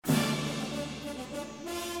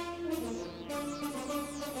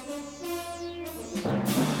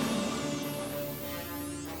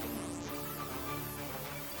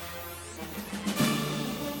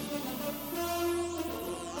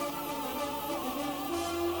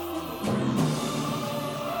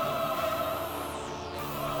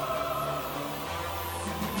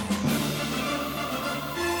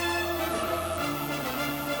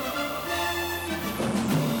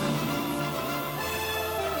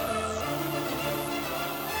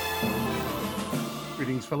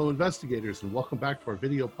Greetings, fellow investigators, and welcome back to our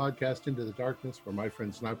video podcast, Into the Darkness, where my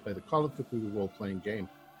friends and I play the Call of Cthulhu role-playing game.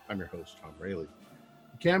 I'm your host, Tom Rayleigh.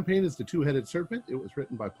 The campaign is The Two-Headed Serpent. It was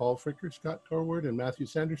written by Paul Fricker, Scott Torward, and Matthew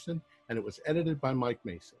Sanderson, and it was edited by Mike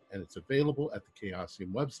Mason, and it's available at the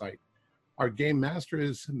Chaosium website. Our game master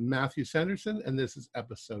is Matthew Sanderson, and this is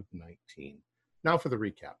episode 19. Now for the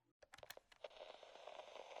recap.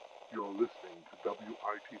 You're listening to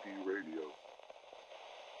WITD Radio.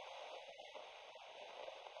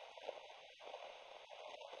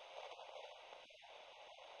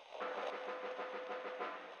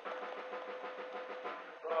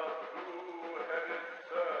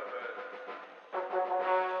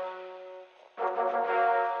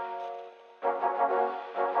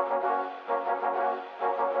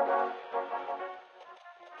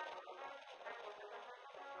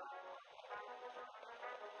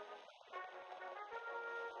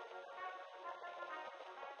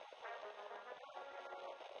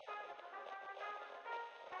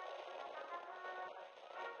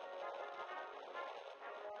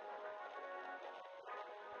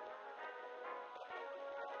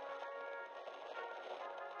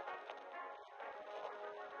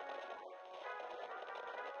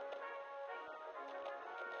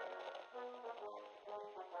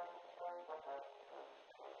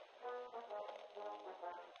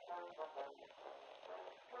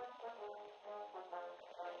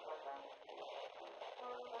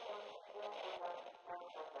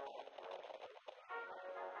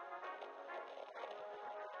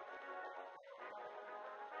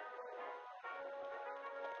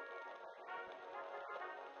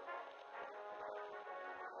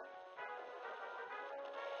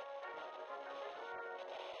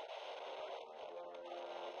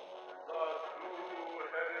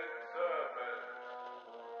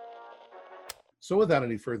 So without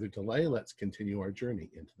any further delay, let's continue our journey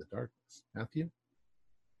into the darkness. Matthew?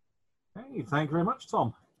 Hey, thank you very much,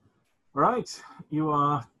 Tom. Right, you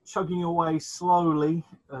are chugging your way slowly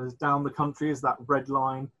down the country as that red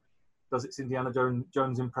line does its Indiana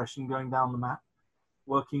Jones impression going down the map,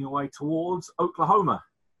 working your way towards Oklahoma.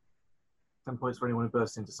 10 points for anyone who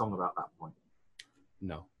bursts into song about that point.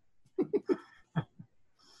 No.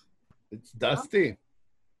 It's dusty.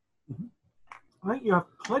 Mm-hmm. I think you have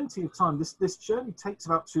plenty of time. This journey takes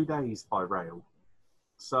about 2 days by rail.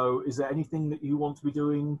 So is there anything that you want to be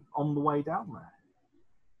doing on the way down there?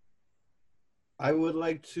 I would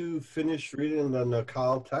like to finish reading the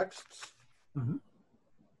Nakal texts. Mm-hmm.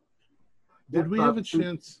 Did we have a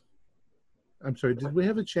chance? I'm sorry, did we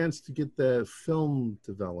have a chance to get the film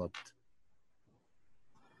developed?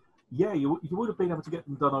 Yeah, you would have been able to get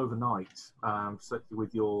them done overnight, certainly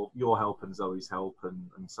with your help and Zoe's help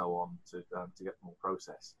and so on to get them all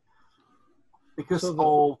processed. Because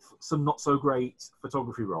of some not so great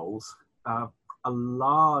photography roles, a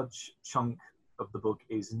large chunk of the book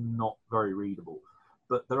is not very readable,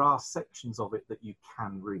 but there are sections of it that you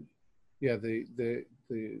can read. Yeah,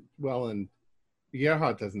 and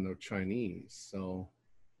Gerhard doesn't know Chinese, so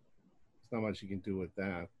there's not much you can do with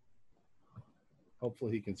that.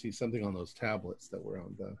 Hopefully he can see something on those tablets that were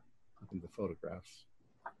on in the photographs.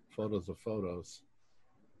 Photos of photos.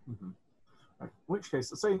 Mm-hmm. Right. In which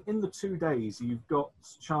case, say in the 2 days, you've got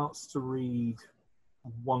a chance to read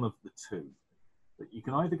one of the two. But you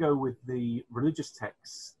can either go with the religious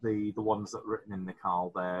texts, the ones that are written in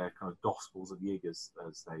Nakal, they're kind of Gospels of Yigas,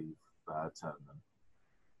 as they've termed them.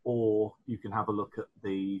 Or you can have a look at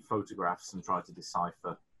the photographs and try to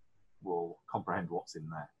decipher or comprehend what's in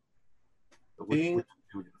there. Which would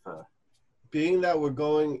you prefer? Being that we're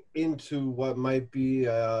going into what might be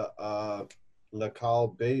a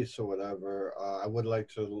Nakal base or whatever, I would like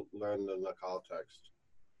to learn the Nakal text.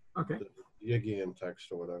 Okay. The Yigian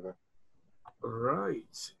text or whatever.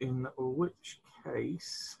 Right. In which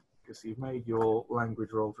case, because you've made your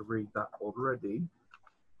language roll to read that already,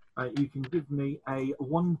 you can give me a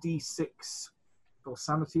 1d6 for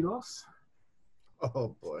sanity loss.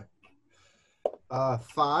 Oh boy.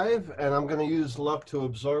 5, and I'm going to use luck to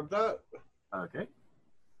absorb that. Okay.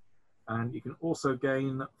 And you can also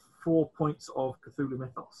gain 4 points of Cthulhu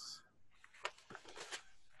Mythos.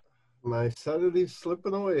 My sanity's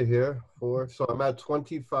slipping away here. So I'm at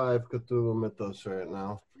 25 Cthulhu Mythos right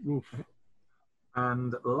now. Oof.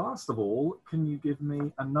 And last of all, can you give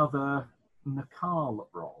me another Nakal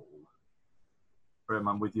roll?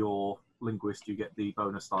 Remember, with your linguist, you get the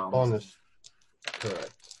bonus die on this. Bonus.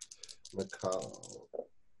 Correct. Macau.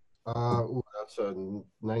 That's a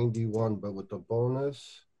 91, but with the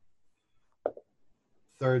bonus,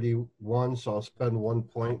 31. So I'll spend 1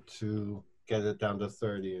 point to get it down to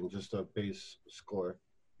 30 and just a base score.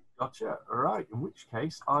 Gotcha. All right. In which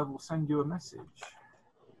case, I will send you a message.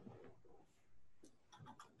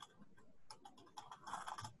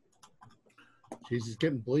 Jeez, it's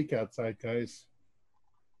getting bleak outside, guys.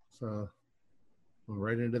 So we're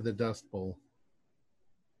right into the Dust Bowl.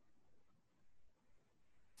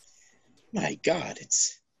 My God,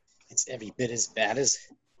 it's every bit as bad as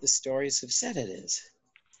the stories have said it is.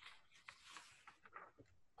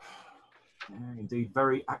 Yeah, indeed,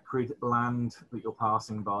 very acrid land that you're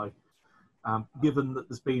passing by. Given that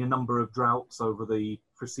there's been a number of droughts over the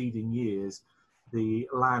preceding years, the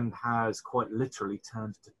land has quite literally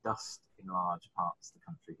turned to dust in large parts of the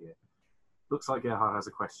country here. Looks like Gerhard has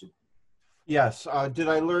a question. Yes. Did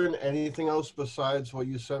I learn anything else besides what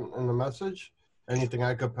you sent in the message? Anything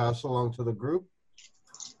I could pass along to the group?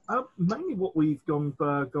 Mainly what we've gone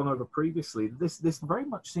over previously. This very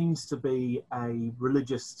much seems to be a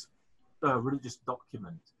religious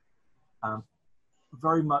document,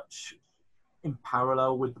 very much in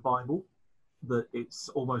parallel with the Bible. That it's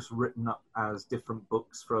almost written up as different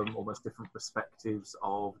books from almost different perspectives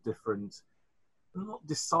of different, not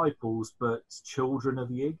disciples, but children of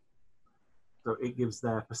Yig. So it gives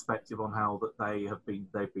their perspective on how that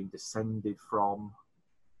they've been descended from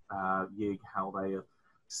Yig, how they have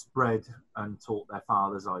spread and taught their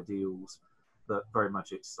father's ideals. That very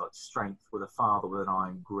much it's like strength with a father with an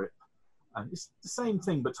iron grip, and it's the same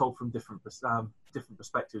thing but told from different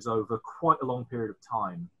perspectives over quite a long period of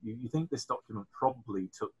time. You think this document probably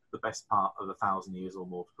took the best part of 1,000 years or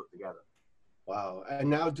more to put together. Wow. And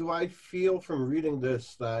now do I feel from reading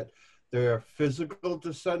this that they're physical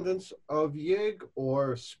descendants of Yig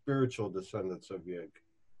or spiritual descendants of Yig?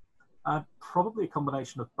 Probably a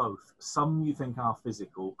combination of both. Some you think are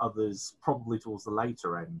physical, others probably towards the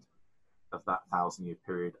later end of that 1,000-year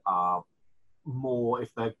period are more,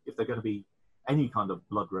 if they're going to be any kind of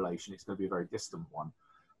blood relation, it's going to be a very distant one,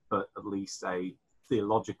 but at least a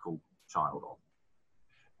theological child of.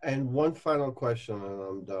 And one final question, and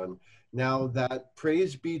I'm done. Now, that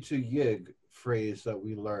praise be to Yig phrase that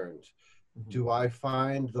we learned, do I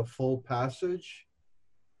find the full passage?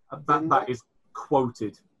 That is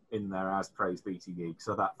quoted in there as praise be to Yig,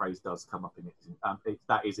 so that phrase does come up in it.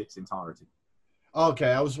 That is its entirety.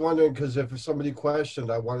 Okay, I was wondering because if somebody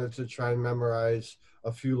questioned, I wanted to try and memorize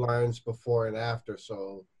a few lines before and after,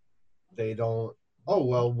 so they don't. Oh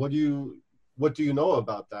well, what do you know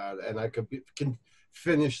about that? And I can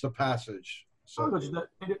finish the passage. So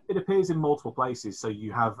it appears in multiple places, so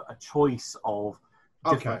you have a choice of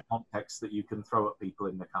different contexts that you can throw at people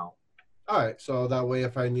in the count. All right, so that way,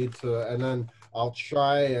 if I need to, and then I'll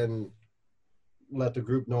try and let the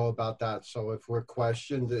group know about that. So if we're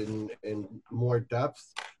questioned in more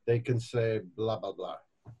depth, they can say blah, blah, blah.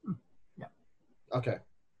 Yeah. Okay.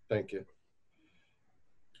 Thank you.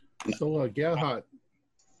 So, Gerhard,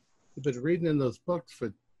 you've been reading in those books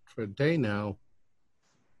for a day now.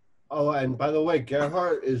 Oh, and by the way,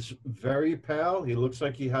 Gerhard is very pale. He looks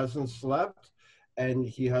like he hasn't slept, and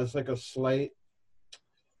he has like a slight,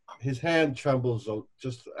 his hand trembles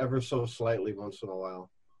just ever so slightly once in a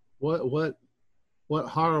while. What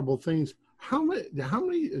horrible things? How many?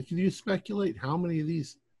 Can you speculate how many of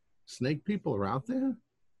these snake people are out there?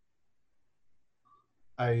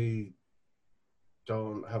 I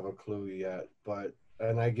don't have a clue yet,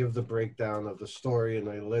 and I give the breakdown of the story and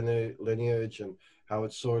the lineage and how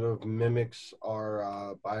it sort of mimics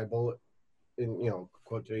our Bible in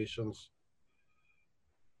quotations.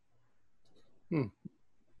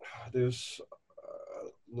 There's a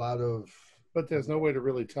lot of. But there's no way to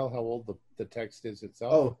really tell how old the text is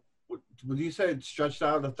itself. Oh, would you say it stretched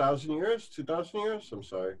out 1,000 years, 2,000 years? I'm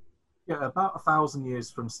sorry. Yeah, about 1,000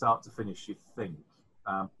 years from start to finish, you'd think.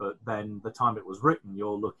 But then the time it was written,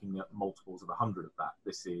 you're looking at multiples of 100 of that.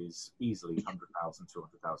 This is easily 100,000,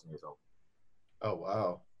 200,000 years old. Oh,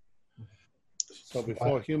 wow. So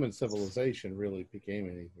before human civilization really became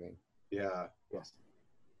anything. Yeah. Yes.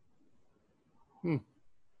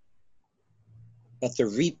 But the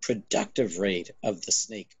reproductive rate of the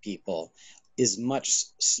snake people is much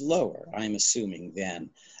slower, I'm assuming,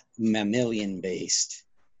 than mammalian-based.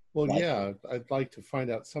 Well, yeah, I'd like to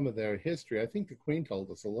find out some of their history. I think the Queen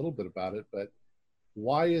told us a little bit about it, but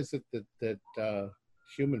why is it that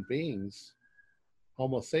human beings,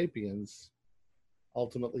 Homo sapiens,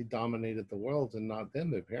 ultimately dominated the world and not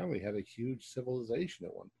them. They apparently had a huge civilization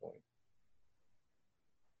at one point.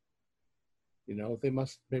 You know, they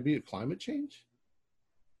must, maybe a climate change?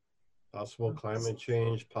 Possible climate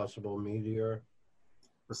change, possible meteor.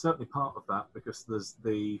 There's certainly part of that because there's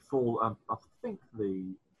the fall. I think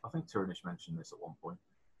Tyranish mentioned this at one point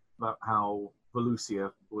about how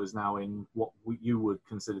Volusia was now in what you would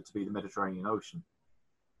consider to be the Mediterranean Ocean.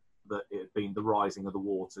 That it had been the rising of the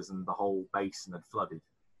waters and the whole basin had flooded.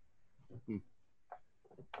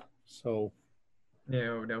 So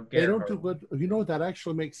No, they don't do good. You know, that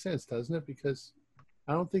actually makes sense, doesn't it? Because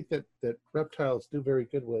I don't think that reptiles do very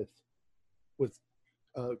good with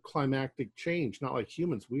climactic change. Not like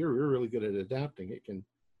humans. We're really good at adapting. It can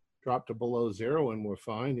drop to below 0 and we're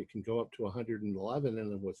fine. It can go up to 111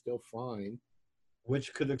 and then we're still fine.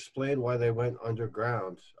 Which could explain why they went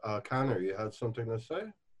underground. Connor, you had something to say?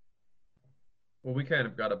 Well, we kind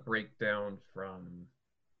of got a breakdown from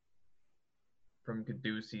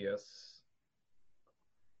Caduceus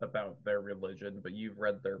about their religion, but you've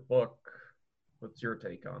read their book. What's your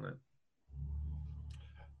take on it?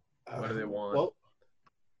 What do they want?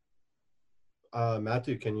 Well,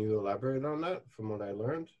 Matthew, can you elaborate on that from what I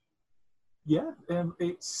learned? Yeah,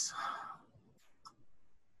 it's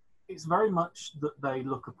very much that they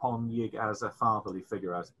look upon Yig as a fatherly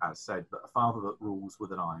figure, as said, but a father that rules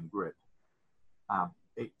with an iron grip.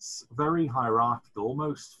 It's very hierarchical,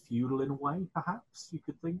 almost feudal in a way, perhaps you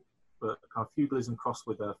could think, but kind of feudalism crossed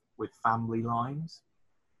with family lines.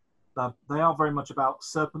 They are very much about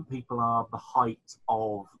serpent people are the height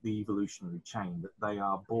of the evolutionary chain, that they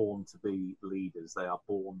are born to be leaders, they are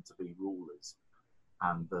born to be rulers,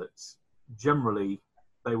 and that generally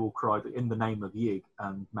they will cry in the name of Yig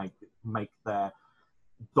and make their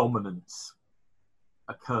dominance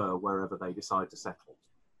occur wherever they decide to settle.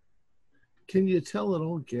 Can you tell at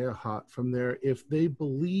all, Gerhardt, from there, if they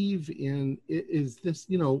believe in, is this,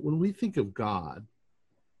 you know, when we think of God,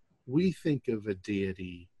 we think of a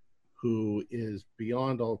deity who is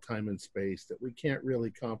beyond all time and space, that we can't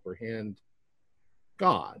really comprehend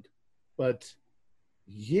God. But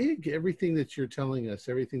Yig, everything that you're telling us,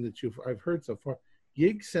 everything that I've heard so far,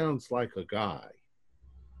 Yig sounds like a guy.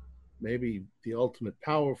 Maybe the ultimate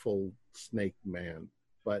powerful snake man,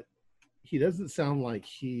 but he doesn't sound like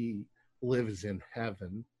he lives in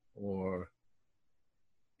heaven or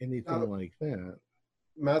anything like that.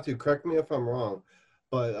 Matthew, correct me if I'm wrong,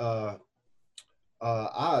 but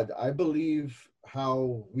I believe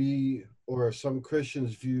how we or some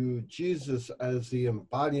Christians view Jesus as the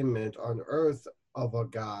embodiment on earth of a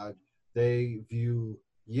God. They view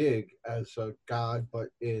Yig as a God, but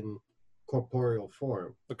in corporeal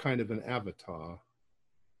form. A kind of an avatar.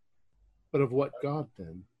 But of what God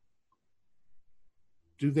then?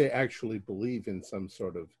 Do they actually believe in some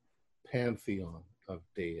sort of pantheon of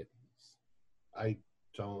deities? I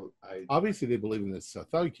don't. Obviously, they believe in this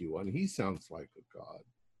Cthulhu one. He sounds like a god.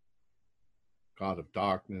 God of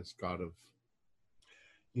darkness, god of...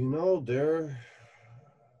 You know, there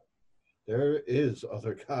is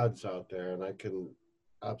other gods out there, and I can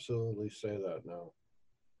absolutely say that now.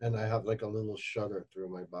 And I have like a little shudder through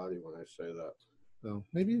my body when I say that. Well,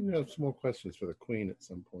 maybe we have some more questions for the Queen at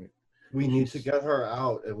some point. We need to get her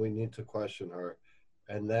out, and we need to question her.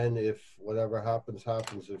 And then if whatever happens,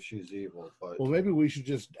 if she's evil. But well, maybe we should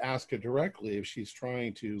just ask her directly if she's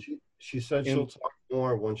trying to... She said she'll talk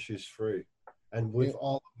more when she's free. And with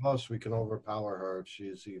all of us, we can overpower her if she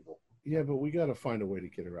is evil. Yeah, but we got to find a way to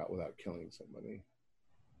get her out without killing somebody.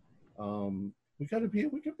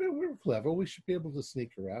 We're clever. We should be able to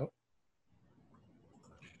sneak her out.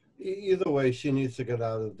 Either way, she needs to get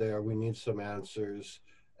out of there. We need some answers.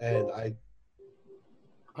 And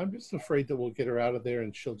I'm just afraid that we'll get her out of there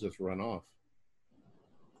and she'll just run off.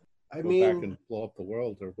 Go back and blow up the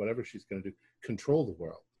world or whatever she's going to do. Control the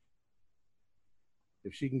world.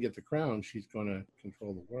 If she can get the crown, she's going to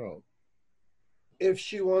control the world. If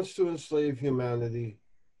she wants to enslave humanity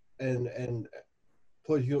and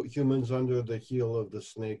put humans under the heel of the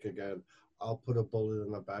snake again, I'll put a bullet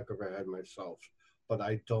in the back of her head myself. But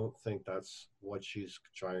I don't think that's what she's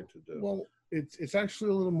trying to do. Well, it's actually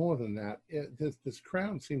a little more than that. This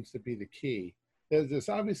crown seems to be the key. There's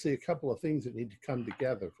obviously a couple of things that need to come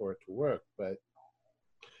together for it to work, but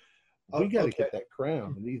we got to get that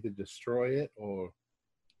crown and either destroy it or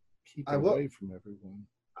keep it away from everyone.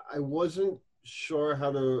 I wasn't sure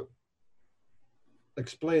how to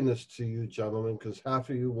explain this to you, gentlemen, because half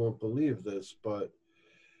of you won't believe this, but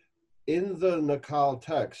in the Nakal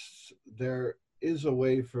texts, there is a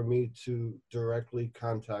way for me to directly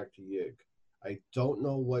contact Yig. I don't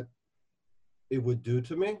know what it would do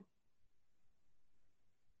to me,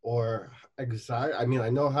 or exact. I mean, I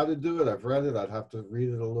know how to do it. I've read it. I'd have to read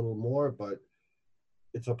it a little more, but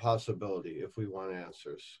it's a possibility if we want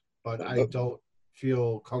answers. But I don't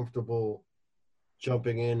feel comfortable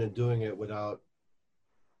jumping in and doing it without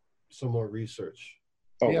some more research.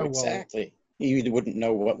 Oh, Yeah, well- exactly. You wouldn't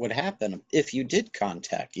know what would happen if you did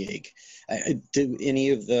contact Yig. Do any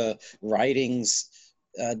of the writings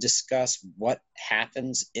discuss what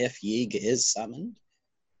happens if Yig is summoned?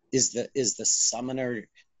 Is the summoner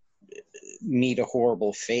meet a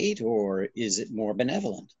horrible fate, or is it more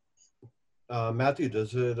benevolent? Matthew,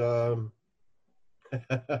 does it?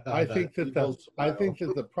 I think that evil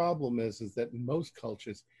smile. the problem is that in most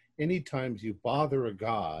cultures, anytime you bother a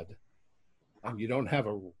god and you don't have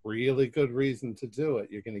a really good reason to do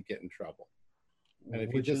it, you're going to get in trouble. And if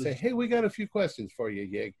you Which just say, is- "Hey, we got a few questions for you,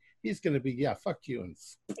 Yig," he's going to be, "Yeah, fuck you," and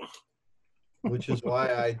which is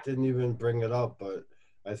why I didn't even bring it up, but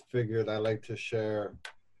I figured I like to share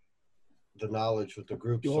the knowledge with the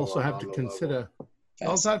group. you so also I'm have on to the consider. level. You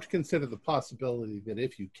also have to consider the possibility that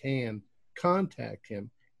if you can contact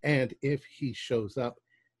him, and if he shows up,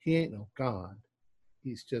 he ain't no god.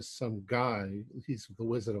 He's just some guy. He's the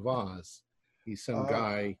Wizard of Oz. He's some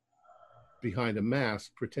guy behind a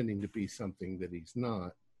mask pretending to be something that he's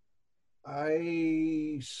not.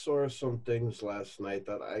 I saw some things last night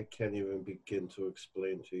that I can't even begin to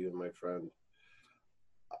explain to you, my friend.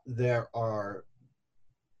 There are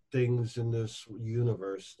things in this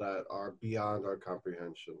universe that are beyond our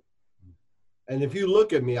comprehension. And if you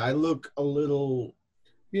look at me, I look a little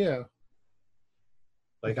Yeah,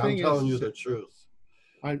 like The I'm thing telling is you that- the truth.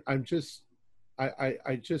 I'm just,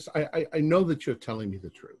 I know that you're telling me the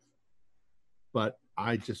truth, but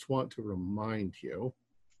I just want to remind you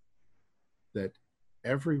that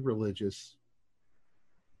every religious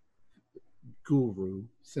guru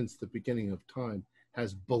since the beginning of time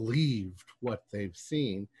has believed what they've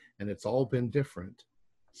seen, and it's all been different.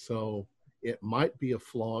 So it might be a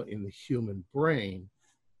flaw in the human brain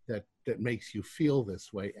that makes you feel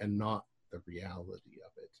this way and not the reality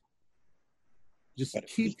of it. Just But if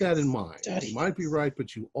keep we that could in mind. study You might be this. right,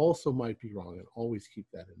 but you also might be wrong, and always keep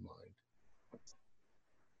that in mind.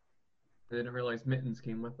 I didn't realize Mittens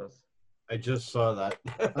came with us. I just saw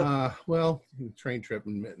that. Well, train trip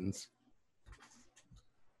and mittens.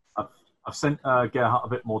 I've sent Gerhard a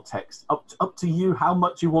bit more text. Up to you how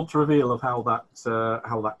much you want to reveal of how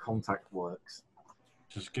that contact works.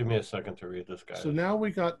 Just give me a second to read this, guys. So now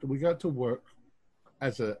we got to work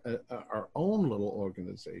as our own little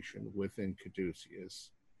organization within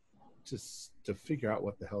Caduceus to figure out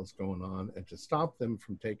what the hell's going on and to stop them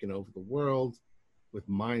from taking over the world with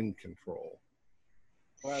mind control.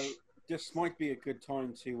 Well, this might be a good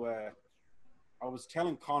time to. I was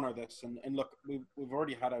telling Connor this, and look, we've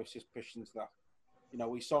already had our suspicions that,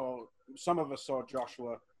 we saw, some of us saw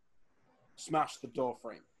Joshua smash the door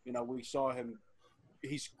frame. We saw him.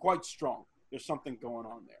 He's quite strong. There's something going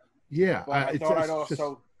on there. Yeah, But I thought I'd also.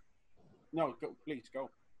 just, No, go, please go.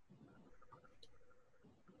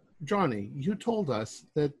 Johnny, you told us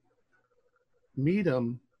that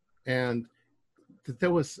Meadham and that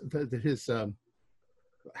there was that his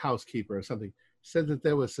housekeeper or something said that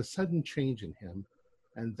there was a sudden change in him,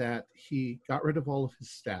 and that he got rid of all of his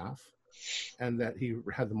staff, and that he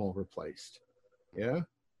had them all replaced. Yeah.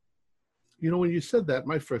 When you said that,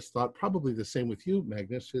 my first thought, probably the same with you,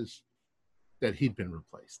 Magnus, is that he'd been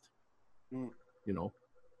replaced. Mm.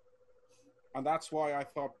 And that's why I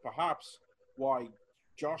thought perhaps why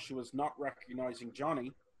Joshua's not recognizing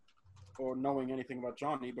Johnny or knowing anything about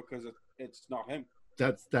Johnny, because it's not him.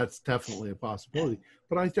 That's definitely a possibility.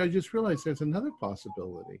 But I just realized there's another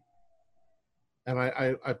possibility. And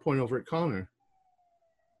I point over at Connor.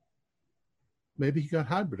 Maybe he got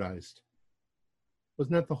hybridized.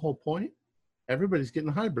 Wasn't that the whole point? Everybody's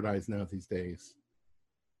getting hybridized now these days.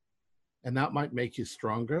 And that might make you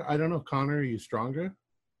stronger. I don't know, Connor, are you stronger?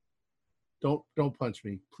 Don't punch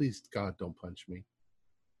me. Please, God, don't punch me.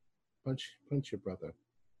 Punch your brother.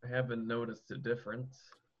 I haven't noticed a difference.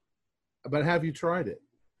 But have you tried it?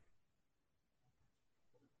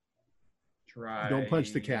 Try. Don't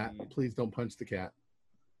punch the cat. Please don't punch the cat.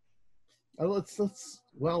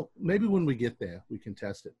 Well, maybe when we get there, we can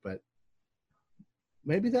test it, but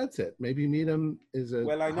maybe that's it. Maybe Meadham is a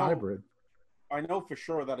hybrid. I know for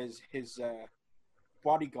sure that his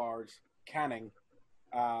bodyguard, Canning,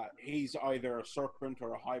 he's either a serpent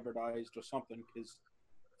or a hybridized or something, because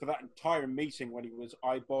for that entire meeting when he was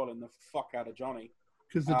eyeballing the fuck out of Johnny.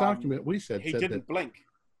 Because the document we said he said didn't blink.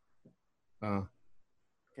 that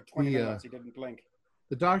For 20 minutes, he didn't blink.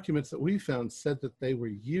 the documents that we found said that they were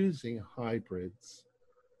using hybrids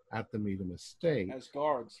at the Meadham estate. As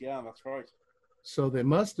guards, yeah, that's right. So they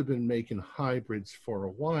must have been making hybrids for a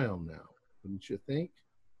while now, wouldn't you think?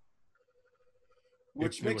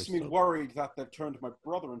 Which they makes were me so- worried that they've turned my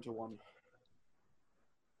brother into one.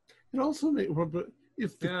 It also may, but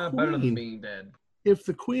if the Yeah, better than queen, being dead. if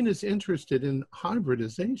the queen is interested in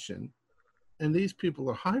hybridization, and these people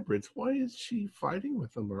are hybrids, why is she fighting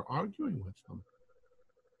with them or arguing with them?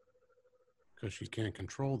 Because she can't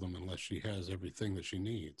control them unless she has everything that she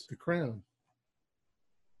needs. The crown.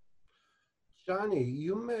 Johnny,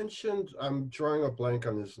 you mentioned, I'm drawing a blank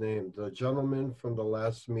on his name, the gentleman from the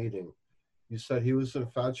last meeting. You said he was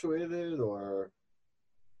infatuated, or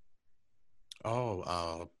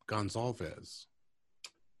Gonzalez. Dr. Gonzalez.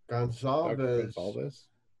 Gonzalez. is the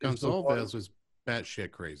one- Gonzalez was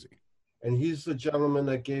batshit crazy. And he's the gentleman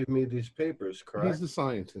that gave me these papers, correct? He's the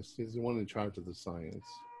scientist. He's the one in charge of the science.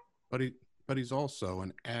 But he's also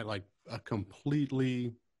a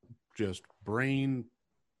completely just brain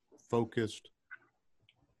focused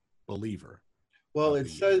believer. Well, of it the-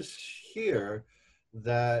 says here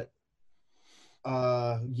that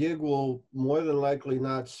Yig will more than likely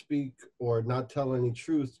not speak or not tell any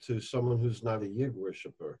truth to someone who's not a Yig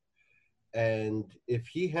worshiper. And if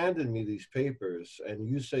he handed me these papers and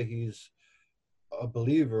you say he's a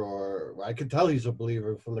believer, or I could tell he's a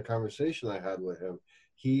believer from the conversation I had with him,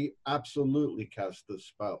 he absolutely cast the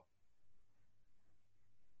spell.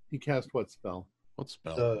 He cast what spell? What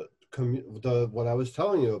spell? The what I was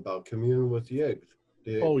telling you about, commune with Yig.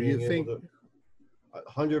 Oh, you think?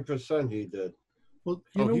 100% he did. Well,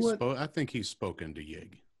 you know what? I think he's spoken to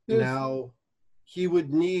Yig. There's- Now, he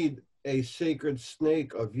would need a sacred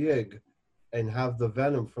snake of Yig and have the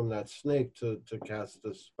venom from that snake to cast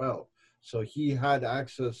the spell. So he had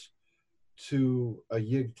access to a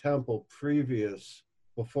Yig temple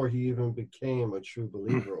before he even became a true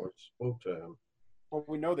believer or spoke to him. Well,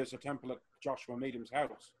 we know there's a temple at Joshua Medium's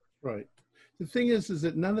house. Right. The thing is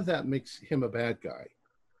that none of that makes him a bad guy.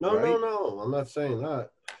 No, Right. no, I'm not saying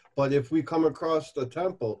that. But if we come across the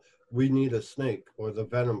temple, we need a snake or the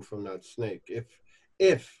venom from that snake.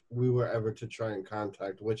 If we were ever to try and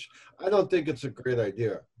contact, which I don't think it's a great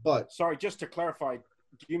idea. But Sorry, just to clarify,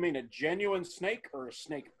 do you mean a genuine snake or a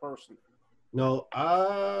snake person? no,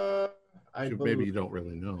 I Maybe believe, you don't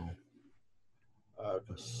really know. A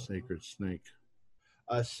sacred snake.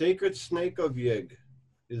 a sacred snake of Yig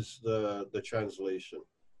is the translation.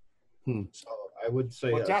 So I would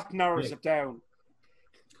say Well, that narrows snake. it down.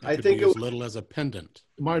 I Could think be it as was little as a pendant.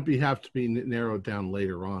 It might have to be narrowed down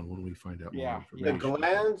later on when we find out more Yeah, the information.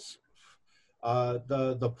 glands,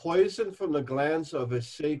 the poison from the glands of a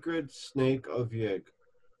sacred snake of Yig.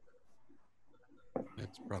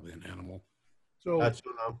 It's probably an animal. So That's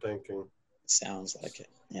what I'm thinking. Sounds like it.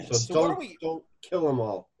 Yes. So, So what are don't kill them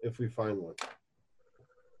all if we find one. You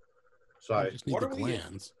Sorry. just need What the are we-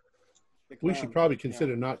 glands. The we clan, should probably yeah.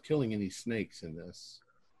 consider not killing any snakes in this.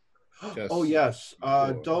 Just Oh yes.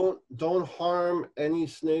 before. Don't harm any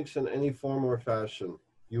snakes in any form or fashion.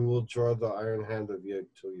 You will draw the iron hand of Yig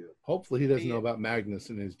to you. Hopefully he doesn't know about Magnus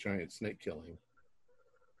and his giant snake killing.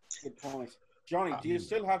 Good point. Johnny, do you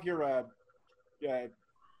still have your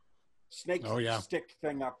snake Oh, yeah. stick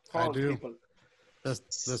thing that I calls do. people? The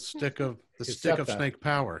stick of It's stick of septa. snake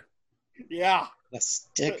power. Yeah. The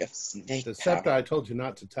stick of snake The scepter power. I told you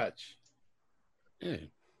not to touch. Yeah.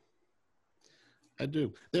 I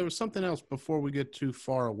do. There was something else before we get too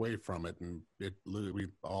far away from it, and we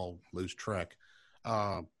all lose track.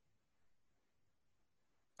 I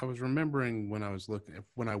was remembering when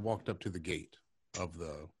I walked up to the gate of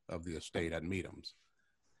the estate at Meadham's.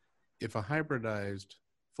 If a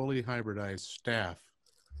fully hybridized staff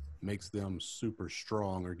makes them super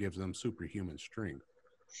strong or gives them superhuman strength,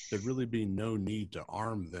 there'd really be no need to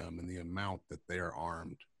arm them in the amount that they're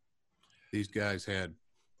armed. These guys had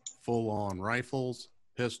full-on rifles,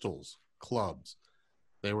 pistols, clubs.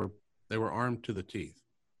 They were armed to the teeth.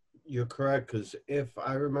 You're correct, because if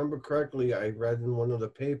I remember correctly, I read in one of the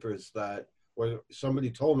papers that, or somebody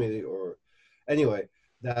told me, or anyway,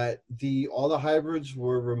 that all the hybrids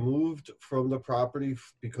were removed from the property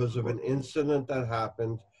because of an incident that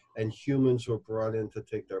happened, and humans were brought in to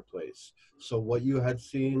take their place. So what you had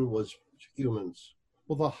seen was humans.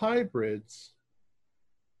 Well, the hybrids,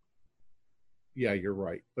 yeah, you're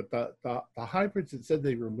right. But the hybrids that said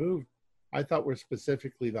they removed, I thought were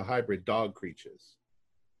specifically the hybrid dog creatures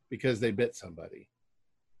because they bit somebody.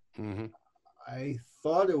 Mm-hmm. I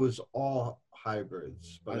thought it was all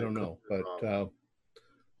hybrids, but I don't know. could be wrong.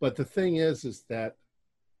 But the thing is that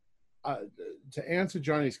to answer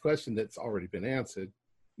Johnny's question that's already been answered,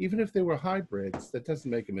 even if they were hybrids, that doesn't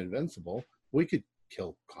make them invincible. We could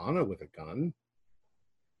kill Connor with a gun.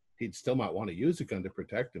 He'd still might want to use a gun to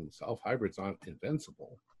protect himself. Hybrids aren't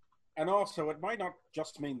invincible. And also, it might not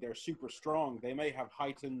just mean they're super strong. They may have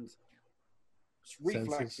heightened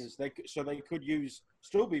reflexes. They could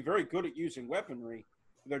still be very good at using weaponry.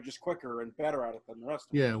 They're just quicker and better at it than the rest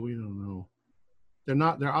of them. Yeah, we don't know.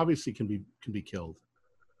 They're obviously can be killed.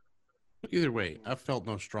 Either way, I felt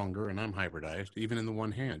no stronger, and I'm hybridized. Even in the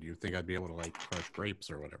one hand, you'd think I'd be able to like crush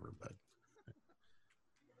grapes or whatever, but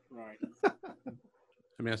Right.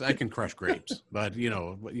 I mean, I can crush grapes, but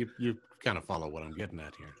you kind of follow what I'm getting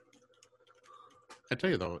at here. I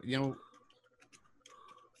tell you though,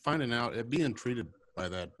 finding out, being treated by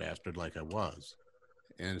that bastard like I was,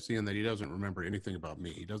 and seeing that he doesn't remember anything about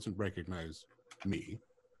me, he doesn't recognize me.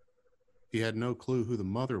 He had no clue who the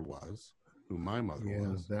mother was, who my mother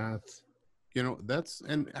was. That's,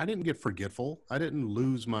 and I didn't get forgetful. I didn't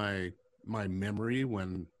lose my memory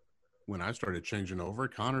when I started changing over.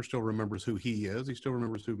 Connor still remembers who he is. He still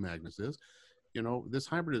remembers who Magnus is. This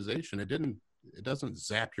hybridization, it doesn't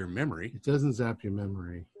zap your memory. It doesn't zap your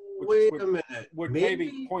memory. Wait a minute. Would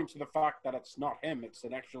maybe point to the fact that it's not him. It's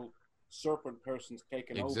an actual serpent person's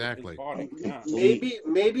taken over his body. Yeah.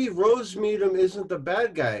 Maybe Rose Meadham isn't the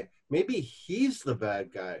bad guy. Maybe he's the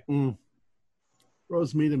bad guy.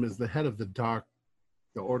 Rose Meadham is the head of the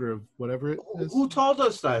order of whatever it is. Who told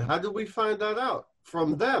us that? How did we find that out?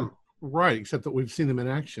 From them. Right, except that we've seen them in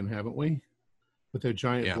action, haven't we? With their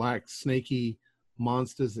giant black snaky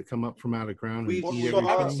monsters that come up from out of ground and eat everything. We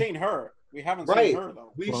haven't seen her. We haven't seen her,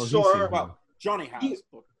 though. We saw Johnny has.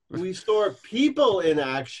 We saw people in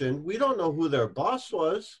action. We don't know who their boss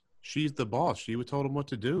was. She's the boss. She told him what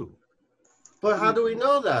to do. But how do we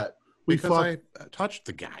know that? Because I touched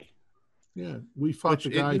the guy. Yeah, we fought the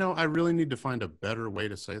guy. I really need to find a better way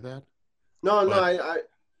to say that.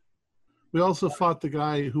 We also fought the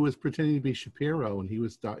guy who was pretending to be Shapiro, and he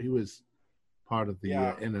was part of the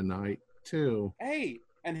Enonite too. Hey,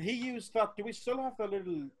 and he used that. Do we still have the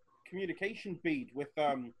little communication bead with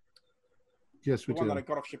Yes, we the do. one that I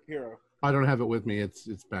got off Shapiro? I don't have it with me.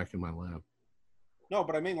 It's back in my lab. No,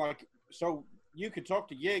 but I mean, so you could talk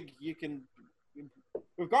to Yig.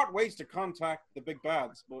 We've got ways to contact the big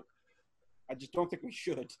bads, but I just don't think we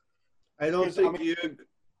should. I don't think Yig.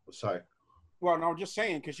 Sorry. Well, no, I'm just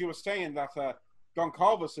saying, because you were saying that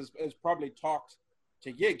Goncalves has probably talked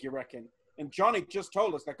to Yig, you reckon? And Johnny just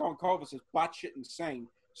told us that Goncalves is batshit insane.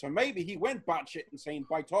 So maybe he went batshit insane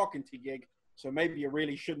by talking to Yig. So maybe you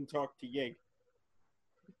really shouldn't talk to Yig.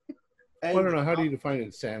 I don't know. How do you define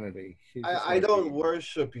insanity? I don't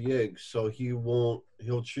worship Yig, so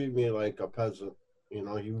he'll treat me like a peasant. He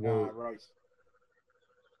won't. Right.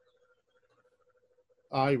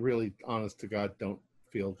 I really, honest to God, don't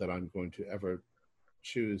feel that I'm going to ever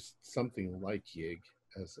choose something like Yig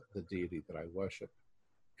as the deity that I worship.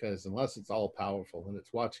 Because unless it's all powerful and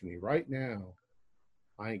it's watching me right now,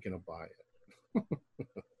 I ain't going to buy it.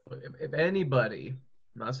 If anybody,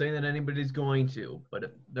 I'm not saying that anybody's going to, but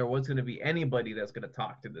if there was going to be anybody that's going to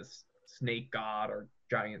talk to this snake god or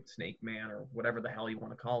giant snake man or whatever the hell you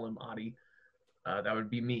want to call him, Adi, that would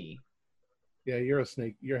be me. Yeah, you're a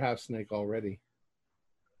snake. You're half snake already.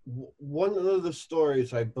 One of the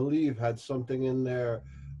stories, I believe, had something in there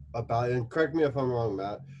about, and correct me if I'm wrong,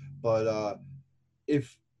 Matt, but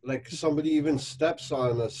if somebody even steps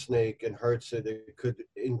on a snake and hurts it, it could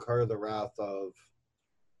incur the wrath of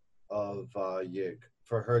Yig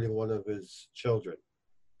for hurting one of his children.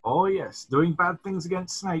 Oh yes, doing bad things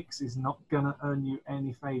against snakes is not going to earn you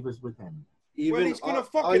any favors with him. Well, he's going to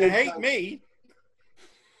fucking hate me.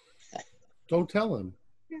 Don't tell him.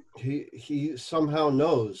 He somehow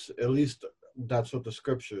knows. At least that's what the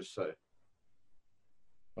scriptures say.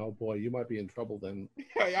 Oh boy, you might be in trouble then.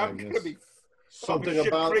 Yeah, I'm going to be something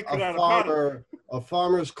about a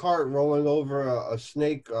farmer's cart rolling over a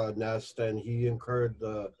snake nest, and he incurred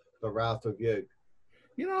the wrath of Yig.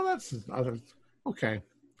 That's okay.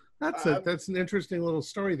 That's an interesting little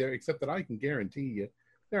story there. Except that I can guarantee you,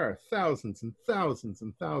 there are thousands and thousands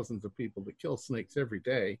and thousands of people that kill snakes every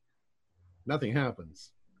day. Nothing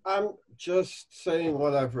happens. I'm just saying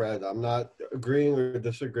what I've read. I'm not agreeing or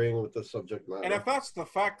disagreeing with the subject matter. And if that's the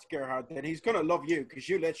fact, Gerhard, then he's going to love you because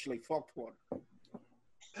you literally fucked one.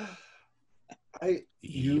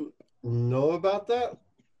 You know about that?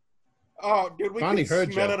 Oh, dude, we can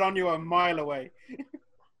smell it on you a mile away.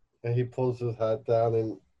 And he pulls his hat down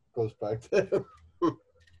and goes back to him.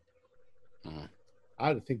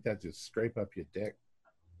 I would think that just scrape up your dick.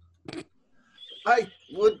 I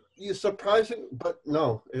would. You surprising, but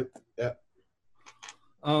no. My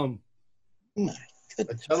goodness.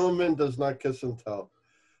 A gentleman does not kiss and tell.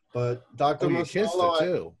 But Dr. You kissed her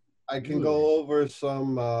too. I can go over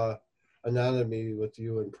some anatomy with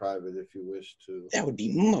you in private if you wish to. That would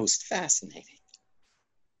be most fascinating.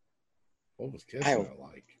 What was kissing her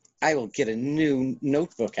like? I will get a new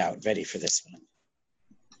notebook out ready for this one.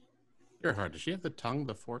 Gerhard, does she have the tongue,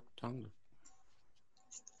 the forked tongue?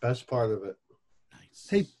 Best part of it. Nice.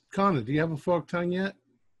 Hey, Connor, do you have a forked tongue yet?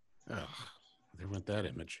 Ugh, there went that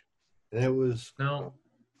image. And it was No.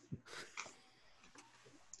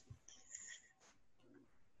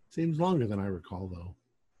 Seems longer than I recall, though.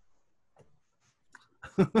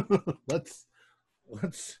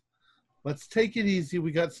 Let's take it easy.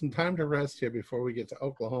 We got some time to rest here before we get to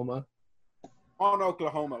Oklahoma. On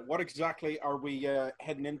Oklahoma, what exactly are we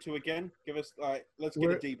heading into again? Give us, let's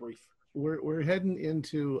get a debrief. We're heading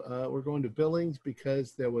into, we're going to Billings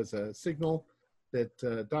because there was a signal that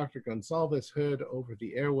Dr. Gonsalves heard over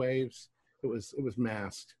the airwaves. It was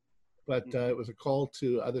masked, but it was a call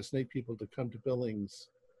to other snake people to come to Billings.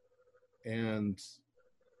 And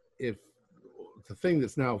if the thing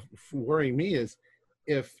that's now worrying me is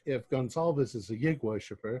if Gonsalves is a Yig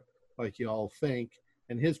worshiper, like you all think,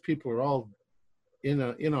 and his people are all in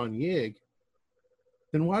on Yig,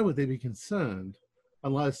 then why would they be concerned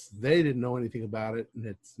unless they didn't know anything about it and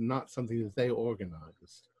it's not something that they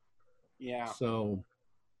organized? Yeah. So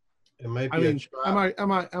it might be I mean, a trap.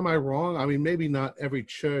 am I wrong? I mean, maybe not every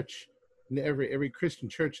church, every Christian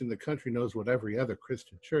church in the country knows what every other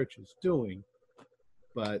Christian church is doing.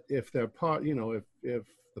 But if they're part, if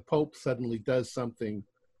the Pope suddenly does something,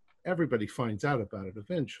 everybody finds out about it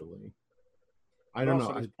eventually. I don't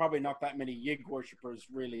know. There's probably not that many Yig worshippers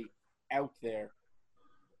really out there.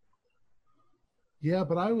 Yeah,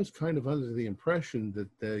 but I was kind of under the impression that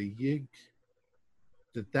the Yig,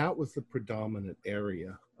 that was the predominant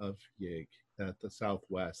area of Yig, that the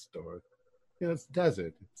Southwest, or it's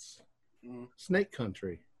desert, it's snake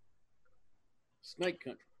country. Snake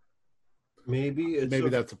country. Maybe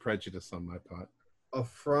that's a prejudice on my part. A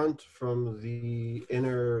front from the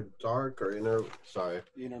inner dark or inner night.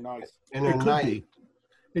 Inner night.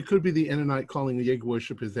 It could be the inner night calling the Yig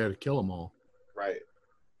worship is there to kill them all. Right.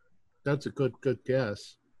 That's a good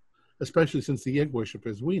guess, especially since the Yig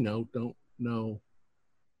worshippers we know don't know,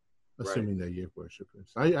 assuming they're Yig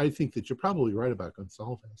worshippers. I think that you're probably right about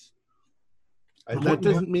Gonsalves. That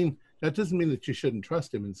doesn't mean that you shouldn't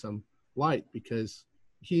trust him in some light, because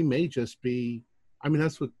he may just be. I mean,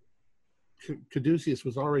 that's what Caduceus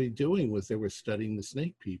was already doing, was they were studying the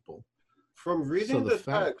snake people. From reading the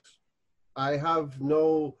text, I have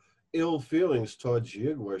no ill feelings towards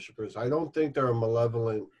Yig worshippers. I don't think they're a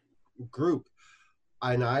malevolent group.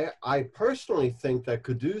 And I personally think that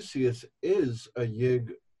Caduceus is a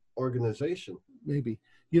Yig organization. Maybe.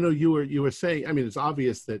 You were saying, I mean, it's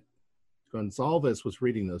obvious that Gonsalves was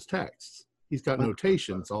reading those texts. He's got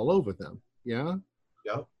notations all over them. Yeah?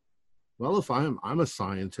 Yep. Well, if I'm a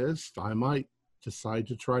scientist, I might decide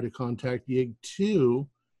to try to contact Yig too.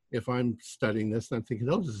 If I'm studying this and I'm thinking,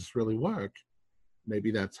 does this really work?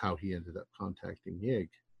 Maybe that's how he ended up contacting Yig.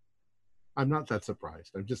 I'm not that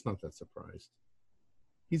surprised. I'm just not that surprised.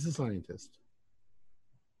 He's a scientist.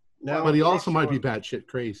 Now, but he also might be batshit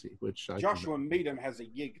crazy, which Joshua Meadham has a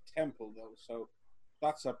Yig temple, though, so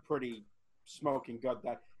that's a pretty smoking gun.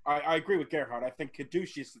 That I agree with Gerhard. I think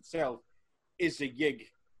Caduceus itself is a Yig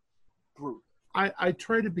group. I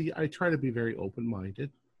try to be very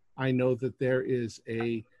open-minded. I know that there is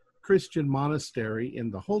a Christian monastery in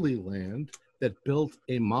the Holy Land that built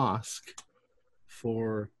a mosque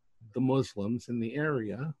for the Muslims in the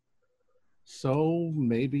area. So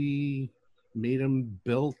maybe Meadham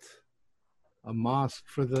built a mosque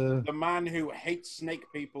for the man who hates snake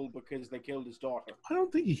people because they killed his daughter. I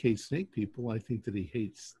don't think he hates snake people. I think that he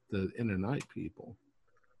hates the inner night people.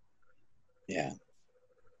 Yeah.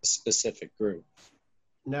 A specific group.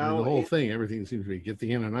 Now, the whole thing, everything seems to be get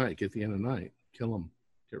the inner night, kill them,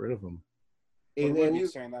 get rid of them. And would be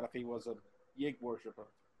saying that if he was a Yig worshiper.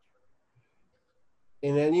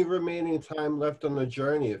 In any remaining time left on the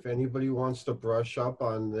journey, if anybody wants to brush up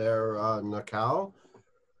on their Nakal,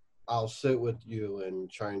 I'll sit with you and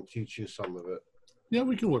try and teach you some of it. Yeah,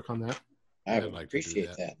 we can work on that. I would appreciate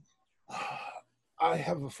that. I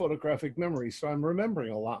have a photographic memory, so I'm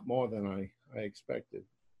remembering a lot more than I expected.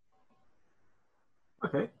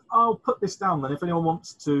 Okay, I'll put this down then. If anyone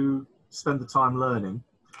wants to spend the time learning,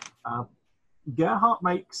 Gerhard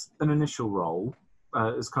makes an initial roll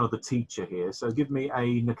as kind of the teacher here. So give me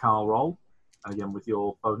a Nakal roll, again with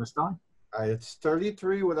your bonus die. It's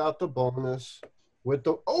 33 without the bonus. With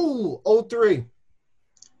the 03.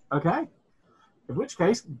 Okay. In which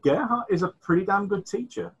case, Gerhard is a pretty damn good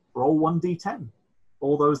teacher. Roll 1d10.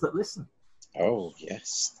 All those that listen. Oh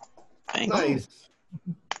yes. Thank nice.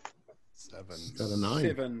 you. 7. Got a 9.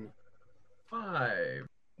 7. 5.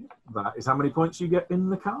 That is how many points you get in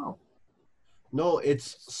the car. No,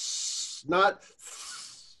 it's not.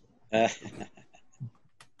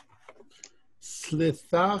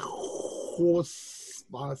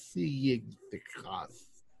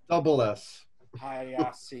 Double S.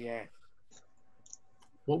 IRCA.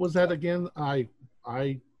 What was that again?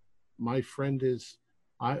 My friend is.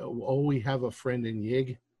 We have a friend in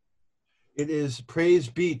Yig. It is praise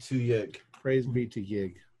be to Yig. Praise be to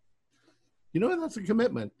Yig. You know, that's a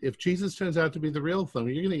commitment. If Jesus turns out to be the real thing,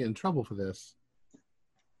 you're going to get in trouble for this.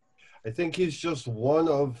 I think he's just one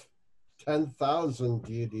of 10,000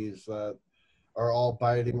 deities that are all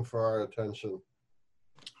biting for our attention.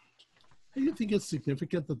 Do you think it's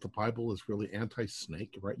significant that the Bible is really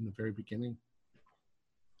anti-snake right in the very beginning?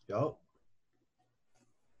 Yep.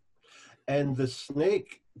 And the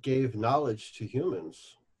snake gave knowledge to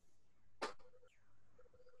humans.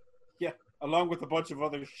 Yeah, along with a bunch of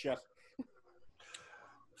other shit.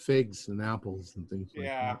 Figs and apples and things like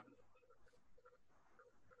Yeah. that.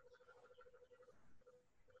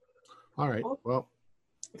 All right, well.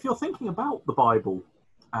 If you're thinking about the Bible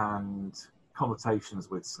and connotations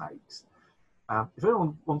with snakes, if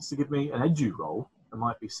anyone wants to give me an edu roll, there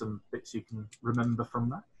might be some bits you can remember from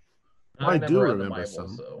that. I never do read the remember Bible,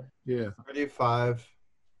 some. So. Yeah. 35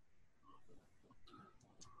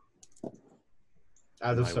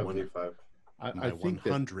 out of My 75. I think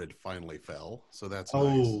 100 finally fell, so that's nice.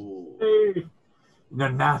 Oh. Hey, no,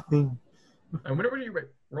 nothing. I wonder what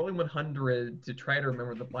you're rolling 100 to try to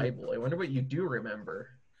remember the Bible. I wonder what you do remember.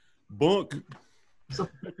 Bunk.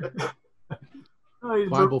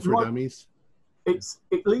 Bible for dummies. It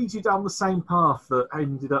leads you down the same path that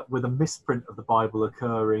ended up with a misprint of the Bible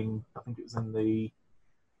occurring. I think it was in the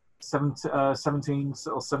 17th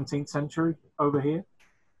or 17th century over here.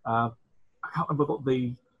 I can't remember what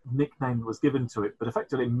the nickname was given to it, but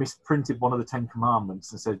effectively misprinted one of the 10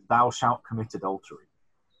 Commandments and said, "Thou shalt commit adultery."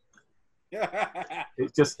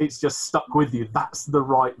 It's just stuck with you. That's the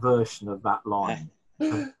right version of that line.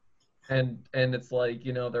 And it's like,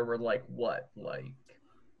 you know, there were like what, like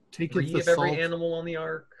Take 3 it the of every salt. animal on the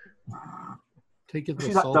ark. Take it the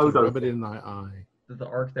See that salt and dodo rub it thing? in thy eye. The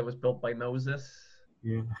ark that was built by Moses.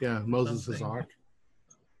 Yeah, Moses' Something. ark.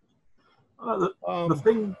 The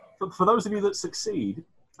thing for those of you that succeed,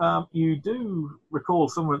 you do recall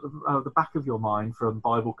somewhere at the back of your mind from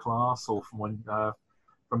Bible class or from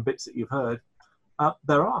bits that you've heard.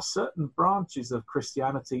 There are certain branches of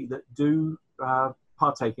Christianity that do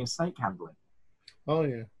partake in snake handling. Oh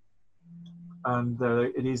yeah. And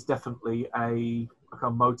it is definitely a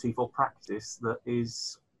motif or practice that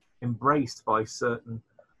is embraced by certain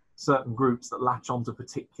groups that latch onto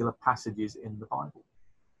particular passages in the Bible.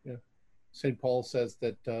 Yeah, St. Paul says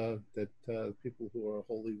that people who are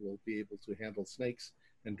holy will be able to handle snakes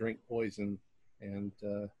and drink poison and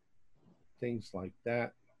things like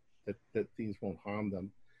that. That things won't harm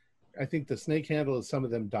them. I think the snake handlers, some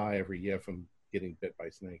of them die every year from getting bit by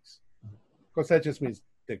snakes. Of course, that just means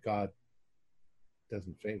that God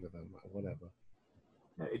doesn't favor them or whatever.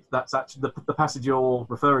 That's actually the passage you're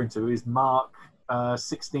referring to is Mark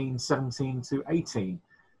 16, 17 to 18.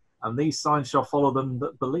 And these signs shall follow them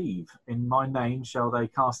that believe. In my name shall they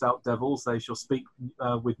cast out devils. They shall speak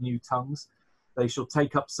with new tongues. They shall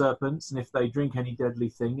take up serpents. And if they drink any deadly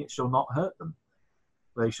thing, it shall not hurt them.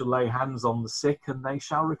 They shall lay hands on the sick and they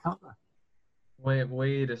shall recover.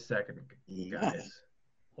 Wait a second, guys.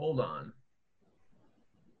 Hold on.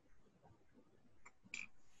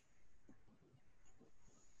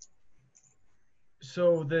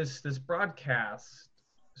 So this broadcast,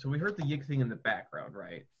 so we heard the Yig thing in the background,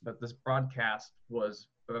 right? But this broadcast was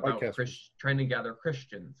about trying to gather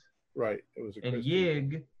Christians. Right. It was a and Christian.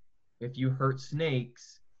 Yig, if you hurt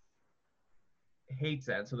snakes, hates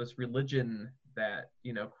that. So this religion that,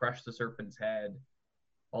 you know, crushed the serpent's head,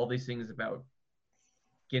 all these things about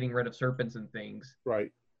getting rid of serpents and things. Right.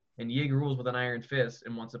 And Yig rules with an iron fist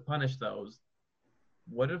and wants to punish those.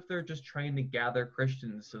 What if they're just trying to gather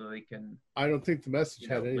Christians so that they can... I don't think the message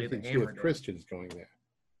had anything to do with Christians going there.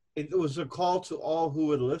 It was a call to all who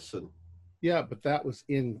would listen. Yeah, but that was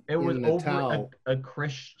in over a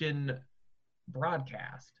Christian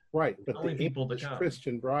broadcast. Right, but only the people to English come.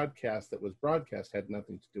 Christian broadcast that was broadcast had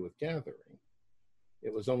nothing to do with gathering.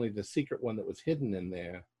 It was only the secret one that was hidden in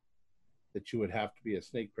there that you would have to be a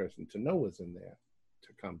snake person to know was in there to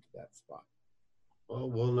come to that spot. Well,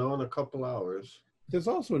 we'll know in a couple hours. There's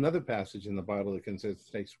also another passage in the Bible that concerns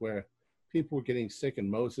snakes where people were getting sick and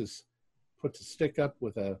Moses puts a stick up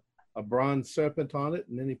with a bronze serpent on it,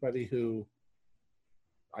 and anybody who,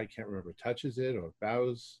 I can't remember, touches it or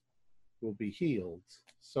bows will be healed.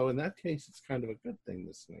 So in that case, it's kind of a good thing,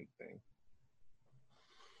 the snake thing.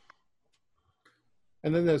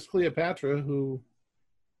 And then there's Cleopatra, who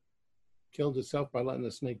killed herself by letting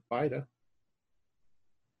the snake bite her.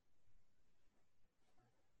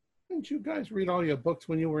 Didn't you guys read all your books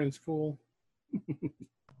when you were in school?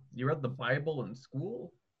 You read the Bible in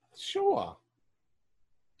school? Sure.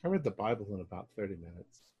 I read the Bible in about 30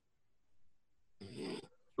 minutes.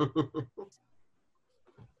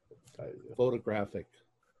 Photographic.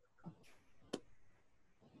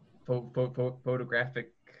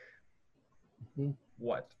 Photographic. Mhm.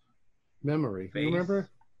 What? Memory. Face? You remember?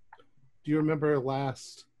 Do you remember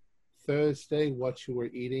last Thursday what you were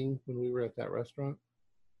eating when we were at that restaurant?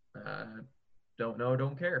 Don't know,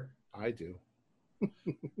 don't care. I do.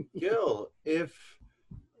 Gil, if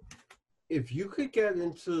you could get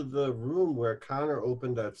into the room where Connor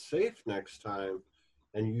opened that safe next time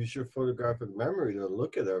and use your photographic memory to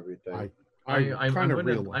look at everything. I'm kind of gonna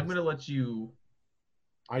realized let you.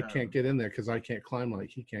 I can't get in there because I can't climb like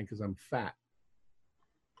he can because I'm fat.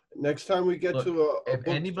 Next time we get Look, to a if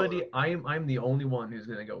anybody, bookstore- I'm the only one who's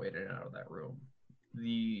gonna go in and out of that room.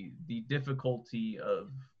 The difficulty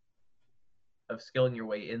of skilling your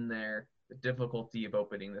way in there, the difficulty of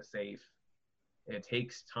opening the safe, it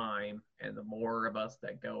takes time, and the more of us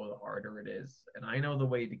that go, the harder it is. And I know the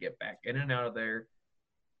way to get back in and out of there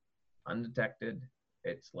undetected.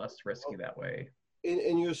 It's less risky that way.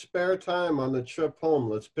 in your spare time on the trip home,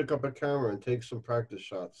 let's pick up a camera and take some practice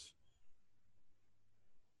shots.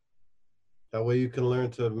 That way you can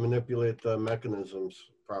learn to manipulate the mechanisms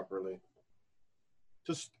properly.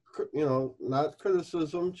 Just, not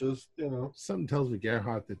criticism, just, Something tells me,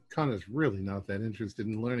 Gerhardt, that Connor's really not that interested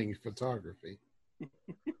in learning photography.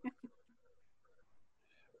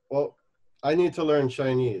 Well, I need to learn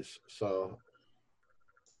Chinese, so.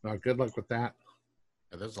 Well, good luck with that.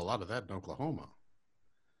 Yeah, there's a lot of that in Oklahoma.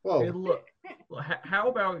 Well, Hey, look, how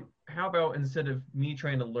about instead of me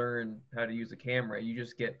trying to learn how to use a camera, you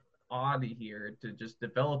just get Audie here to just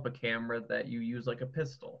develop a camera that you use like a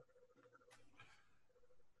pistol.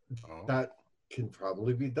 Oh. that can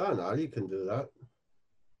probably be done. Adi can do that.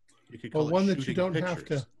 You could Well, call it one that you shooting don't have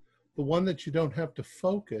pictures. to, the one that you don't have to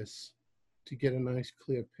focus to get a nice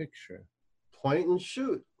clear picture. Point and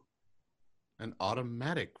shoot. An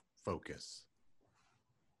automatic focus.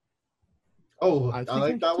 Oh, I I think I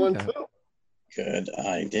like could that do one that. too. Good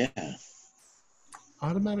idea.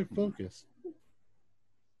 Automatic focus.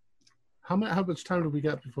 How much time do we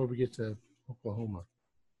got before we get to Oklahoma?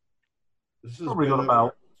 This has Probably been got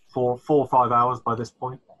about 4 or 5 hours by this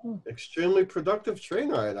point. extremely productive train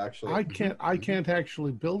ride, actually. I can't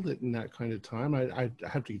actually build it in that kind of time. I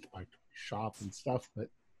have to get back to my shop and stuff, but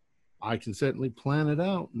I can certainly plan it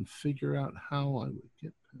out and figure out how I would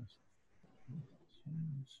get past.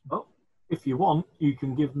 Well, if you want, you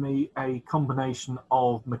can give me a combination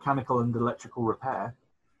of mechanical and electrical repair.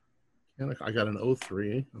 And I got an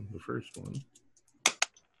 03 on the first one.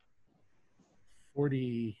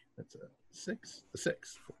 40. That's a 6. A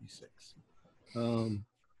 6. 46.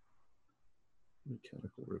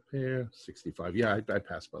 Mechanical repair 65. Yeah, I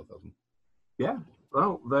passed both of them. Yeah,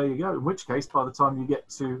 well, there you go. In which case, by the time you get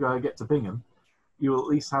to Bingham, you will at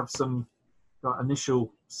least have some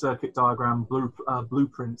initial circuit diagram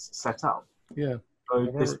blueprints set up. Yeah. So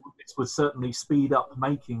this would certainly speed up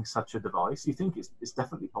making such a device. You think it's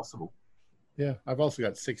definitely possible? Yeah, I've also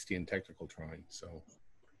got 60 in technical drawing. So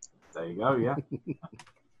there you go. Yeah.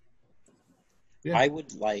 Yeah. I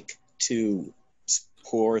would like to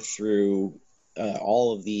pour through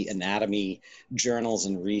all of the anatomy journals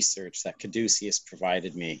and research that Caduceus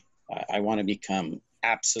provided me. I want to become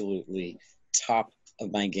absolutely top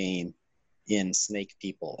of my game in snake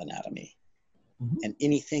people anatomy. Mm-hmm. And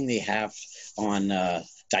anything they have on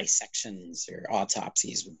dissections or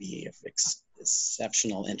autopsies would be of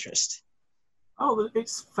exceptional interest. Oh,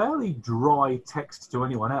 it's fairly dry text to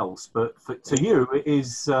anyone else, but to you, it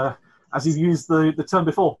is, as you've used the term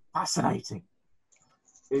before, fascinating.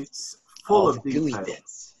 It's full of detail.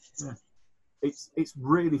 Yeah. It's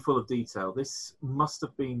really full of detail. This must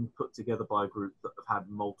have been put together by a group that have had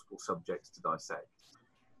multiple subjects to dissect.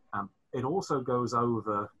 It also goes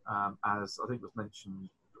over, as I think was mentioned,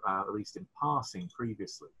 at least in passing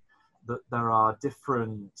previously, that there are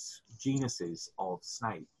different genuses of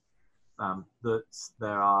snake, that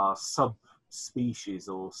there are subspecies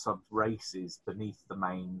or sub-races beneath the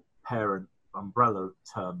main parent umbrella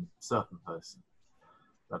term serpent person.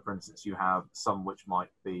 For instance, you have some which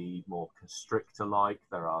might be more constrictor-like.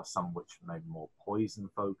 There are some which may be more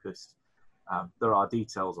poison-focused. There are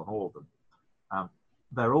details on all of them.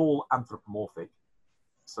 They're all anthropomorphic,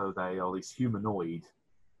 so they are these humanoid,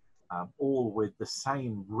 all with the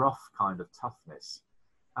same rough kind of toughness.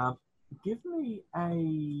 Give me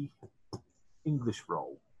a English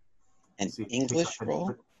roll. An See if you pick English up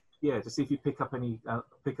roll? to see if you pick up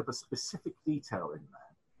a specific detail in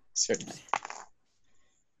there. Certainly.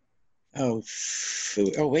 Oh,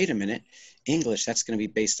 wait a minute. English, that's going to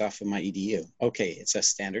be based off of my EDU. Okay, it's a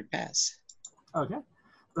standard pass. Okay.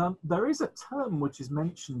 There is a term which is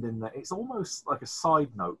mentioned in there. It's almost like a side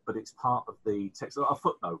note, but it's part of the text. A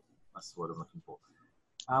footnote, that's the word I'm looking for.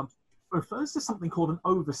 Refers to something called an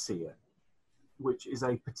overseer, which is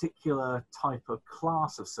a particular type of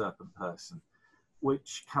class of serpent person,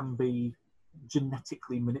 which can be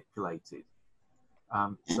genetically manipulated.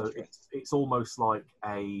 So it's almost like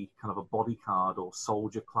a kind of a bodyguard or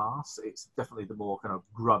soldier class. It's definitely the more kind of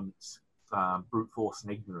grunt, brute force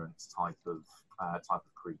and ignorance type of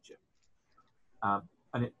creature.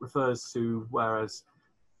 And it refers to, whereas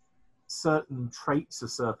certain traits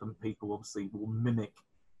of serpent people obviously will mimic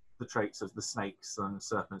the traits of the snakes and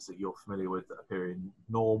serpents that you're familiar with that appear in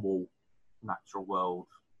normal natural world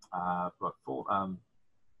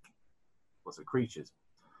creatures.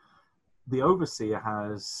 The overseer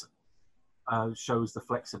shows the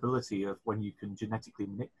flexibility of when you can genetically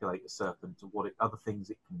manipulate a serpent to what other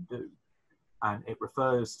things it can do. And it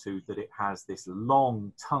refers to that it has this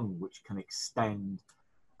long tongue which can extend,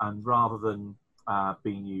 and rather than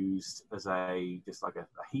being used as just like a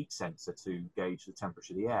heat sensor to gauge the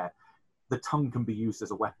temperature of the air, the tongue can be used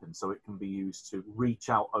as a weapon. So it can be used to reach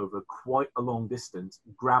out over quite a long distance,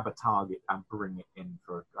 grab a target, and bring it in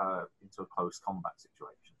into a close combat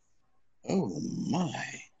situation. Oh my!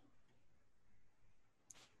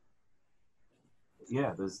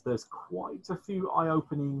 Yeah, there's quite a few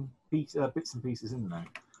eye-opening bits and pieces in there.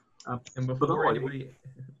 And before anybody,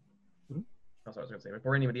 that's what I was going to say.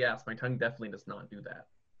 Before anybody asks, my tongue definitely does not do that.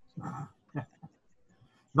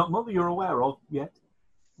 Not that you're aware of yet.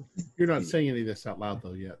 You're not saying any of this out loud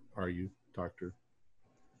though yet, are you, Doctor?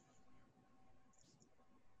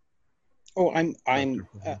 Oh,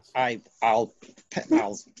 I'll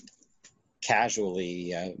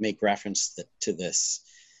casually make reference to this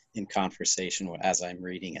in conversation as I'm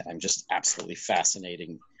reading it. I'm just absolutely fascinated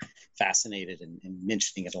and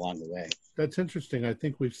mentioning it along the way. That's interesting. I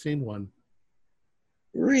think we've seen one.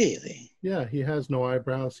 Really? Yeah, he has no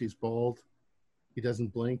eyebrows. He's bald. He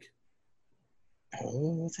doesn't blink.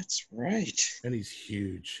 Oh, that's right. And he's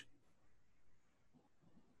huge.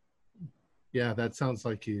 Yeah, that sounds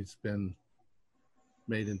like he's been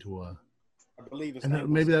made into a... I believe his and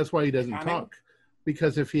name maybe was that's why he doesn't Canning. talk.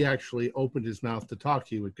 Because if he actually opened his mouth to talk,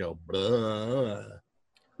 he would go... Blah.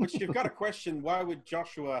 Which you've got to question, why would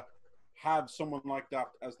Joshua have someone like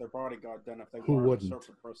that as their bodyguard then if they Who weren't wouldn't? a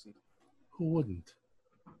serpent person? Who wouldn't?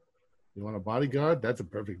 You want a bodyguard? That's a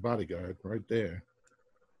perfect bodyguard right there.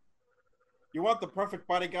 You want the perfect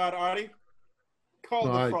bodyguard, Artie? Call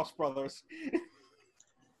the Frost Brothers.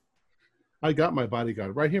 I got my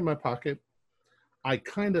bodyguard right here in my pocket. I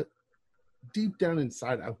kind of, deep down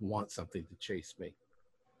inside, I want something to chase me.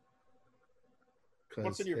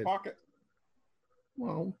 What's in your pocket?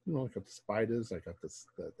 Well, I got the spiders. I got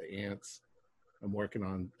the ants. I'm working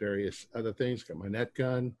on various other things. Got my net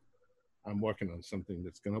gun. I'm working on something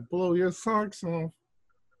that's going to blow your socks off.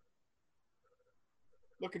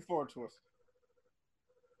 Looking forward to it.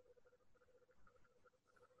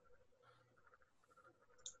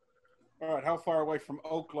 All right, how far away from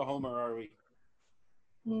Oklahoma are we?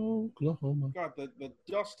 Oklahoma. God, the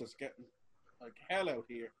dust is getting like hell out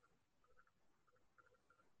here.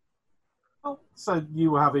 Oh, so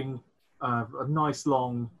you were having a nice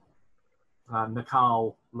long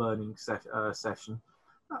Nakal learning session.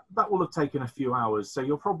 That will have taken a few hours. So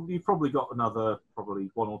you've probably got another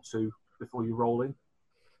one or two before you roll in.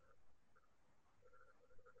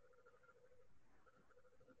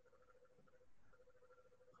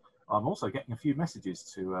 I'm also getting a few messages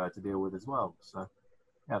to deal with as well. So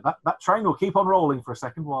yeah, that train will keep on rolling for a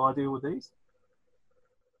second while I deal with these.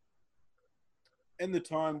 In the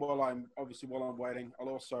time while I'm waiting, I'll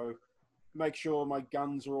also make sure my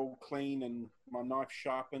guns are all clean and my knife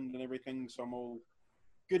sharpened and everything, so I'm all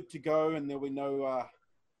good to go and there'll be no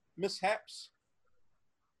mishaps.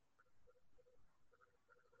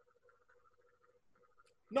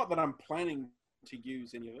 Not that I'm planning to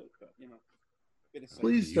use any of it, but bit of safety.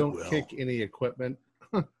 Please don't kick any equipment.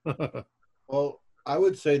 Well, I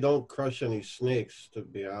would say don't crush any snakes, to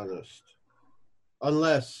be honest.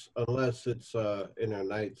 Unless it's in a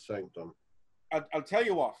night sanctum. I'll tell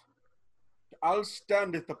you what. I'll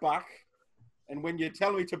stand at the back, and when you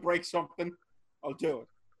tell me to break something, I'll do it.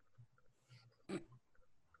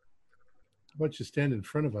 Why don't you stand in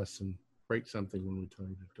front of us and break something when we tell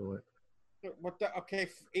you to do it? Okay,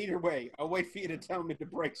 either way, I'll wait for you to tell me to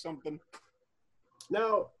break something.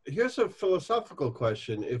 Now, here's a philosophical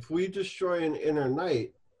question. If we destroy an inner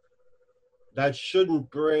knight, that shouldn't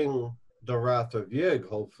bring the wrath of Yig,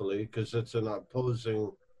 hopefully, because it's an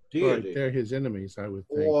opposing Right, deity. they're his enemies, I would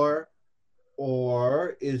think.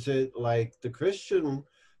 Or is it like the Christian,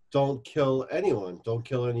 don't kill anyone, don't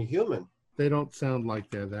kill any human? They don't sound like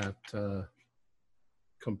they're that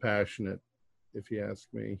compassionate, if you ask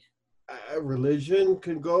me. Religion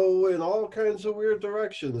can go in all kinds of weird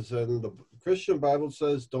directions, and the Christian Bible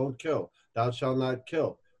says don't kill. Thou shalt not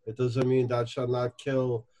kill. It doesn't mean thou shalt not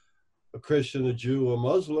kill a Christian, a Jew, a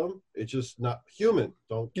Muslim. It's just not human.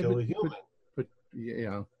 Don't kill a human. But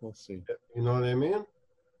yeah, we'll see. You know what I mean?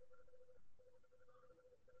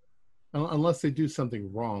 Unless they do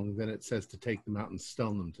something wrong, then it says to take them out and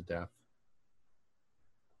stone them to death.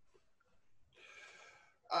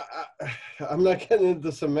 I'm not getting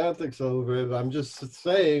into semantics over it. I'm just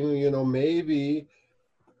saying, maybe,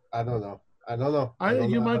 I don't know.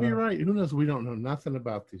 You might be right. Who knows? We don't know nothing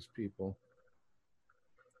about these people.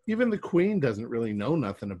 Even the Queen doesn't really know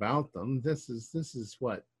nothing about them. This is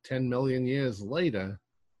what, 10 million years later.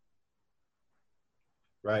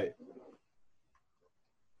 Right.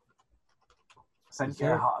 Send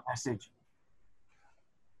Gerhardt a message.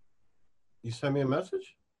 You sent me a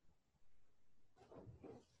message?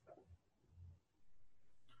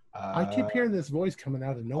 I keep hearing this voice coming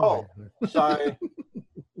out of nowhere. Oh, sorry.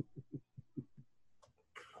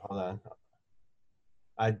 Hold on.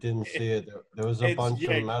 I didn't see it. There was a bunch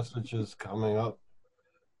of messages coming up.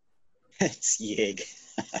 It's Yig.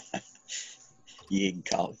 Yig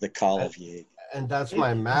call, the call of Yig. And that's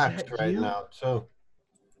my max right now, too.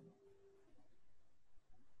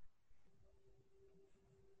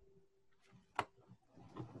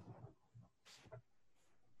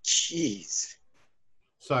 Jeez.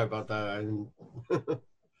 Sorry about that.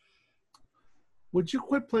 Would you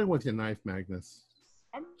quit playing with your knife, Magnus?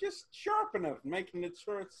 I'm just sharpening it, making it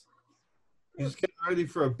sure it's... He's getting ready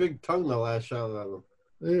for a big tongue to lash out at him.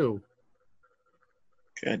 Ew.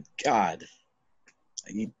 Good God.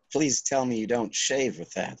 Please tell me you don't shave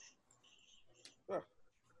with that.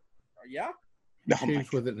 Yeah? He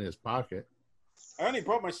shaves with it in his pocket. I only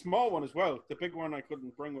brought my small one as well. The big one I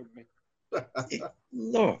couldn't bring with me.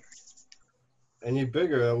 Lord. Any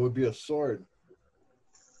bigger, that would be a sword.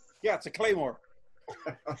 Yeah, it's a claymore.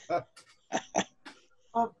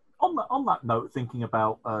 On that note, thinking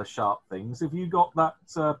about sharp things, have you got that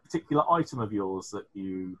particular item of yours that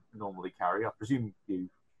you normally carry? I presume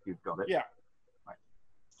you've got it. Yeah. Right.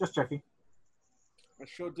 Just checking. I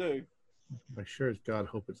sure do. I sure as God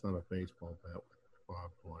hope it's not a baseball bat with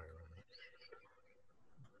barbed wire on it.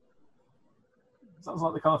 Sounds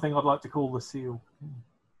like the kind of thing I'd like to call the seal.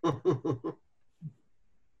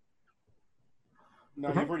 No,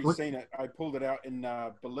 Okay. you've already seen it. I pulled it out in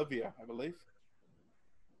Bolivia, I believe.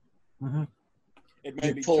 Mm-hmm. It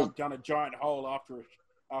made me jump down a giant hole after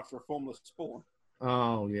a formless spawn.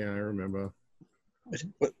 Oh, yeah, I remember.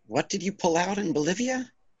 What did you pull out in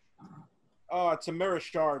Bolivia? Oh, it's a mirror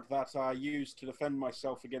shard that I used to defend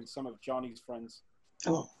myself against some of Johnny's friends.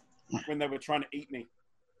 Oh. When they were trying to eat me.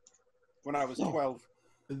 When I was 12.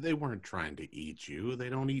 They weren't trying to eat you. They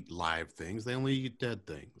don't eat live things. They only eat dead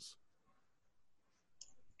things.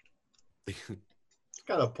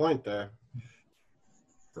 Got a point there.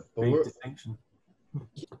 Big distinction.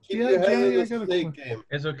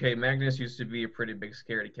 It's okay. Magnus used to be a pretty big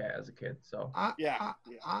scaredy cat as a kid, so I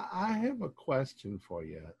have a question for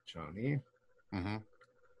you, Johnny. Mm-hmm.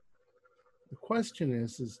 The question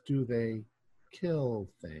is do they kill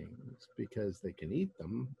things because they can eat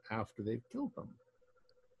them after they've killed them?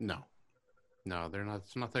 No, they're not.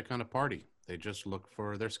 It's not that kind of party. They just look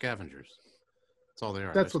for their scavengers. That's all they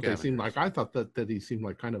are. That's what they seem like. I thought that he seemed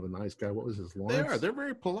like kind of a nice guy. What was his Lawrence? They are. They're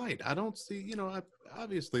very polite. I don't see,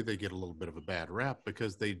 obviously they get a little bit of a bad rap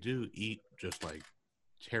because they do eat just like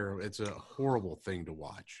terrible. It's a horrible thing to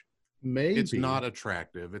watch. Maybe. It's not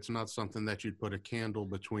attractive. It's not something that you'd put a candle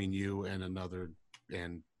between you and another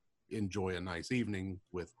and enjoy a nice evening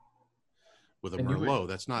with a Merlot.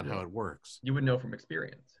 That's not how it works. You would know from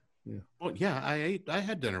experience. Yeah. Well, yeah, I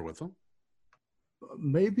had dinner with them.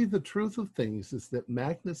 Maybe the truth of things is that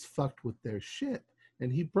Magnus fucked with their shit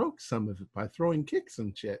and he broke some of it by throwing kicks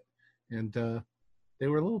and shit. And they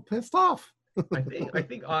were a little pissed off. I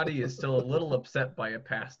think Audie is still a little upset by a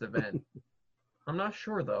past event. I'm not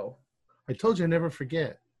sure though. I told you I never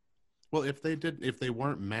forget. Well, if they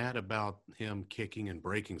weren't mad about him kicking and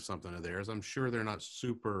breaking something of theirs, I'm sure they're not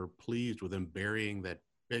super pleased with him burying that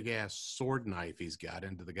big ass sword knife he's got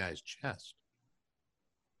into the guy's chest.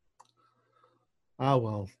 Ah,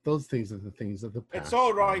 well, those things are the things of the past. It's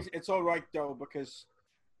all right. It's all right though, because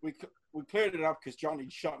we cleared it up because Johnny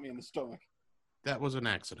shot me in the stomach. That was an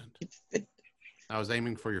accident. I was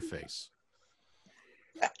aiming for your face.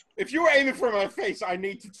 If you were aiming for my face, I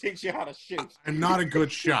need to teach you how to shoot. I'm not a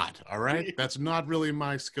good shot, all right? That's not really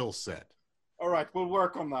my skill set. All right, we'll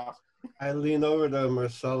work on that. I leaned over to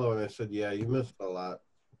Marcelo and I said, yeah, you missed a lot.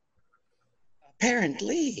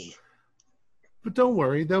 Apparently. But don't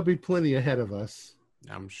worry, there'll be plenty ahead of us.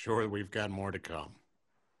 I'm sure we've got more to come.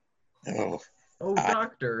 Oh. Oh,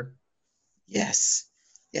 Doctor. Yes.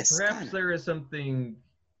 Yes. Perhaps Connor. there is something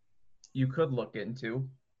you could look into.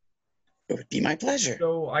 It would be my pleasure.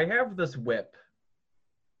 So I have this whip.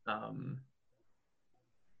 And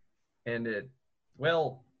it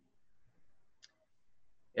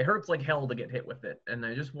hurts like hell to get hit with it. And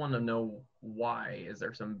I just want to know why. Is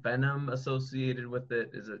there some venom associated with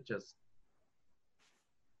it? Is it just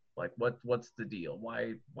like what's the deal?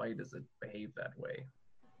 Why does it behave that way?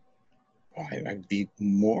 I'd be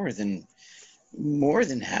more than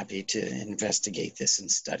happy to investigate this and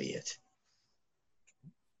study it.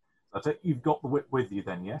 I take you've got the whip with you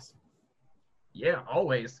then, yes? Yeah,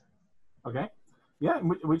 always. Okay. Yeah, in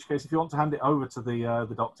which case, if you want to hand it over to the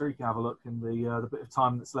doctor, you can have a look in the bit of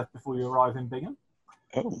time that's left before you arrive in Bingham.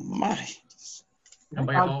 Oh, my. And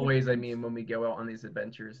by always, I mean when we go out on these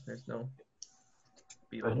adventures, there's no...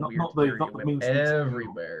 Not the means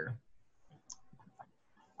everywhere.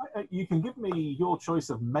 You can give me your choice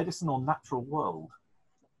of medicine or natural world.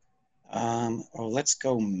 Let's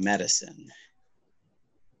go medicine.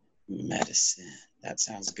 Medicine. That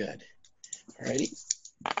sounds good. Alrighty.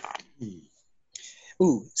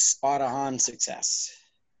 Ooh, spot on success.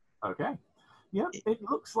 Okay. Yeah, it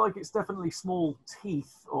looks like it's definitely small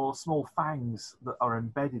teeth or small fangs that are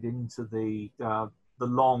embedded into the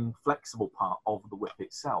long, flexible part of the whip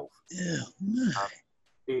itself.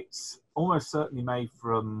 It's almost certainly made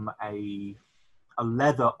from a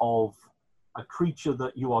leather of a creature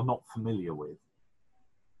that you are not familiar with.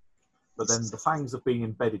 But then the fangs are being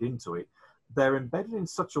embedded into it. They're embedded in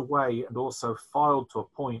such a way and also filed to a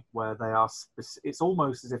point where they are, it's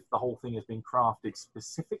almost as if the whole thing has been crafted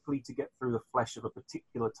specifically to get through the flesh of a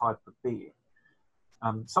particular type of being.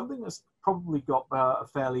 Something that's probably got a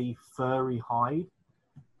fairly furry hide,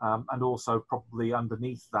 and also probably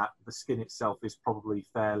underneath that, the skin itself is probably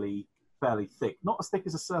fairly thick. Not as thick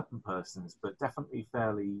as a serpent person's, but definitely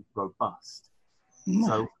fairly robust.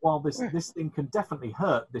 So while this thing can definitely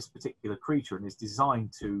hurt this particular creature and is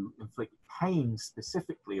designed to inflict pain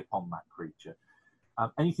specifically upon that creature,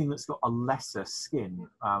 anything that's got a lesser skin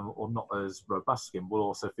or not as robust skin will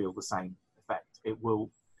also feel the same effect. It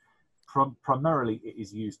will primarily it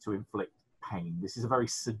is used to inflict pain. This is a very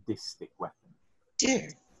sadistic weapon. Dear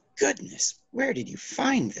goodness, where did you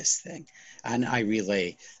find this thing? And I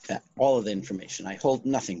relay that all of the information. I hold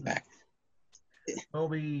nothing back.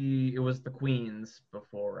 Well, it was the Queen's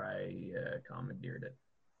before I commandeered it.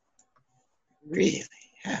 Really?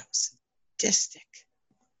 How sadistic.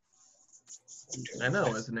 I know,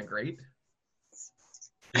 isn't it great?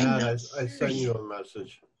 Yeah, I sent you a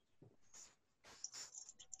message.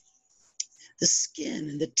 The skin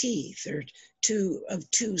and the teeth are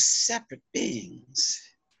two separate beings.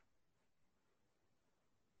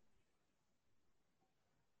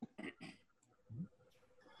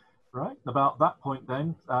 Right, about that point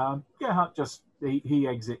then, Gerhardt just, he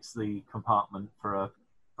exits the compartment for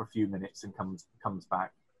a few minutes and comes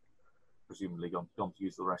back, presumably gone to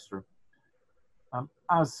use the restroom.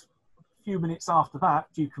 As a few minutes after that,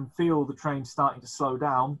 you can feel the train starting to slow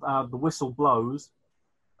down. The whistle blows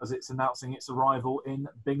as it's announcing its arrival in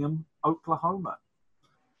Bingham, Oklahoma.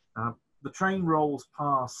 The train rolls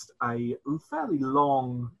past a fairly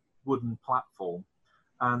long wooden platform,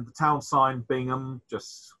 and the town sign Bingham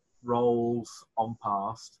just rolls on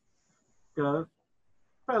past.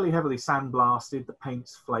 Fairly heavily sandblasted, the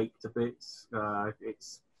paint's flaked a bit,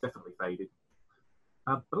 it's definitely faded.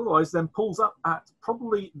 But otherwise then pulls up at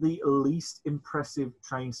probably the least impressive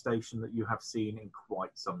train station that you have seen in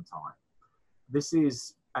quite some time. This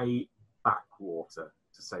is a backwater,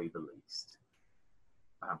 to say the least.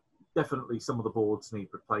 Definitely some of the boards need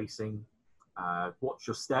replacing. Watch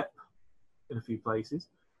your step in a few places.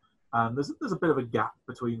 There's a bit of a gap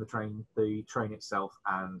between the train itself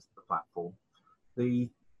and the platform. The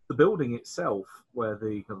building itself, where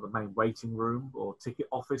the main waiting room or ticket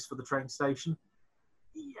office for the train station,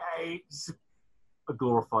 yeah, it's a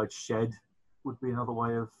glorified shed. Would be another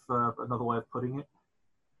way of putting it.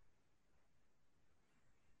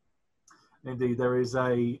 Indeed, there is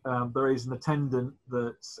an attendant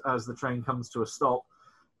that, as the train comes to a stop,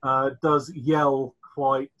 does yell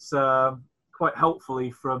quite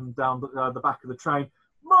helpfully from down the back of the train,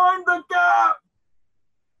 "Mind the gap!"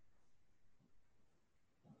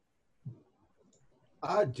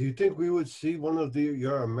 Do you think we would see one of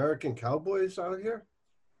your American cowboys out here?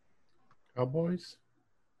 Cowboys?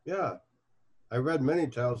 Yeah. I read many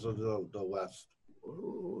tales of the West.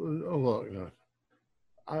 Oh, look, no.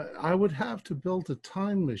 I would have to build a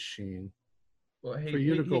time machine Well, for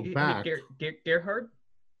you to go back. Gerhard,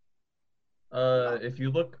 if you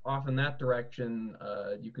look off in that direction,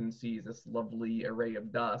 you can see this lovely array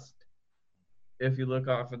of dust. If you look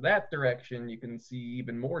off in that direction, you can see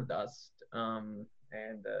even more dust. And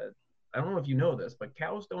I don't know if you know this, but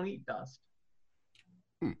cows don't eat dust.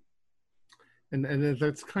 And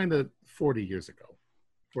that's kind of 40 years ago,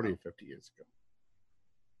 40 or 50 years ago.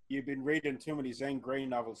 You've been reading too many Zane Grey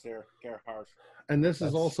novels there, Gerhard. And this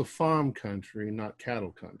is also farm country, not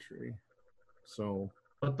cattle country. So.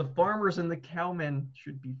 But the farmers and the cowmen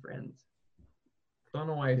should be friends. Don't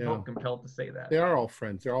know why I felt compelled to say that. They are all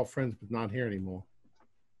friends. They're all friends, but not here anymore.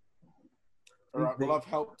 All right. Well, I've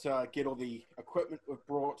helped get all the equipment we've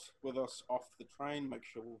brought with us off the train. Make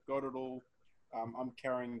sure we've got it all. I'm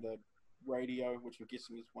carrying the radio, which I'm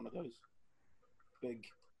guessing is one of those big.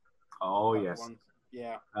 Oh yes. Ones.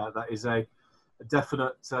 Yeah. That is a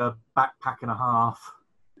definite backpack and a half.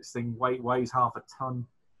 This thing weighs half a ton.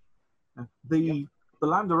 The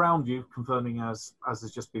land around you, confirming as has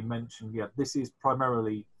just been mentioned, this is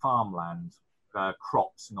primarily farmland,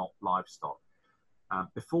 crops, not livestock.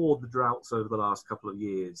 Before the droughts over the last couple of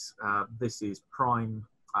years, this is prime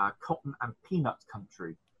cotton and peanut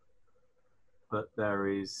country. But there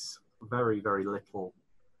is very, very little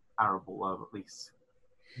arable, or at least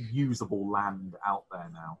usable land out there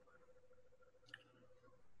now.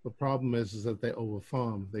 The problem is that they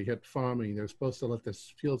overfarm. They get farming. They're supposed to let the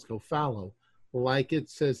fields go fallow, like it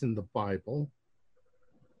says in the Bible,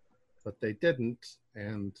 but they didn't,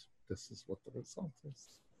 and this is what the result is.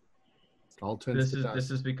 It all turns to dust. This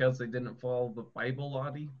is because they didn't follow the Bible,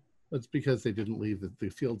 Audie? It's because they didn't leave the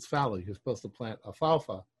fields fallow. You're supposed to plant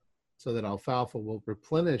alfalfa so that alfalfa will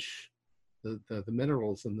replenish the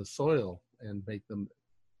minerals in the soil and make them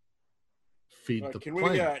feed the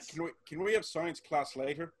plants. Can we have science class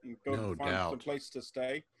later and go No find doubt. some place to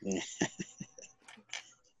stay?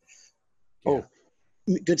 Oh,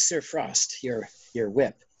 good Sir Frost, your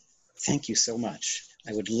whip. Thank you so much.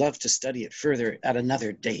 I would love to study it further at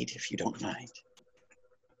another date, if you don't mind.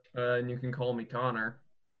 And you can call me Connor.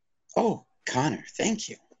 Oh, Connor, thank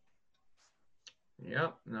you.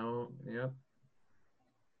 Yep.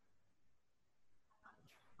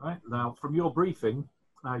 Right, now, from your briefing,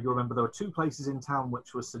 you remember there were two places in town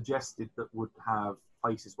which were suggested that would have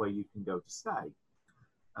places where you can go to stay.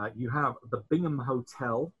 You have the Bingham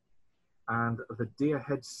Hotel and the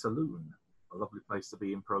Deerhead Saloon, a lovely place to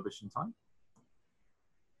be in Prohibition time.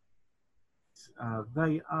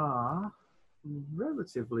 They are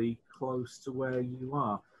relatively close to where you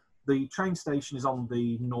are. The train station is on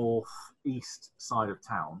the northeast side of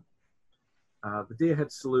town. The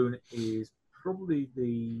Deerhead Saloon is probably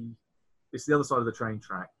it's the other side of the train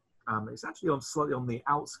track. It's actually slightly on the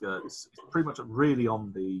outskirts. It's pretty much really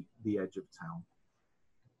on the edge of town.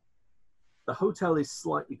 The hotel is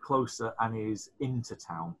slightly closer and is into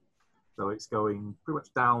town. So it's going pretty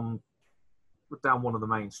much down one of the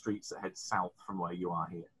main streets that heads south from where you are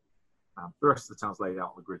here. The rest of the town's laid out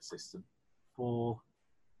on the grid system. For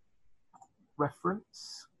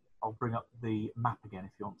reference, I'll bring up the map again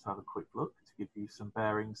if you want to have a quick look to give you some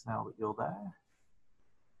bearings now that you're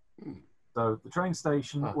there. So the train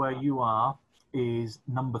station where you are is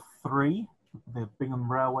number 3, the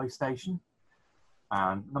Bingham Railway Station.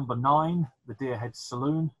 And number 9, the Deerhead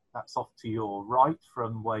Saloon. That's off to your right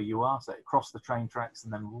from where you are. So across the train tracks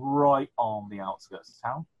and then right on the outskirts of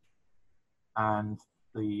town. And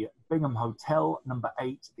the Bingham Hotel, number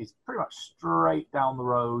 8, is pretty much straight down the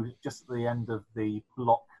road, just at the end of the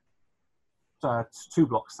block, 2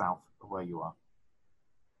 blocks south of where you are.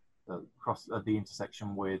 Across the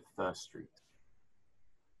intersection with First Street.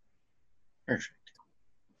 Perfect.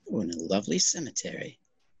 Oh, and a lovely cemetery.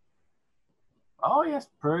 Oh yes,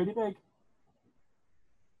 pretty big.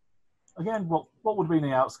 Again, what would be in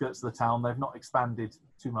the outskirts of the town? They've not expanded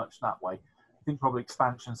too much that way. I think probably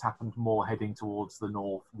expansion's happened more heading towards the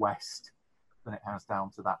northwest than it has down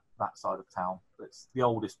to that side of town. It's the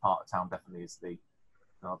oldest part of town. Definitely is the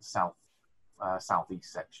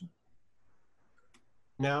southeast section.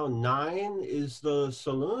 Now 9 is the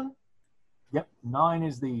saloon? Yep, 9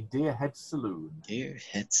 is the Deerhead Saloon.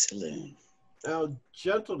 Deerhead Saloon. Now,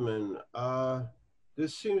 gentlemen,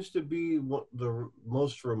 this seems to be the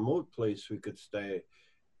most remote place we could stay.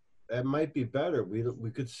 It might be better.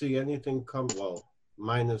 We could see anything come, well,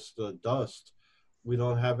 minus the dust. We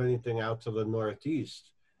don't have anything out to the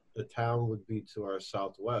northeast. The town would be to our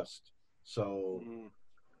southwest. So Mm,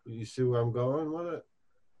 you see where I'm going with it?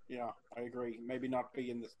 yeah, I agree. Maybe not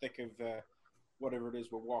be in the thick of whatever it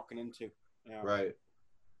is we're walking into. Yeah. Right.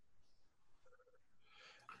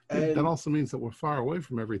 Yeah, but that And also means that we're far away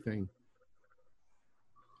from everything.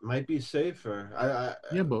 might be safer.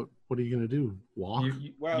 Yeah, but what are you going to do? Walk?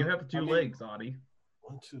 You have two legs, Audie.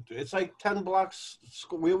 1, 2, 3. It's like 10 blocks.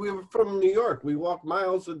 We were from New York. We walk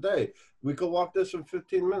miles a day. We could walk this in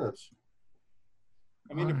 15 minutes.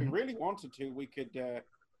 I mean, if we Alright. really wanted to, we could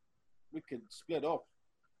split up.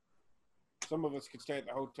 Some of us could stay at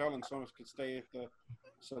the hotel, and some of us could stay at the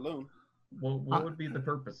saloon. Well, what would be the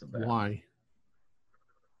purpose of that? Why?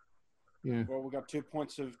 Yeah. Well, we got 2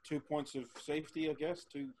 points of safety, I guess.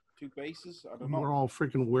 Two bases. I don't know. We're all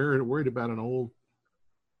freaking worried about an old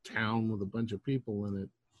town with a bunch of people in it.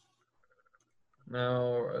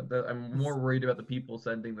 No, I'm more worried about the people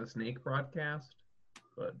sending the snake broadcast.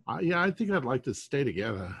 But Yeah, I think I'd like to stay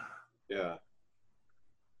together. Yeah.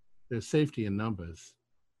 There's safety in numbers.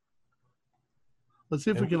 Let's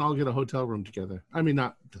see if we can all get a hotel room together. I mean,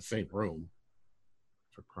 not the same room.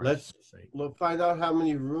 For Christ's sake. We'll find out how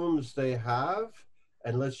many rooms they have,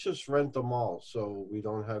 and let's just rent them all so we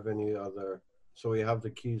don't have any other. So we have the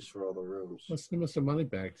keys for all the rooms. Let's give us some money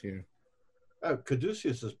back to you.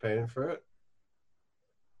 Caduceus is paying for it.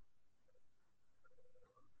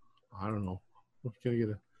 I don't know. We're going to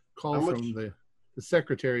get a call How much- from the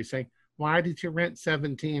secretary saying, why did you rent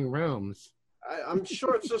 17 rooms? I'm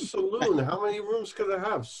sure it's a saloon. How many rooms could it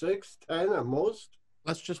have? 6, 10 at most?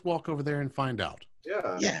 Let's just walk over there and find out.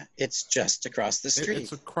 Yeah. Yeah, it's just across the street.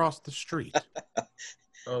 It's across the street.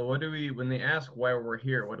 oh, when they ask why we're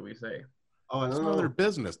here, what do we say? Oh, I It's don't none of their know.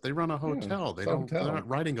 business. They run a hotel. it's a hotel. They're not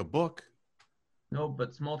writing a book. No,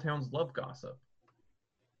 but small towns love gossip.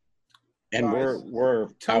 And Guys, we're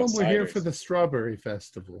Tell them we're here outsiders. for the Strawberry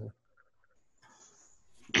Festival.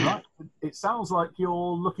 Right. It sounds like you're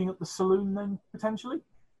looking at the saloon then, potentially?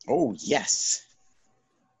 Oh, yes.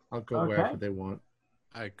 I'll go Okay. wherever they want.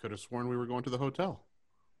 I could have sworn we were going to the hotel.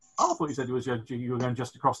 Oh, I thought you said you were going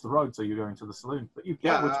just across the road, so you're going to the saloon. But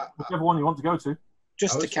Yeah, whichever one you want to go to.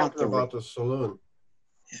 Just I to was count talking the about the saloon.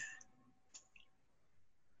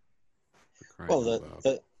 Well,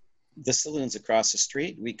 the saloon's across the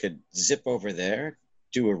street. We could zip over there,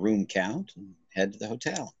 do a room count, and head to the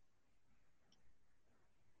hotel.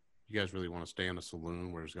 You guys really want to stay in a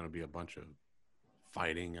saloon where there's going to be a bunch of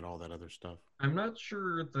fighting and all that other stuff? I'm not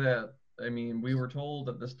sure that. I mean, we were told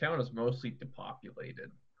that this town is mostly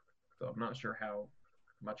depopulated, so I'm not sure how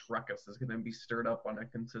much ruckus is going to be stirred up on a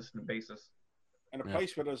consistent basis. And a Yeah.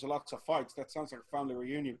 place where there's lots of fights. That sounds like a family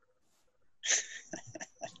reunion.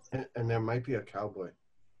 And there might be a cowboy.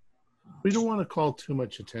 We don't want to call too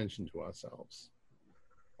much attention to ourselves.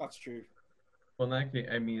 That's true. Well, in that case,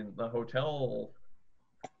 I mean, the hotel.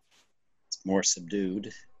 It's more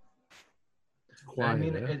subdued. Quiet, I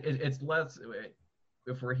mean, eh? it's less.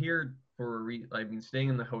 If we're here staying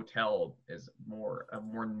in the hotel is a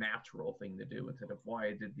more natural thing to do instead of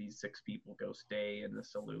why did these 6 people go stay in the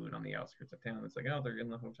saloon on the outskirts of town? It's like, oh, they're in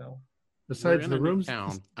the hotel. Besides We're in the a new rooms,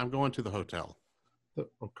 town. I'm going to the hotel.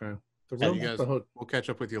 Okay. The So rooms, you guys, we'll catch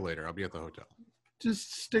up with you later. I'll be at the hotel.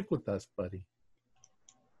 just stick with us, buddy.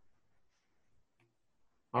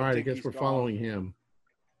 All I right, I think guess he's we're gone. following him.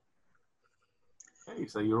 Okay,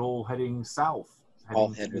 so you're all heading south. I'll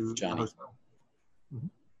heading head with to the Johnny. hotel. Mhm.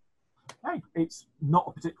 Hey, it's not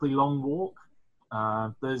a particularly long walk.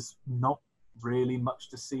 There's not really much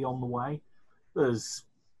to see on the way. There's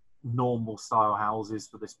normal style houses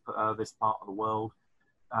for this part of the world.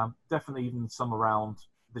 Definitely even some around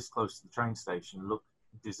this close to the train station look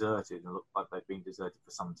deserted and look like they've been deserted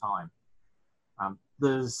for some time.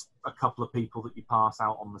 There's a couple of people that you pass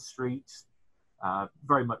out on the street,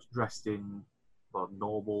 very much dressed in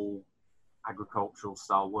normal agricultural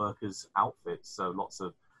style workers outfits. So lots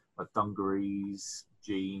of dungarees,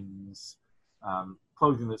 jeans,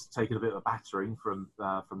 clothing that's taken a bit of a battering from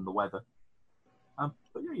the weather.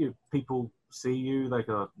 But yeah, people see you, they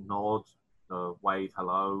go nod, wave,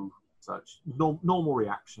 hello, such normal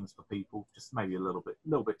reactions for people, just maybe a little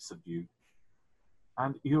bit subdued.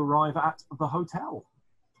 And you arrive at the hotel.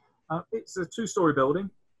 It's a 2-story building,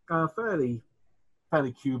 fairly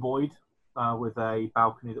cuboid, with a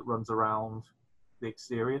balcony that runs around the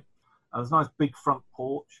exterior. There's a nice big front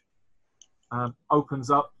porch. Opens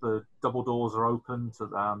up, the double doors are open to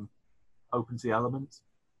the elements,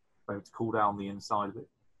 to cool down the inside of it.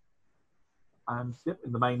 And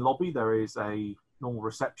in the main lobby there is a normal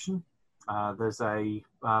reception. There's a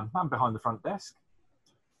man behind the front desk.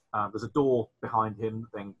 There's a door behind him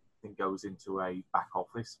that then goes into a back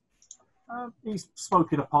office. He's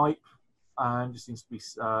smoking a pipe, and just seems to be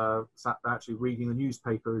sat there actually reading the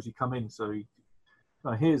newspaper as you come in. So he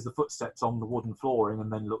hears the footsteps on the wooden flooring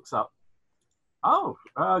and then looks up. Oh,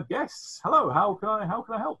 guests. Hello. How can I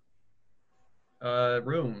help?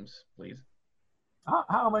 Rooms, please.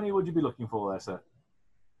 How many would you be looking for there, sir?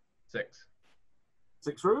 6.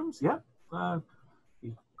 6 rooms? Yeah.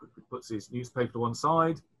 He quickly puts his newspaper to one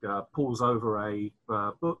side, pulls over a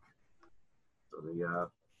book, so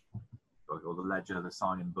the ledger, the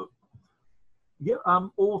signing book. Yeah.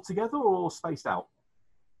 All together or spaced out?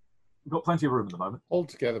 We've got plenty of room at the moment. All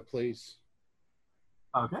together, please.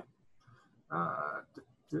 Okay.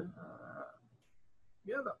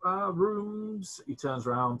 Rooms. He turns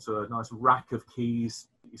around to a nice rack of keys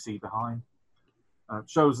that you see behind.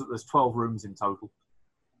 Shows that there's 12 rooms in total.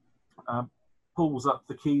 Pulls up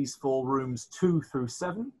the keys for rooms 2 through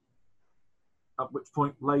 7. At which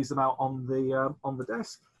point lays them out on the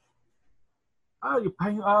desk. You're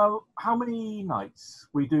paying. How many nights?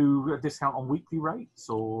 We do a discount on weekly rates,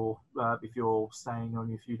 or if you're staying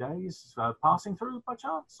only a few days, passing through by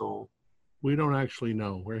chance, or We don't actually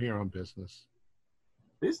know. We're here on business.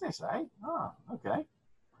 business, eh? Ah, okay.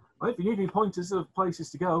 Well, if you need any pointers of places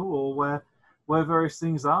to go or where various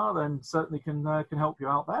things are, then certainly can help you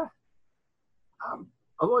out there.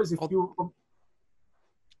 Otherwise, if you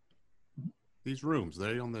These rooms,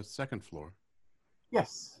 they're on the second floor.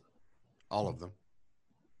 yes. All of them.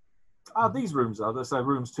 These rooms are, so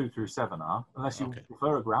rooms 2 through 7 are, unless you Okay.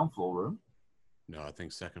 prefer a ground floor room. No, I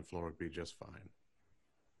think second floor would be just fine.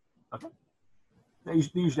 Okay. They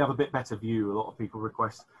usually have a bit better view. A lot of people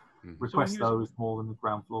request So those more than the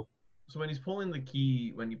ground floor. So when he's pulling the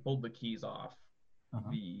key, when you pulled the keys off,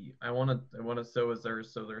 Uh-huh. I want to. So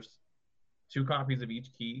there's 2 copies of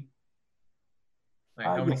each key. Like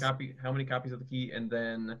how many Yes. how many copies of the key, and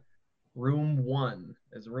then room 1,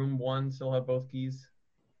 does room 1 still have both keys?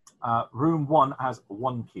 Room 1 has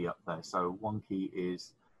 1 key up there, so 1 key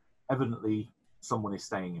is evidently someone is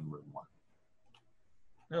staying in room 1.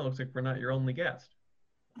 No, it looks like we're not your only guest.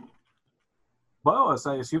 Well, I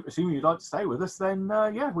say, assuming you'd like to stay with us, then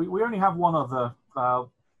yeah, we only have one other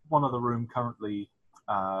room currently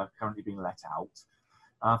being let out.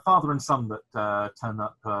 Father and son that turned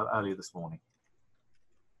up earlier this morning.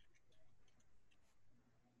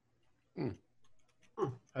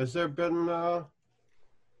 Has there been a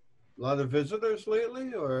lot of visitors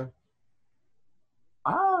lately, or?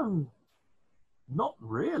 Not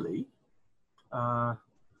really.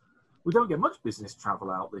 We don't get much business travel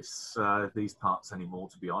out these parts anymore,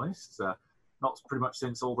 to be honest. Not pretty much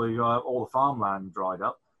since all the farmland dried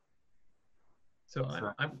up. So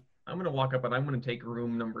I'm going to walk up and I'm going to take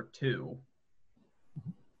room number 2.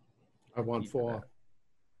 I want 4.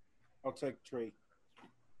 I'll take 3.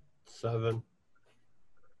 7.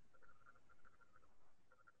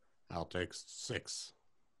 I'll take 6.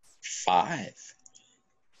 5.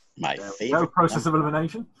 My No favorite. process of number.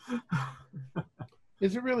 elimination.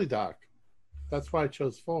 Is it really, Doc? That's why I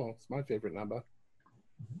chose 4. It's my favorite number.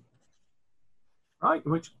 Right,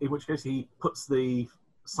 in which case he puts the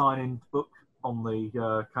sign-in book on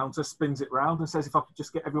the counter, spins it round, and says, "If I could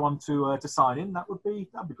just get everyone to sign in, that'd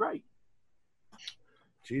be great."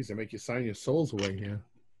 Geez, they make you sign your souls away here.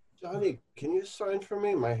 Johnny, can you sign for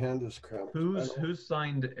me? My hand is cramped. Who's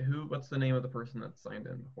signed? What's the name of the person that signed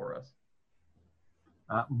in for us?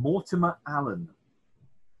 Mortimer Allen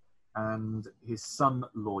and his son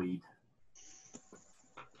Lloyd.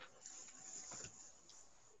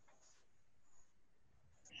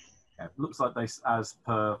 Yeah, looks like they, as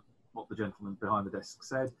per what the gentleman behind the desk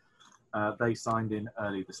said, they signed in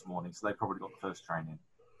early this morning, so they probably got the first train in.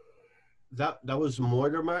 That was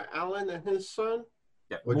Mortimer Allen and his son?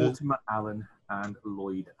 Yeah, Or Mortimer Allen and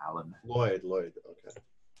Lloyd Allen. Lloyd, okay.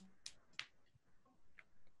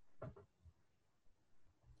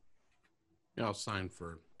 Yeah, I'll sign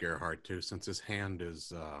for Gerhardt too, since his hand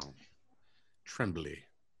is trembly.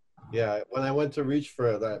 Yeah, when I went to reach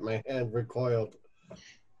for that, my hand recoiled.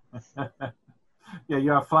 Yeah,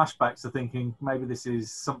 you have flashbacks to thinking maybe this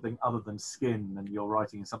is something other than skin and you're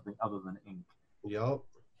writing in something other than ink. Yup.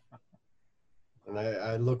 And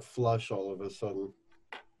I look flush all of a sudden.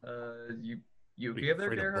 You Are okay you there,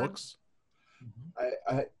 afraid of Gerhard? books?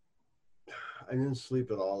 I didn't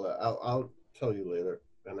sleep at all. I'll tell you later.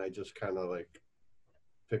 And I just kind of like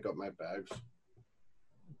pick up my bags,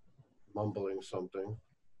 mumbling something.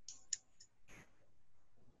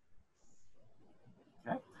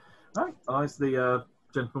 Okay. Right. As the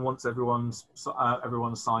gentleman wants everyone's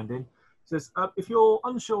signed in, says if you're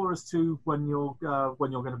unsure as to when you're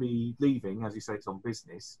going to be leaving, as you say, it's on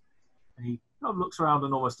business. And he kind of looks around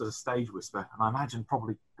and almost does a stage whisper, and I imagine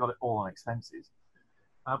probably got it all on expenses.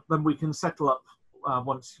 Then we can settle up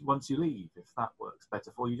once you leave, if that works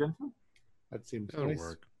better for you, gentlemen. That seems That'll nice.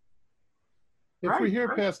 work. If we're here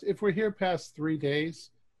Great. past 3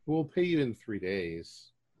 days, we'll pay you in 3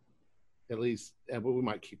 days, at least. But we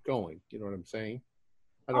might keep going. You know what I'm saying?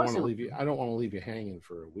 I don't want to leave you. I don't want to leave you hanging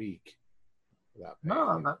for a week.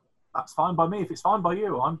 No, that's fine by me. If it's fine by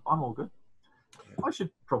you, I'm all good. I should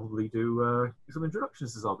probably do some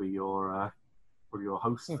introductions as I'll be your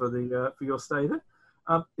host for your stay there.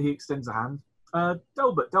 He extends a hand.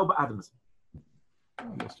 Delbert Adams.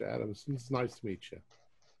 Mr. Adams, it's nice to meet you.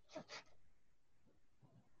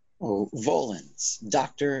 Oh, Volans,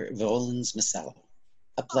 Dr. Volans Masello.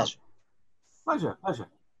 A pleasure. Pleasure.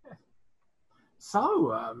 Yeah.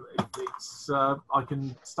 So, it's I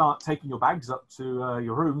can start taking your bags up to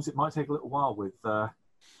your rooms. It might take a little while with...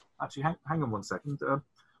 Actually, hang on one second.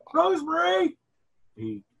 Rosemary!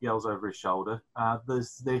 He yells over his shoulder.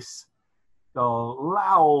 There's this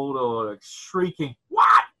loud or shrieking,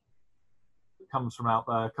 what? It comes from out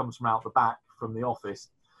the back from the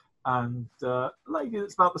office. And a lady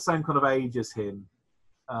that's about the same kind of age as him.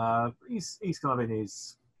 He's kind of in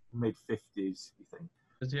his mid-50s, you think.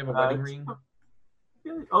 Does he have a wedding ring?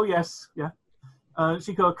 Yeah, oh, yes, yeah.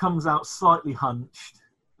 She kind of comes out slightly hunched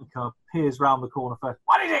and kind of peers round the corner first.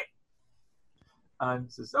 What is it?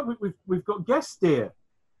 And says, oh, we've got guests here.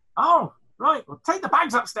 Oh, right. Well, take the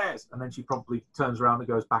bags upstairs. And then she promptly turns around and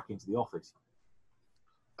goes back into the office.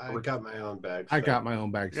 I got my own bags. I got my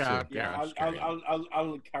own bags too. Yeah,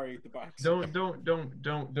 I'll carry the bags.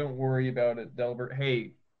 Don't worry about it, Delbert.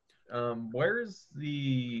 Hey, where's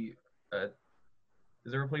the?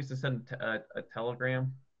 Is there a place to send a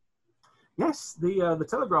telegram? Yes, the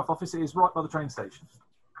telegraph office is right by the train station.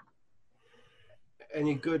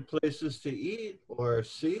 Any good places to eat or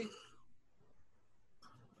see?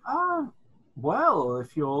 Well,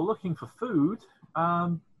 if you're looking for food,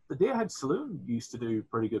 the Deerhead Saloon used to do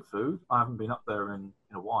pretty good food. I haven't been up there in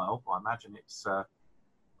a while, but I imagine it's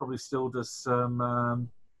probably still does some.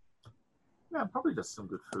 Probably does some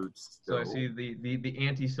good food still. So I see the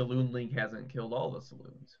anti-saloon league hasn't killed all the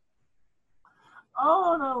saloons.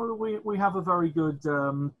 Oh no, we have a very good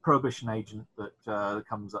prohibition agent that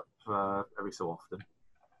comes up every so often.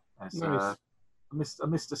 Yes, nice.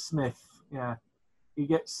 Mr. Smith. Yeah, he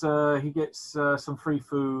gets some free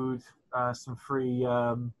food, some free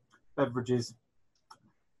beverages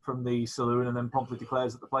from the saloon, and then promptly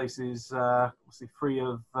declares that the place is obviously free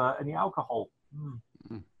of any alcohol. Mm.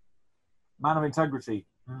 Man of integrity.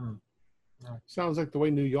 Mm. Yeah. Sounds like the way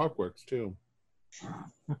New York works too.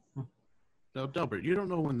 Now, Delbert, you don't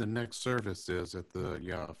know when the next service is at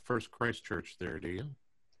the First Christ Church there, do you?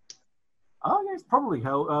 Oh, yeah, it's probably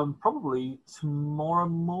held, probably tomorrow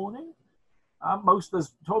morning.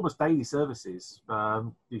 There's almost daily services.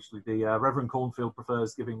 Usually, the Reverend Cornfield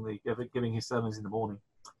prefers giving his sermons in the morning.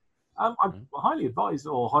 I highly advise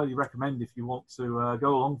or highly recommend if you want to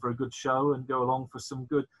go along for a good show and go along for some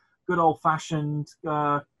good old-fashioned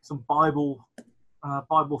some Bible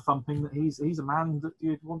thumping. That he's a man that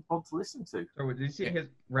you'd want to listen to. Oh, did you see his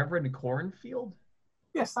Reverend Cornfield?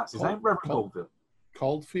 Yes, that's his name, Reverend Cornfield.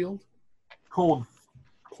 Caulfield? Corn.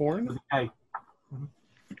 Corn? A.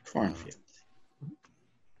 Cornfield.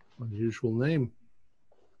 Unusual name.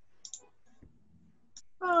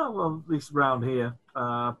 Oh, well, at least around here,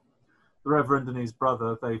 the Reverend and his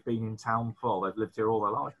brother, they've been in town they've lived here all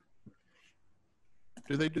their life.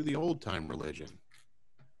 Do they do the old-time religion?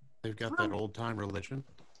 They've got that old-time religion?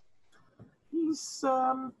 He's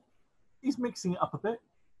mixing it up a bit.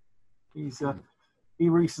 He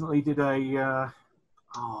recently did a,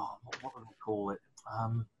 what would I call it?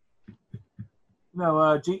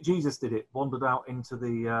 Jesus did it. Wandered out into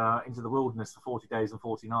the wilderness for 40 days and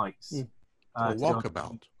 40 nights. A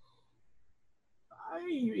walkabout.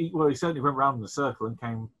 He certainly went round in a circle and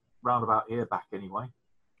came round about here back anyway.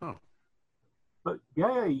 Oh. But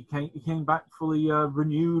yeah, he came back fully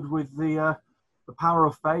renewed with the power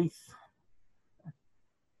of faith.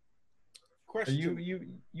 Question: Are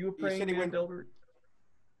you a praying man, Delbert?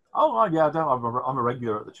 Oh yeah, I'm a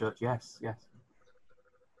regular at the church. Yes.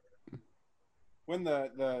 When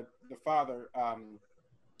the father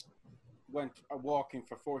went walking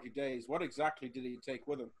for 40 days, what exactly did he take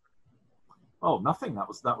with him? Oh, nothing. That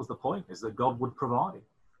was the point. Is that God would provide.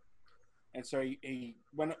 And so he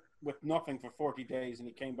went with nothing for 40 days, and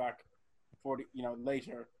he came back 40,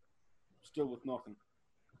 later, still with nothing.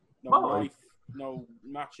 No knife, no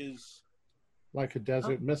matches. Like a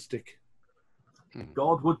desert mystic.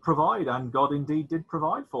 God would provide, and God indeed did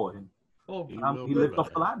provide for him. Oh, he lived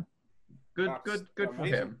off the land. Good for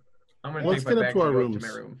him. I'm going Let's to take get my up bag to our and go rooms. to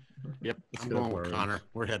my room. Yep, I'm going with Connor.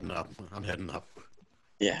 We're heading up. I'm heading up.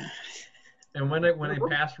 Yeah. And when I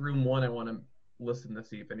pass room 1, I want to listen to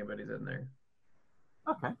see if anybody's in there.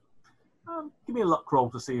 Okay. Give me a luck roll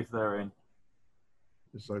to see if they're in.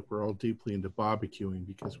 It's like we're all deeply into barbecuing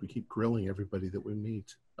because we keep grilling everybody that we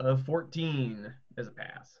meet. 14 is a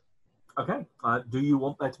pass. Okay. Do you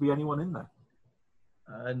want there to be anyone in there?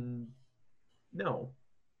 No.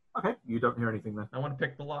 Okay. You don't hear anything then. I want to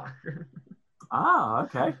pick the lock.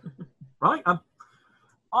 Okay. Right.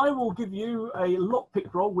 I will give you a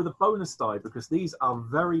lockpick roll with a bonus die because these are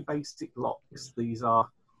very basic locks. These are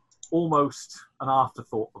almost an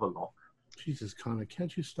afterthought of a lock. Jesus, Connor,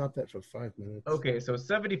 can't you stop that for 5 minutes? Okay, so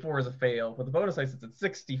 74 is a fail. With the bonus dice, it's at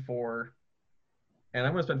 64. And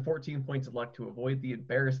I'm going to spend 14 points of luck to avoid the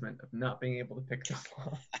embarrassment of not being able to pick this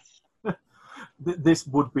lock. This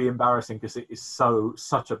would be embarrassing because it is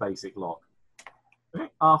such a basic lock. Okay.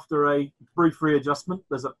 After a brief readjustment,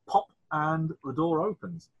 there's a pop and the door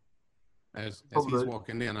opens. As he's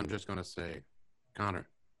walking in, I'm just going to say, Connor,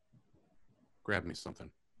 grab me something.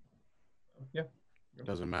 Yeah. It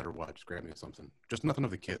doesn't matter what, just grab me something. Just nothing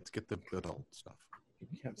of the kids. Get the adult stuff. You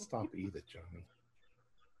can't stop either, John.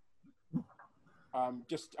 I'm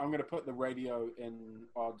going to put the radio in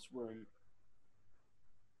Odd's room.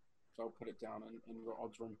 So I'll put it down in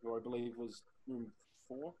Odd's room, who I believe was room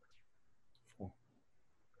 4. 4.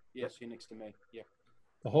 Yes, here next to me. Yeah.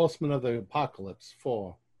 The Horseman of the Apocalypse,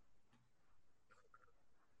 4.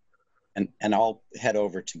 And I'll head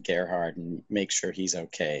over to Gerhard and make sure he's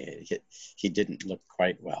okay. He didn't look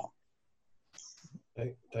quite well.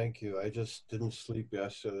 Thank you. I just didn't sleep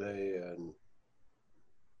yesterday, and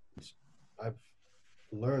I've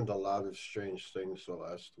learned a lot of strange things the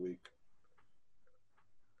last week.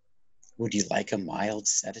 Would you like a mild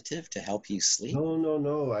sedative to help you sleep?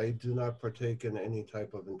 No. I do not partake in any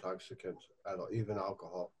type of intoxicant at all, even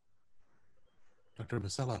alcohol. Dr.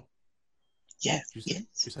 Masello. Yes. Did you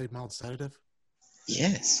say mild sedative?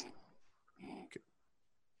 Yes. Can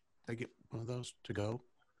I get one of those to go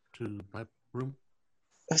to my room?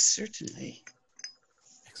 Certainly.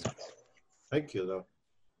 Excellent. Thank you, though.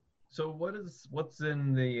 So what's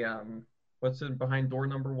in behind door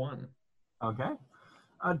number 1? Okay.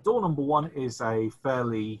 Door number 1 is a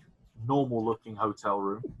fairly normal-looking hotel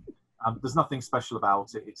room. There's nothing special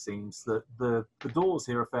about it. It seems that the doors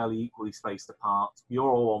here are fairly equally spaced apart. You're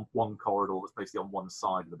all on one corridor that's basically on one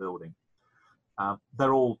side of the building.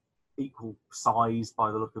 They're all equal size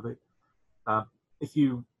by the look of it. If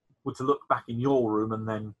you were to look back in your room and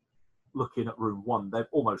then look in at room 1, they're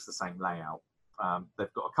almost the same layout.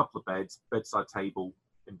 They've got a couple of beds, bedside table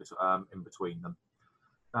in between them.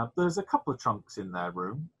 There's a couple of trunks in their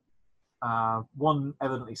room. One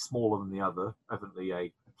evidently smaller than the other, evidently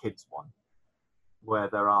a kid's one, where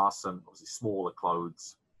there are some obviously smaller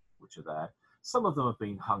clothes which are there. Some of them have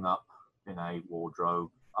been hung up in a wardrobe.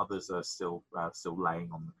 Others are still laying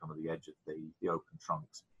on the edge of the open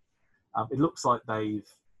trunks. It looks like they've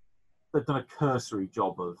done a cursory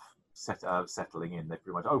job of settling in. They've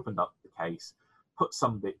pretty much opened up the case, put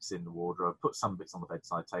some bits in the wardrobe, put some bits on the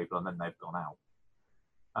bedside table, and then they've gone out.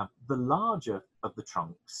 The larger of the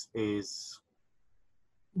trunks is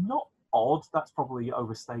not odd, that's probably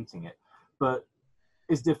overstating it, but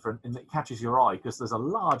is different in that it catches your eye because there's a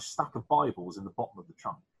large stack of Bibles in the bottom of the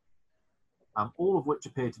trunk, all of which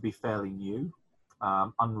appear to be fairly new,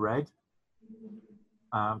 unread.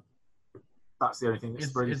 That's the only thing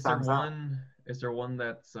that really stands out. Is there one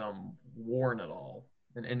that's worn at all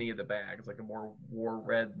in any of the bags, like a more war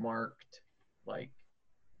red marked, like?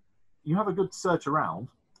 You have a good search around.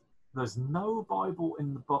 There's no Bible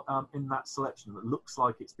in that selection that looks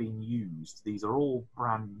like it's been used. These are all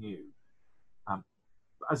brand new.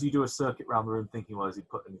 As you do a circuit around the room thinking, well, has he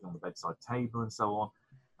put anything on the bedside table and so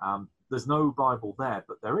on, there's no Bible there,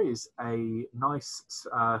 but there is a nice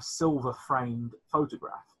silver-framed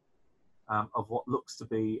photograph of what looks to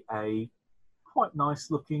be a quite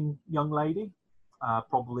nice-looking young lady,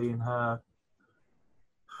 probably in her,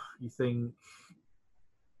 you think,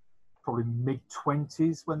 probably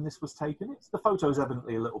mid-20s when this was taken. The photo's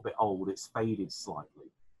evidently a little bit old. It's faded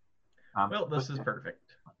slightly. Well, this is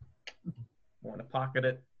perfect. I want to pocket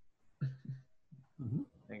it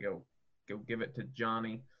and go give it to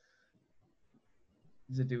Johnny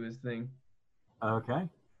to do his thing. Okay.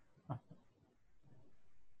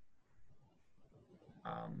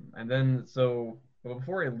 And then so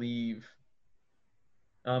before I leave,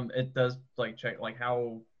 it does like check like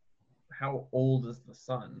how old is the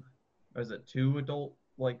son? Is it 2 adult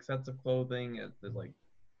like sets of clothing? Is like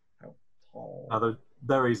how tall? Now,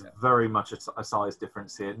 there is very much a size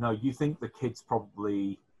difference here. No, you think the kid's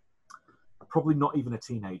probably not even a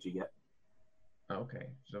teenager yet. Okay,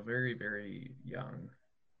 so very, very young.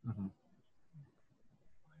 Mm-hmm.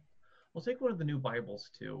 We'll take one of the new Bibles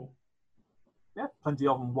too. Yeah, plenty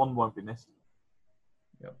of them. One won't be missed.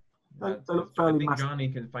 Yep. They look I fairly think massive. Johnny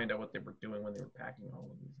can find out what they were doing when they were packing all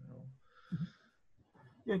of these out.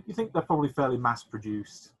 Yeah, you think they're probably fairly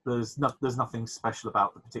mass-produced. There's nothing special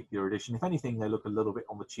about the particular edition. If anything, they look a little bit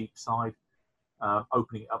on the cheap side.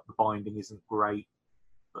 Opening up the binding isn't great,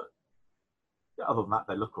 but yeah, other than that,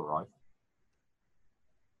 they look all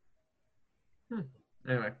right.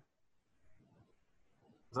 Anyway.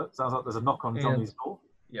 So it sounds like there's a knock on Johnny's door.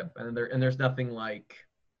 Yep, and there's nothing like,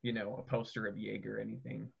 a poster of Jaeger or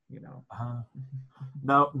anything,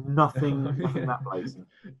 No, nothing that blazing.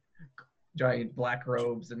 Giant black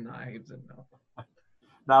robes and knives and no.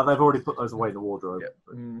 Now they've already put those away in the wardrobe. Yep.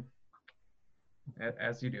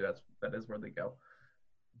 As you do, that is where they go.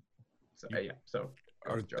 So yeah, so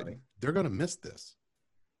Johnny. They're gonna miss this.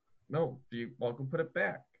 No, you can put it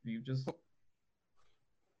back. You just. All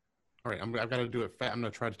right, I've got to do it fast. I'm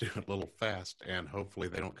gonna try to do it a little fast, and hopefully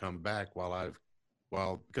they don't come back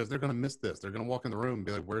because they're gonna miss this. They're gonna walk in the room and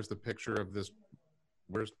be like, "Where's the picture of this?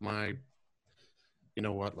 Where's my?" You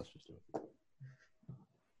know what? Let's just do it.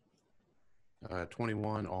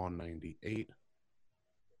 21 on 98.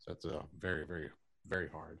 So that's very, very, very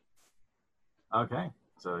hard. Okay,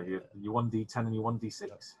 so you 1d10 and you 1d6.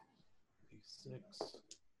 Yep. D6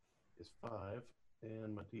 is 5,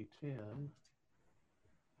 and my D10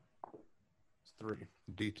 is 3.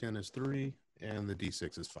 D10 is 3, and the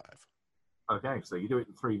D6 is 5. Okay, so you do it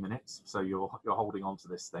in 3 minutes. So you're holding on to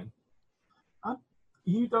this thing.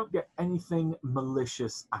 You don't get anything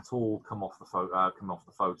malicious at all come off the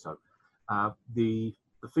photo. The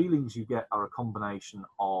feelings you get are a combination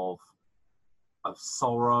of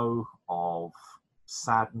sorrow, of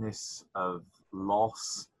sadness, of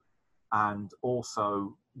loss, and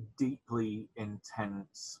also deeply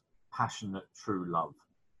intense, passionate, true love.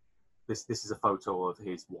 This is a photo of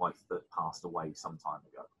his wife that passed away some time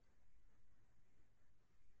ago.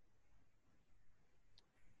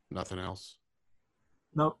 Nothing else?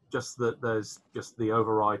 No, just that there's just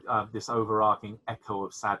the this overarching echo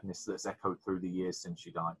of sadness that's echoed through the years since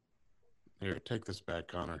she died. Here, take this back,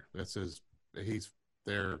 Connor. He's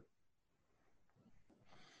there.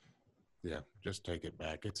 Yeah, just take it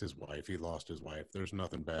back. It's his wife. He lost his wife. There's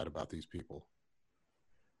nothing bad about these people.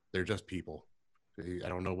 They're just people. I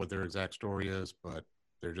don't know what their exact story is, but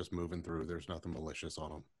they're just moving through. There's nothing malicious on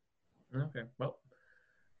them. Okay, well,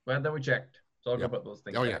 glad that we checked. So I'll go put those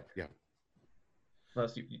things. Oh, back. yeah.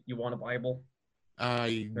 Unless you want a Bible?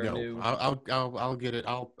 No. I'll get it.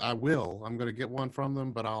 I will. I'm going to get one from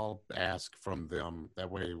them, but I'll ask from them. That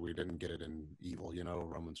way we didn't get it in evil,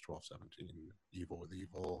 Romans 12:17. Evil with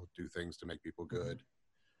evil, do things to make people good.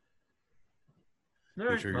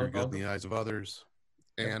 Make sure you're good in the eyes of others.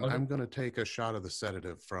 And I'm going to take a shot of the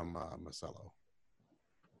sedative from Marcello.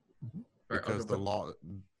 Because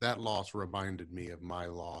that loss reminded me of my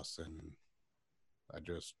loss, and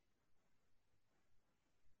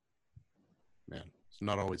man, it's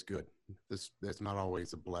not always good. It's not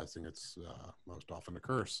always a blessing. It's most often a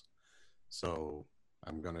curse. So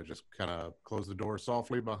I'm going to just kind of close the door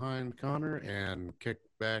softly behind Connor and kick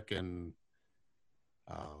back and,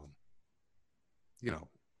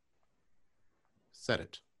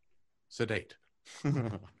 sedate.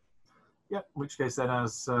 Yeah, in which case then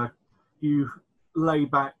as you lay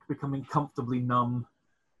back, becoming comfortably numb,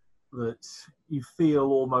 that you feel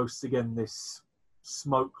almost again this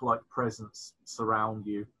smoke-like presence surround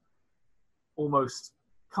you, almost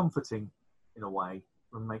comforting in a way,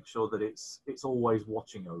 and make sure that it's always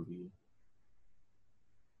watching over you.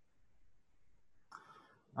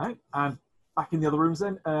 All right, and back in the other rooms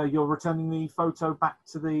then, you're returning the photo back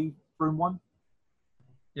to the room 1?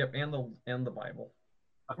 Yep, and the Bible.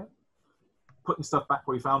 Okay. Putting stuff back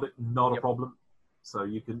where you found it, not a problem. So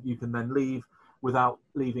you can then leave without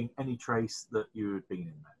leaving any trace that you had been in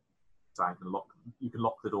there. So you can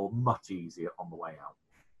lock the door much easier on the way out.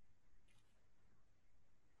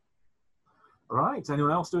 All right.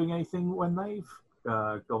 Anyone else doing anything when they've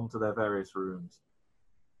gone to their various rooms?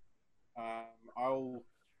 I'll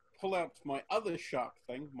pull out my other sharp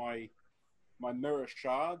thing, my mirror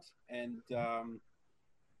shard, and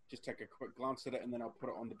just take a quick glance at it, and then I'll put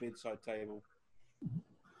it on the bedside table.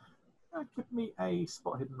 Give me a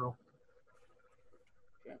spot hidden roll.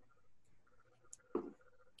 Okay.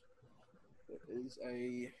 It is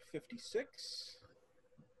a 56,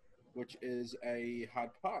 which is a hard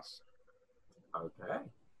pass. Okay.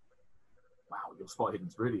 Wow, your spot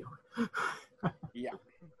hidden's really high. Yeah.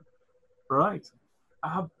 Right.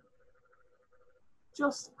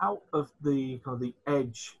 Just out of the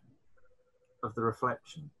edge of the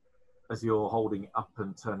reflection, as you're holding it up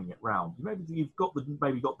and turning it round. Maybe you've got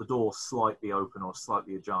the door slightly open or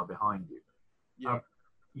slightly ajar behind you. Yeah.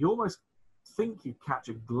 You almost think you catch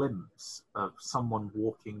a glimpse of someone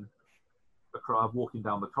walking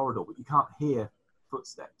down the corridor, but you can't hear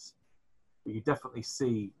footsteps. But you definitely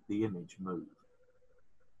see the image move.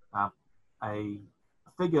 A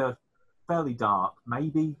figure, fairly dark,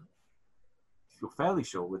 maybe, if you're fairly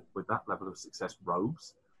sure with that level of success,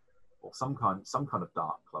 robes or some kind of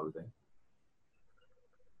dark clothing.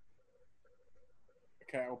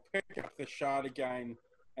 Okay, I'll pick up the shard again,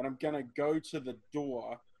 and I'm gonna go to the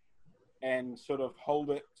door and sort of hold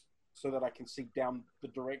it so that I can see down the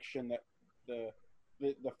direction that the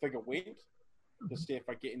figure went to see if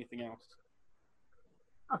I get anything else.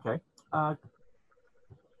 Okay.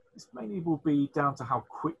 This mainly will be down to how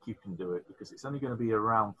quick you can do it, because it's only going to be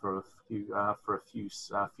around for a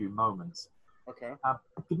few moments. Okay.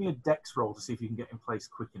 Give me a dex roll to see if you can get in place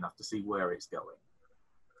quick enough to see where it's going.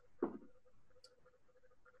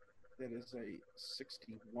 That is a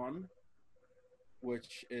 61,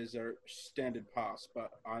 which is a standard pass,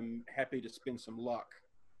 but I'm happy to spend some luck.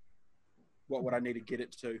 What would I need to get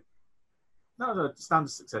it to? No, standard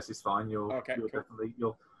success is fine. You're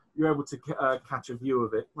able to catch a view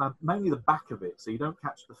of it, mainly the back of it, so you don't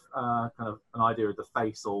catch the kind of an idea of the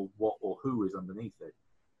face or what or who is underneath it.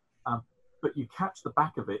 But you catch the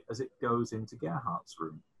back of it as it goes into Gerhardt's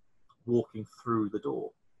room, walking through the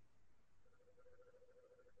door.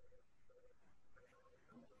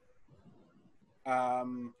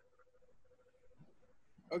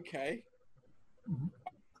 Okay. Mm-hmm.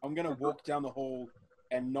 I'm going to walk down the hall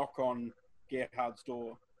and knock on Gerhardt's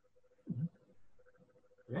door. Mm-hmm.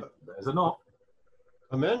 Yeah, there's a knock.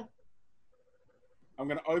 Come in. I'm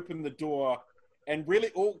going to open the door and really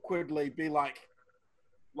awkwardly be like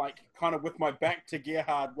kind of with my back to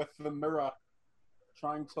Gerhard with the mirror,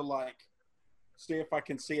 trying to see if I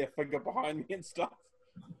can see a figure behind me and stuff.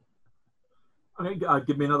 Okay,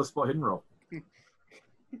 give me another spot hidden roll.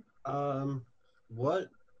 What?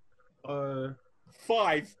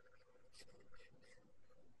 5.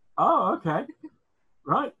 Oh, okay.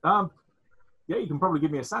 Right. Yeah, you can probably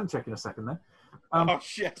give me a sand check in a second then. Oh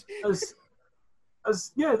shit.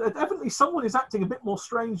 Definitely someone is acting a bit more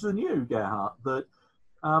strange than you, Gerhardt.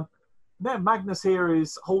 That Magnus here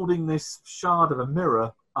is holding this shard of a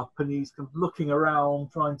mirror up, and he's kind of looking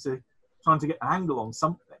around, trying to get an angle on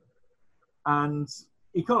something, and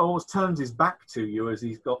he kind of almost turns his back to you as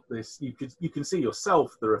he's got this. You can see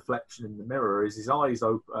yourself, the reflection in the mirror, as his eyes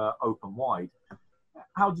open wide.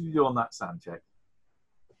 How did you do on that sand check?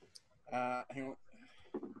 Hang on.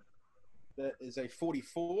 That is a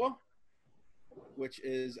 44, which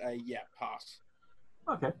is a pass.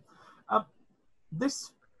 Okay.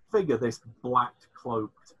 This figure, this black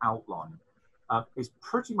cloaked outline, is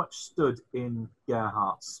pretty much stood in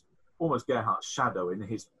Gerhardt's shadow, in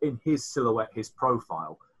his silhouette, his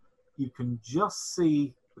profile. You can just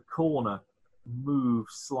see the corner move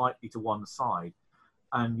slightly to one side,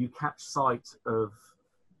 and you catch sight of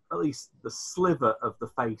at least the sliver of the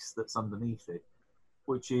face that's underneath it,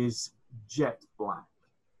 which is jet black.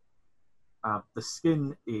 The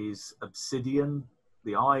skin is obsidian.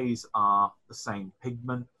 The eyes are the same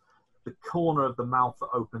pigment. The corner of the mouth that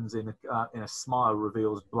opens in a smile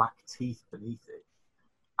reveals black teeth beneath it.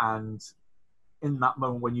 And in that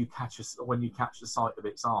moment, when you catch the sight of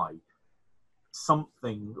its eye,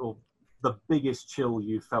 something, or the biggest chill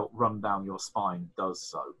you felt run down your spine, does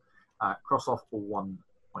so. Cross off for 1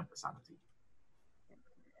 point of sanity.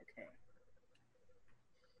 Okay.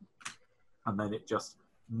 And then it just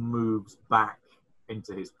moves back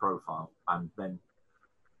into his profile, and then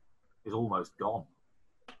is almost gone.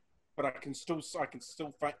 But I can still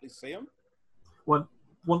faintly see him. Well,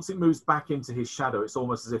 once it moves back into his shadow, it's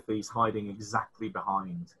almost as if he's hiding exactly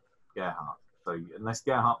behind Gerhardt. So unless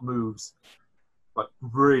Gerhardt moves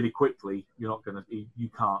really quickly, you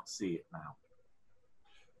can't see it now.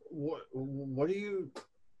 What are you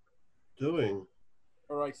doing?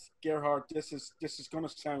 All right, Gerhard, this is going to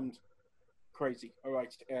sound crazy. All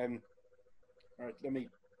right, and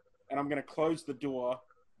I'm going to close the door,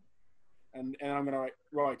 and I'm going to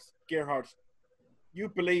right, Gerhard, you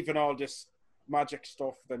believe in all this magic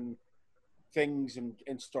stuff and things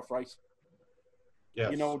and stuff, right?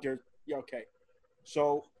 Yes. Okay.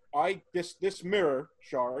 So this mirror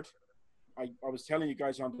shard, I was telling you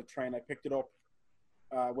guys on the train, I picked it up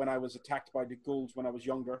when I was attacked by the ghouls when I was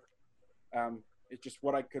younger. It's just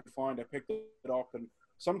what I could find. I picked it up, and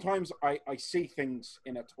sometimes I see things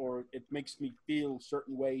in it, or it makes me feel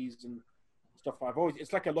certain ways and stuff.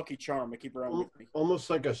 It's like a lucky charm I keep around with me. Almost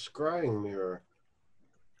like a scrying mirror.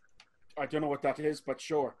 I don't know what that is, but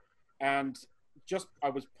sure. and just I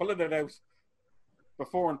was pulling it out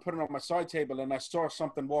before and putting it on my side table, and I saw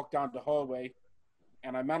something walk down the hallway,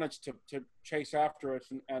 and I managed to chase after it,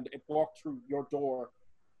 and it walked through your door,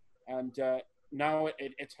 and now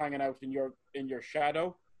it's hanging out in your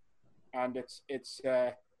shadow, and it's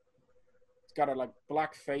got a like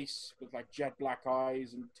black face with like jet black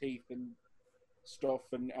eyes and teeth and stuff,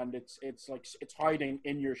 and it's like it's hiding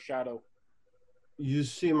in your shadow. You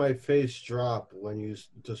see my face drop when you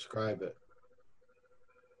describe it.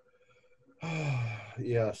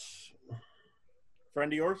 Yes.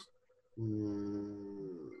 Friend of yours?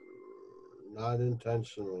 Not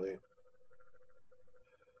intentionally.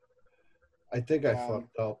 I think I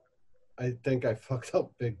fucked up. I think I fucked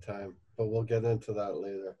up big time, but we'll get into that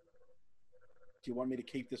later. Do you want me to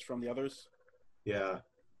keep this from the others? Yeah.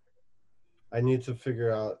 I need to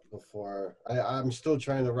figure out before. I'm still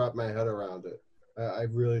trying to wrap my head around it. I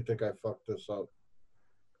really think I fucked this up.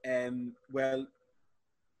 Well,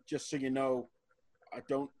 just so you know, I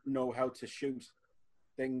don't know how to shoot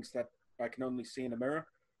things that I can only see in a mirror.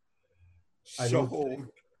 I don't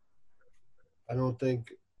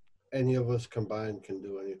think any of us combined can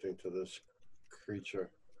do anything to this creature.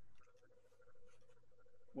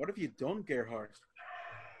 What have you done, Gerhard?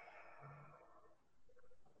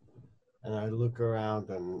 And I look around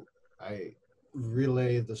and I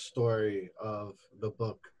relay the story of the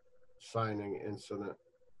book signing incident.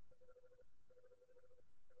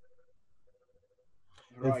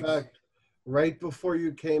 Right. In fact, right before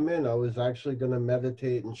you came in, I was actually going to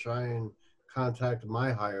meditate and try and contact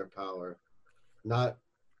my higher power. And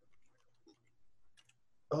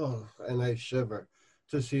I shiver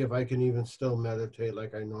to see if I can even still meditate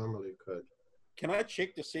like I normally could. Can I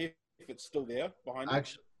check to see if it's still there behind me?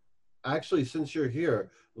 Actually, since you're here,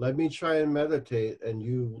 let me try and meditate and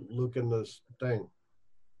you look in this thing.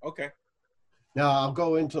 Okay. Now, I'll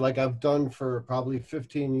go into, like I've done for probably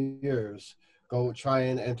 15 years, go try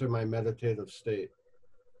and enter my meditative state.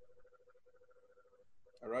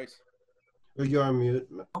 All right. You're on mute.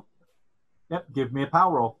 Yep, give me a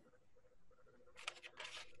power roll.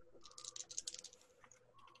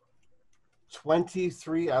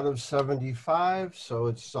 23 out of 75, so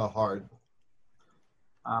it's hard.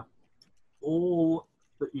 All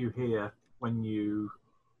that you hear when you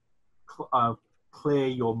clear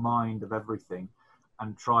your mind of everything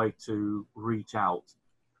and try to reach out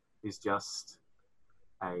is just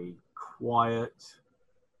a quiet,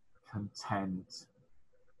 content,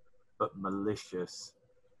 but malicious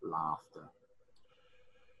laughter.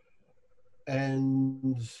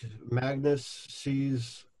 And Magnus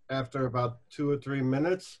sees, after about 2 or 3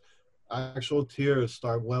 minutes, actual tears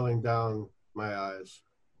start welling down my eyes.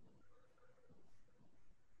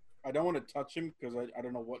 I don't want to touch him because I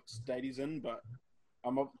don't know what state he's in, but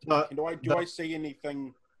I'm up. Do I see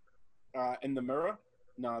anything in the mirror?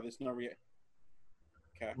 No, there's no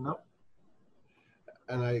Okay. Nope.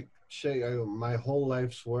 And I say, my whole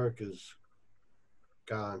life's work is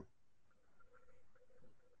gone.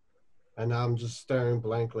 And now I'm just staring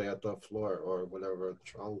blankly at the floor or whatever,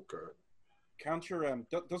 trunk or... Can't your,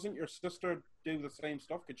 doesn't your sister do the same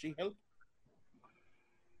stuff? Could she help?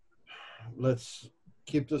 Let's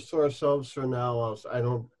keep this to ourselves for now. Else I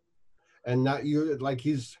don't... And not you, like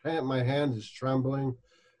my hand is trembling.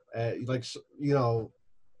 Like, you know,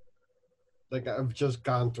 like I've just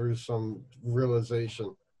gone through some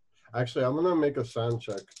realization. Actually, I'm going to make a sound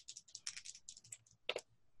check.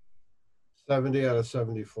 70 out of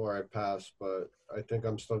 74, I passed, but I think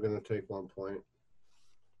I'm still going to take 1 point.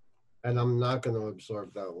 And I'm not going to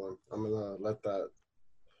absorb that one. I'm going to let that.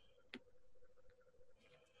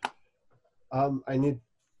 I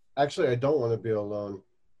don't want to be alone.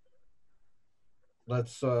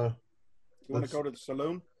 Let's, You want to go to the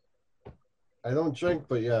saloon? I don't drink,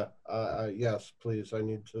 but yeah, yes, please. I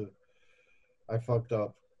fucked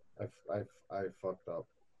up. I fucked up.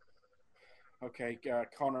 Okay,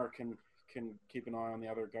 Connor can keep an eye on the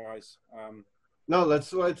other guys. No,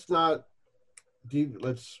 let's not.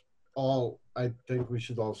 Let's all. I think we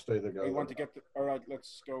should all stay together. You want to get all right?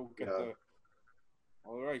 Let's go get the.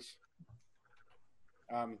 All right.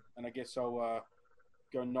 And I guess I'll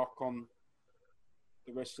go knock on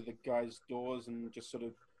the rest of the guys' doors and just sort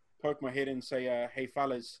of poke my head and say, "Hey,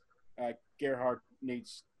 fellas, Gerhard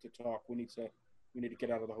needs to talk. We need to get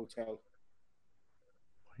out of the hotel."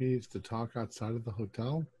 He needs to talk outside of the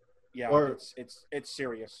hotel? Yeah, it's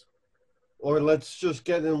serious. Or let's just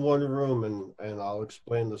get in one room and I'll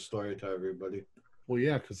explain the story to everybody. Well,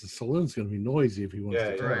 yeah, because the saloon's going to be noisy if he wants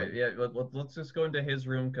to talk. Right, yeah. Let's just go into his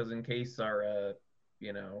room because in case our, All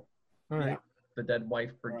right. the dead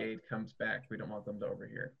wife brigade comes back, we don't want them to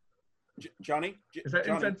overhear. Johnny. Is that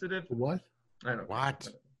Johnny, insensitive? The what? I don't know. What?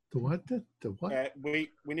 The what? The what? we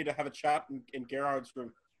need to have a chat in Gerard's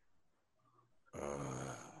room.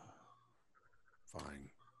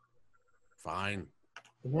 Fine.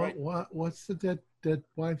 What's the dead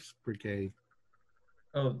wife's brigade?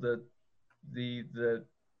 Oh, the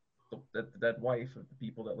wife of the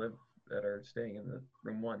people that are staying in the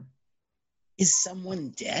room 1. Is someone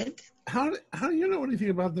dead? How do you know anything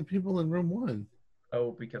about the people in room 1?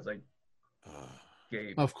 Oh, because I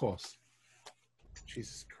gave. Of course.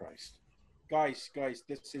 Jesus Christ. Guys,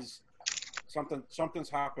 this is something's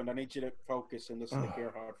happened. I need you to focus and listen to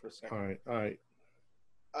Gerard for a second. All right.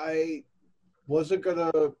 I wasn't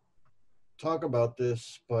gonna talk about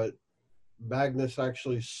this, but Magnus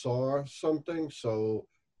actually saw something. So,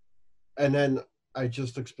 and then I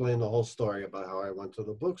just explained the whole story about how I went to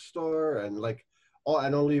the bookstore and I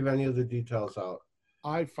don't leave any of the details out.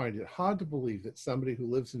 I find it hard to believe that somebody who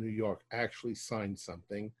lives in New York actually signed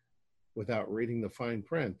something without reading the fine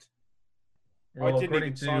print. Well, didn't according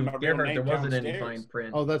even sign my to real Gerhard, name there wasn't any downstairs. fine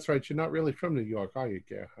print. Oh, that's right. You're not really from New York, are you,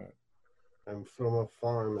 Gerhard? I'm from a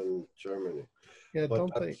farm in Germany. Yeah, But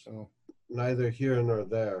don't that's think. Oh, neither here nor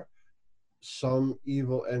there. Some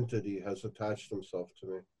evil entity has attached himself to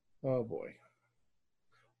me. oh boy.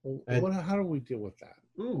 Well, And- how do we deal with that?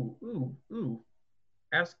 Ooh.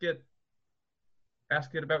 Ask it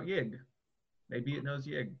about Yig. Maybe it knows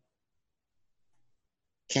Yig.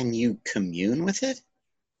 Can you commune with it?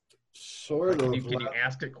 Sort of. Can you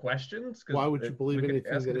ask it questions? 'Cause Why would you believe we could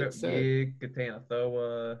anything ask that it about said? Yig,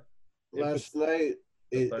 Katanathoa. Last night,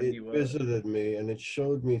 it Thuggy visited me and it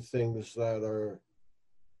showed me things that are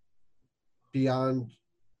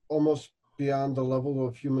almost beyond the level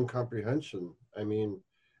of human comprehension. I mean,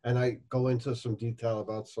 and I go into some detail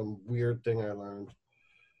about some weird thing I learned.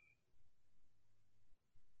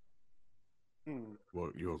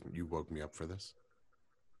 Well, you woke me up for this.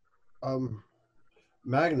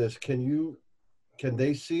 Magnus, can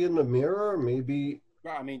they see in the mirror? Maybe.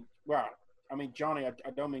 I mean, Johnny,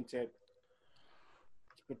 I don't mean to,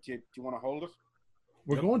 but do you want to hold it?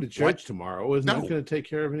 We're Yep. going to church tomorrow. Isn't that No. going to take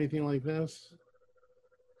care of anything like this?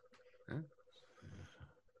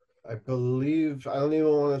 I believe, I don't even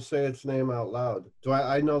want to say its name out loud.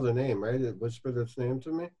 I know the name, right? It whispered its name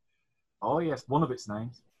to me. Oh yes, one of its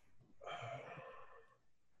names.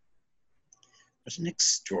 What an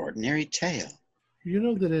extraordinary tale. You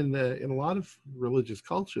know that in a lot of religious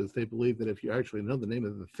cultures, they believe that if you actually know the name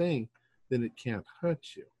of the thing, then it can't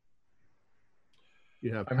hurt you.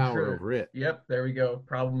 You have I'm power sure. over it. Yep, there we go.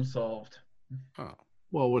 Problem solved. Oh,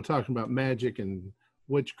 Well, we're talking about magic and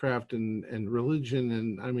witchcraft and religion,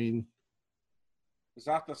 and I mean, Is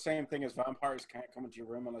that the same thing as vampires can't come into your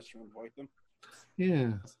room unless you invite them?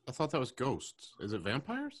 yeah, I thought that was ghosts. Is it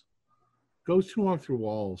vampires? ghosts can walk through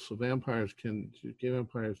walls, so vampires need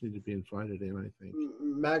to be invited in, I think.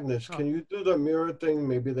 Magnus, can you do the mirror thing?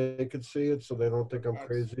 Maybe they could see it so they don't think I'm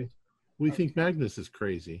crazy. We think Magnus is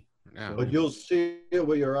crazy. Yeah. But you'll see it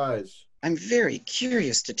with your eyes. I'm very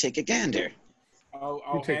curious to take a gander. I'll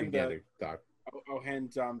You take a hand gander, Doc. I'll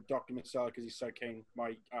hand Dr. Marcel, because he's so keen,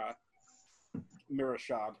 my mirror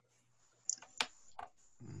shard.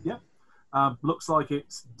 Yeah. Looks like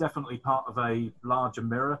it's definitely part of a larger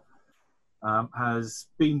mirror. Has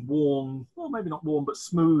been worn, well, maybe not worn, but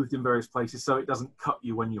smoothed in various places so it doesn't cut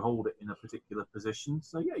you when you hold it in a particular position.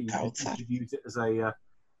 So yeah, you could use it as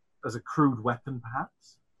a crude weapon,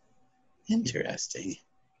 perhaps. Interesting.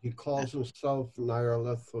 He calls himself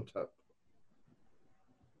Nyarlathotep.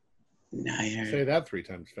 Say that 3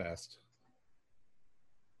 times fast.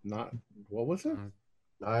 Not what was it?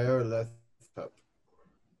 Nyarlathotep.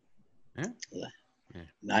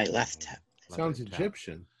 Nyarlathotep. Sounds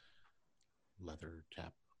Egyptian. Leather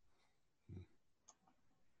tap.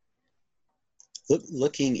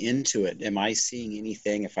 Looking into it, am I seeing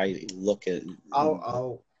anything if I look at...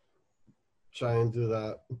 I'll try and do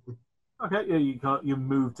that. Okay, yeah, you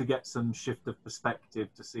move to get some shift of perspective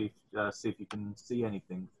to see if you can see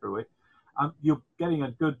anything through it. You're getting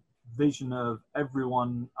a good vision of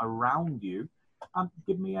everyone around you.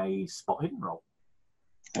 Give me a spot hidden roll.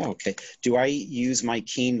 Oh, okay. Do I use my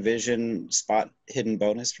keen vision spot hidden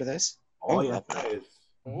bonus for this? Oh, yeah.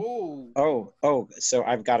 Oh. So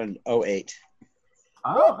I've got an 08.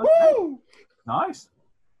 Oh, okay. Nice.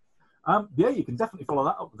 Yeah, you can definitely follow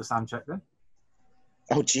that up with a sand check then.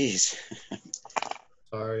 Oh, geez.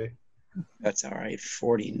 Sorry. That's all right.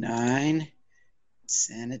 49.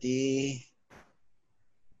 Sanity.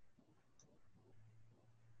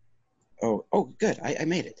 Oh, good. I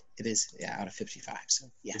made it. It is, out of 55. So,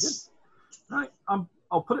 yes. Right.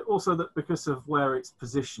 I'll put it also that because of where it's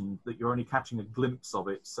positioned, that you're only catching a glimpse of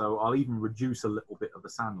it. So I'll even reduce a little bit of the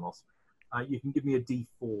sand loss. You can give me a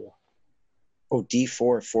D4. Oh,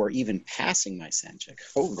 D4 for even passing my sand check.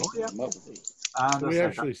 Holy moly. And we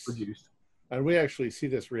actually reduced. And we actually see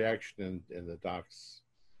this reaction in the doc's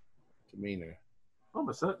demeanor.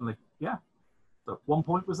 Almost certainly, yeah. So 1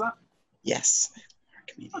 point was that? Yes.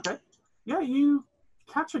 Okay. Yeah, you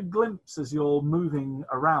catch a glimpse as you're moving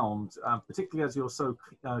around, particularly as you're so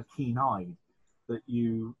keen-eyed that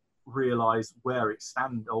you realise where it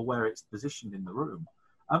stands or where it's positioned in the room.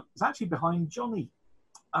 It's actually behind Johnny.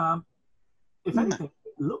 If anything,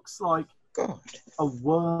 it looks like a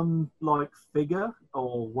worm-like figure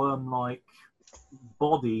or worm-like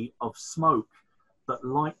body of smoke that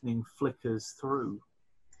lightning flickers through.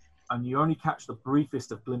 And you only catch the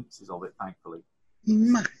briefest of glimpses of it, thankfully.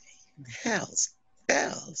 My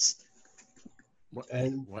bells.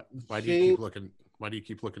 And why do you keep looking? Why do you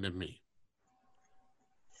keep looking at me?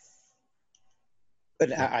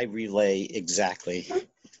 But I relay exactly.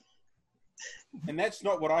 And that's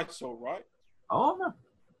not what I saw, right? Oh no,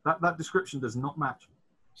 that description does not match.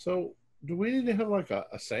 So, do we need to have like a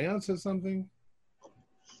seance or something?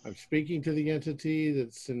 I'm speaking to the entity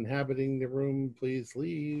that's inhabiting the room. Please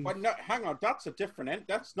leave. But no, hang on, that's a different.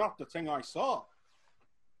 That's not the thing I saw.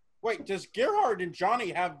 Wait, does Gerhard and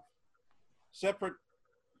Johnny have separate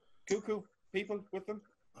cuckoo people with them?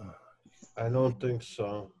 I don't think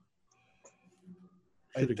so.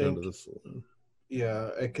 Should have gone to the saloon. Yeah,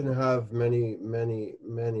 it can have many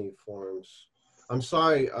forms. I'm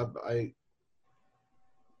sorry,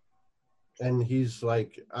 and he's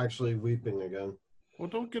like actually weeping again. Well,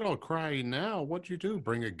 don't get all cryy now. What'd you do?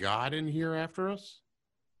 Bring a god in here after us?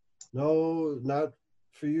 No, not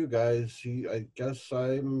for you guys. I guess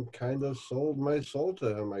I'm kind of sold my soul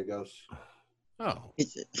to him, I guess. Oh.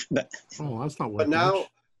 Oh, that's not But worth now much.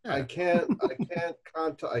 I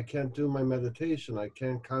can't do my meditation. I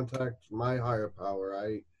can't contact my higher power.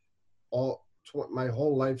 My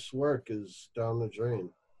whole life's work is down the drain.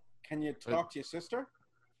 Can you talk to your sister?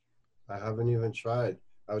 I haven't even tried.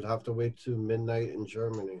 I would have to wait till midnight in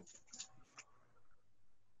Germany.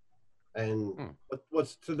 And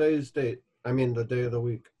what's today's date? I mean, the day of the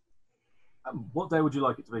week. What day would you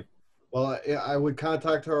like it to be? Well, I would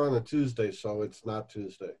contact her on a Tuesday, so it's not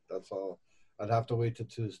Tuesday. That's all. I'd have to wait till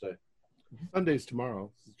Tuesday. Sunday's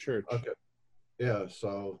tomorrow. It's church. Okay. Yeah,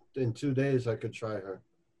 so in 2 days I could try her.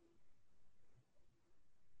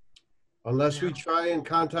 Unless we try and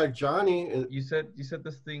contact Johnny. You said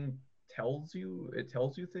this thing tells you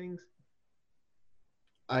things?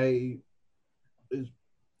 I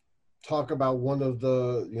talk about one of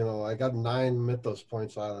the, I got 9 mythos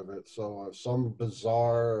points out of it. So some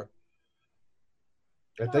bizarre.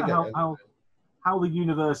 I think how the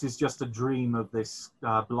universe is just a dream of this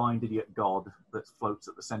blind idiot god that floats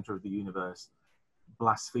at the center of the universe,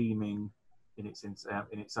 blaspheming in its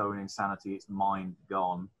own insanity, its mind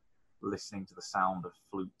gone, listening to the sound of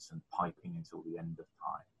flutes and piping until the end of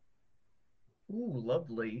time. Ooh,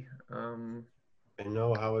 lovely. I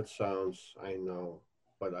know how it sounds. I know,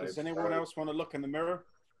 but does anyone else want to look in the mirror?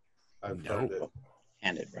 I've heard it.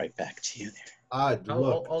 Hand it right back to you there.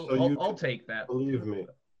 I'll take that. Believe me.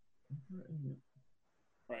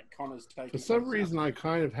 Right, Connor's taking. For some reason, I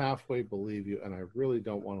kind of halfway believe you, and I really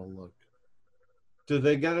don't want to look. Do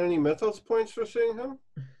they get any mythos points for seeing him?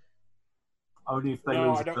 Only if they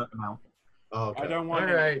lose a certain amount. Oh, okay. I don't want.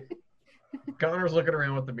 All right. Connor's looking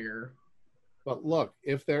around with the mirror. But look,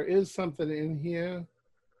 if there is something in here,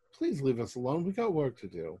 please leave us alone. We got work to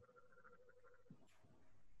do.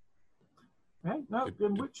 Okay, no,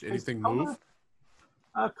 in which case, anything move?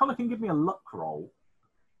 Connor can give me a luck roll.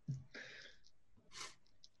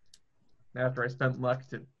 After I spent luck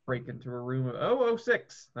to break into a room of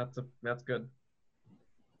 06. That's good.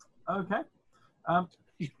 Okay.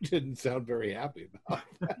 You didn't sound very happy about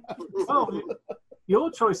that. Well,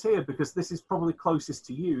 your choice here, because this is probably closest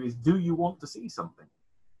to you, is do you want to see something?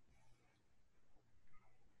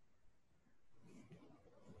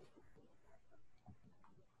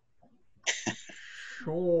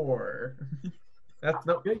 Sure.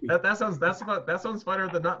 That sounds better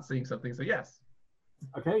than not seeing something. So yes.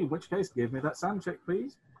 Okay, in which case, give me that sand check,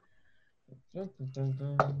 please.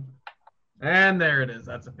 And there it is.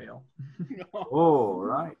 That's a fail. All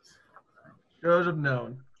right. Should have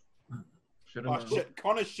known. Shit.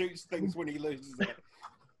 Connor shoots things when he loses it.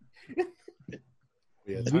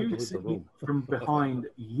 You see from behind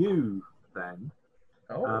you, then.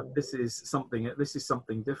 This is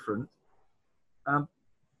something different.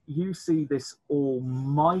 You see this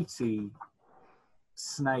almighty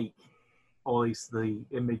snake or at least the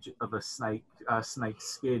image of a snake, snake's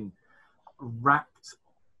skin, wrapped,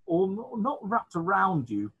 or not wrapped around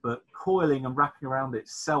you, but coiling and wrapping around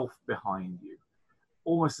itself behind you,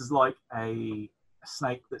 almost as like a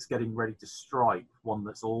snake that's getting ready to strike, one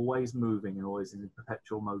that's always moving and always in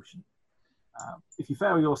perpetual motion. If you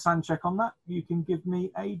fail your sand check on that, you can give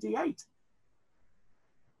me a D8.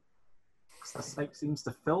 The snake seems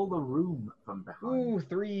to fill the room from behind. Ooh,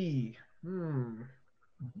 3.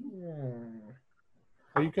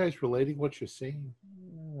 Are you guys relating what you're seeing?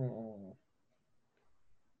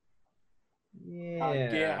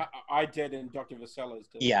 Yeah. I did, and Dr. Vasella's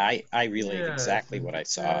did. Yeah, I relayed Yeah, exactly it's what I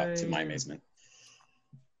saw, to my very- amazement.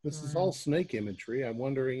 This is all snake imagery. I'm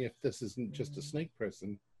wondering if this isn't just a snake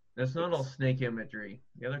person. That's not all snake imagery.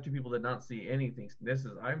 The other two people did not see anything.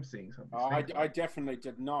 I'm seeing something. I definitely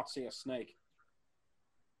did not see a snake.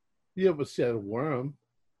 You ever see a worm?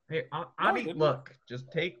 Hey, I Ani, didn't. look.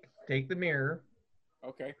 Just take the mirror.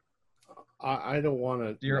 Okay. I don't want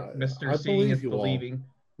to. Dear Mr. I Seeing believe is you believing. all.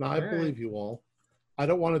 No, I All right. believe you all. I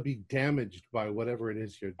don't want to be damaged by whatever it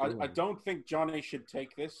is you're doing. I don't think Johnny should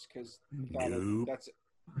take this because Nope. that's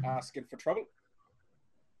asking for trouble.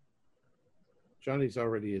 Johnny's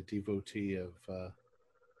already a devotee of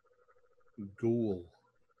Ghoul.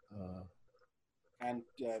 And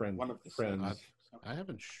Friend- one of the friends. sons. I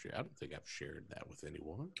haven't. I don't think I've shared that with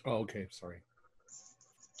anyone. Oh, okay. Sorry.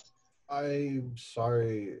 I'm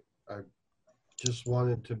sorry. I just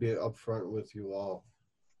wanted to be upfront with you all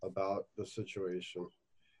about the situation.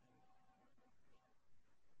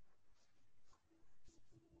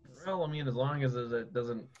 Well, I mean, as long as it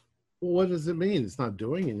doesn't. Well, what does it mean? It's not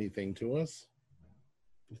doing anything to us.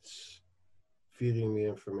 It's feeding me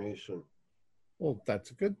information. Well,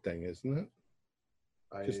 that's a good thing, isn't it?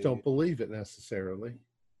 I Just don't believe it necessarily.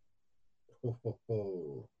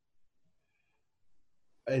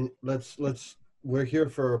 And let's we're here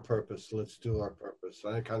for a purpose. Let's do our purpose.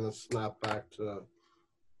 I kind of snap back to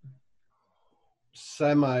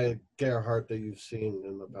semi Gerhardt that you've seen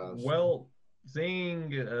in the past. Well, seeing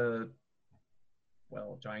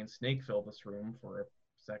giant snake fill this room for a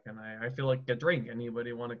second, I feel like a drink.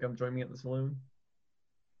 Anybody want to come join me at the saloon?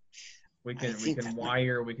 We can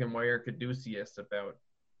wire Caduceus about.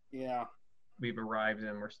 Yeah. We've arrived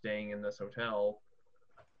and we're staying in this hotel.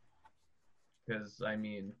 Because I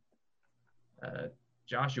mean,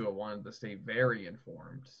 Joshua wanted to stay very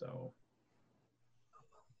informed, so.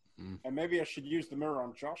 And maybe I should use the mirror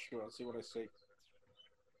on Joshua and see what I see.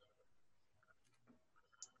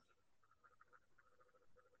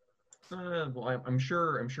 Well, I'm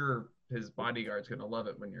sure his bodyguard's gonna love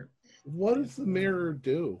it when you're. What does the mirror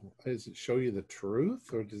do? Does it show you the truth,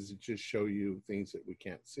 or does it just show you things that we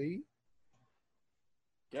can't see?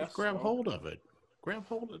 Just grab hold of it. Grab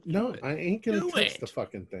hold of it. No, Do it. I ain't gonna Do touch it. the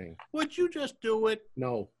fucking thing. Would you just do it?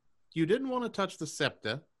 No, You didn't want to touch the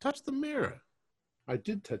scepter. Touch the mirror. I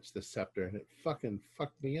did touch the scepter, and it fucking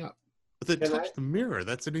fucked me up. But then Can touch I- the mirror.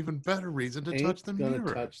 That's an even better reason to Ain't touch the gonna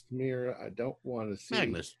mirror. touch the mirror. I don't want to see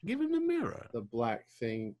Magnus, give him the mirror. the black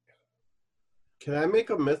thing. Can I make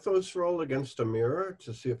a mythos roll against a mirror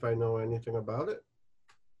to see if I know anything about it?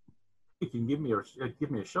 You can give me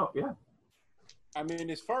a shot, yeah. I mean,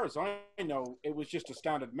 as far as I know, it was just a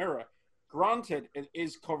standard mirror. Granted, it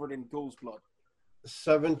is covered in ghoul's blood.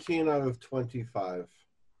 17 out of 25.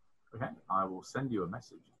 Okay, I will send you a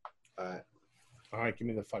message. All right, give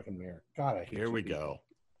me the fucking mirror. God, I hate Here you we people.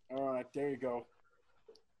 go. All right, there you go.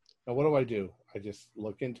 Now, what do? I just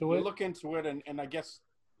look into You it? look into it, and I guess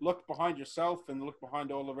look behind yourself and look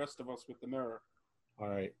behind all the rest of us with the mirror. All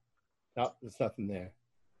right. No, there's nothing there.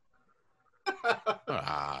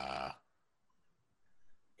 Ah,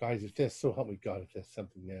 Guys, if there's, so help me God, if there's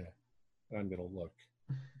something there, and I'm going to look.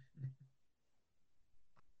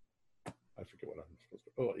 I forget what I'm supposed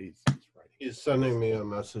to. Oh, he's right. He's sending me a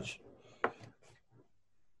message.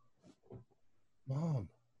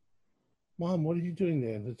 Mom, what are you doing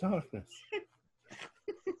there in the darkness?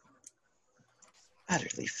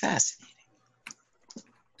 Utterly fascinating.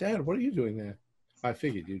 Dad, what are you doing there? I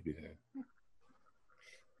figured you'd be there.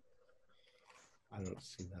 I don't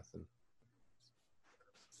see nothing.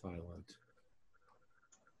 Silent.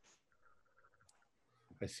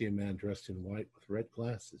 I see a man dressed in white with red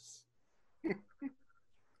glasses.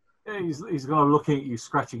 Yeah, he's kind of looking at you,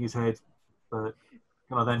 scratching his head, but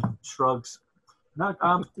kind of then shrugs. No,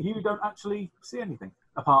 you don't actually see anything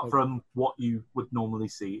apart from what you would normally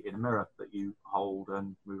see in a mirror that you hold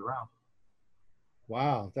and move around.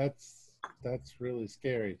 Wow, that's really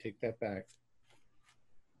scary. Take that back.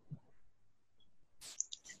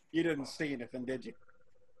 You didn't see anything, did you?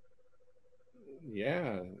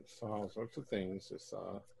 Yeah, saw all sorts of things. I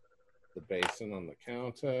saw the basin on the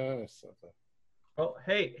counter. Oh,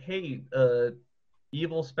 hey,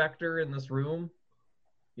 evil specter in this room.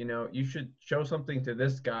 You know, you should show something to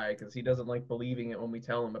this guy because he doesn't like believing it when we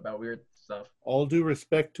tell him about weird stuff. All due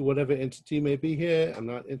respect to whatever entity may be here, I'm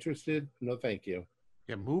not interested. No, thank you.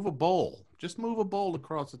 Yeah, move a bowl. Just move a bowl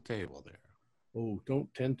across the table there. Oh,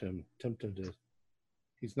 don't tempt him. Tempt him to.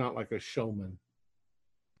 He's not like a showman.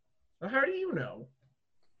 How do you know?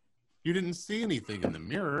 You didn't see anything in the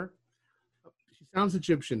mirror. He sounds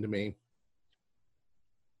Egyptian to me.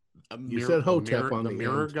 You said Hotep on the the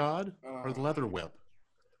mirror end. god or the leather whip?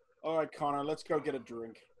 All right, Connor, let's go get a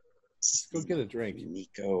drink. Let's go get a drink.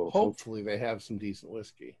 Nico. Hopefully they have some decent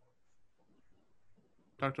whiskey.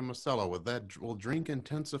 Dr. Marcello, will drink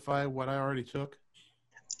intensify what I already took?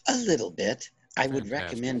 A little bit. I would Fantastic.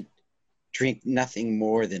 recommend drink nothing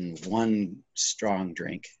more than one strong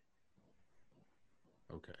drink,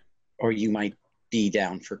 Okay. or you might be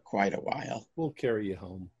down for quite a while. We'll carry you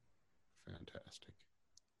home. Fantastic.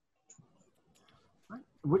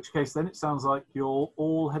 In which case, then it sounds like you're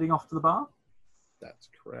all heading off to the bar. That's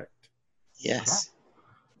correct. Yes.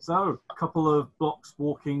 So, a couple of blocks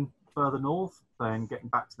walking further north, then getting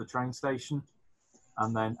back to the train station.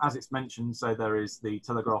 And then, as it's mentioned, so there is the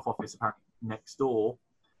telegraph office apparently next door.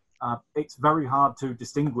 It's very hard to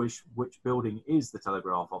distinguish which building is the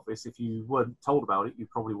telegraph office. If you weren't told about it, you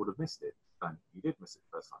probably would have missed it. And you did miss it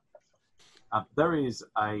the first time. There is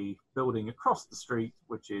a building across the street,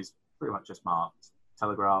 which is pretty much just marked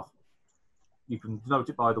telegraph. You can note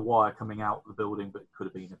it by the wire coming out of the building, but it could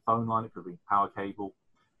have been a phone line, it could have been a power cable.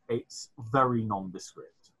 It's very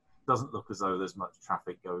nondescript. Doesn't look as though there's much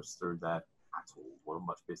traffic goes through there at all, or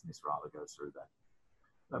much business rather goes through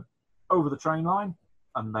there. Over the train line,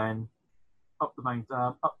 and then up the main,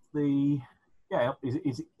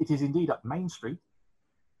 it is indeed up Main Street.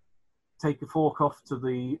 Take a fork off to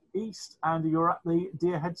the east, and you're at the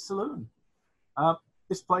Deerhead Saloon.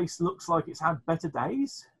 This place looks like it's had better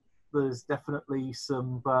days. There's definitely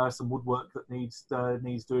some woodwork that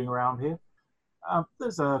needs doing around here.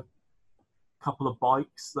 There's a couple of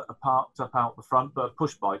bikes that are parked up out the front, but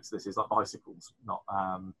push bikes. This is like bicycles, not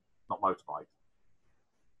motorbike.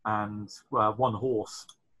 And one horse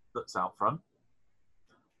that's out front.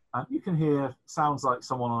 You can hear sounds like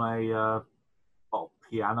someone on a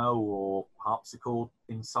piano or harpsichord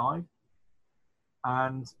inside.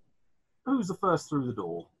 And who's the first through the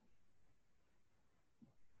door?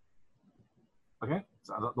 Okay,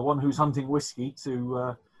 so the one who's hunting whiskey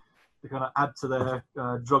to kind of add to their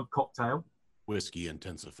drug cocktail. Whiskey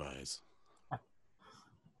intensifies.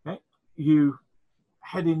 Okay, you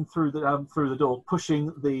head in through the door,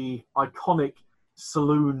 pushing the iconic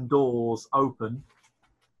saloon doors open.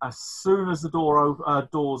 As soon as the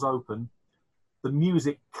doors open, the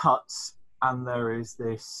music cuts, and there is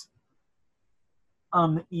this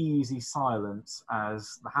uneasy silence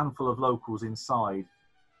as the handful of locals inside,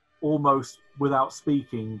 almost without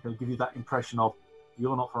speaking, can give you that impression of,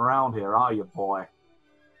 you're not from around here, are you, boy?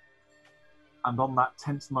 And on that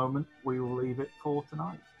tense moment, we will leave it for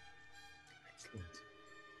tonight. Excellent.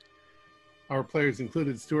 Our players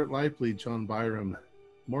included Stuart Lively, John Byram,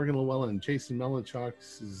 Morgan Llewellyn, Jason Melichok,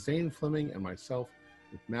 Zane Fleming, and myself,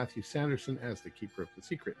 with Matthew Sanderson as the Keeper of the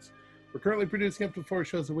Secrets. We're currently producing up to 4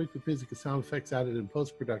 shows a week with music and sound effects added in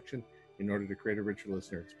post-production in order to create a richer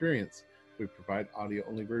listener experience. We provide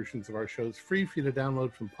audio-only versions of our shows free for you to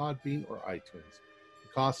download from Podbean or iTunes. The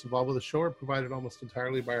costs involved with the show are provided almost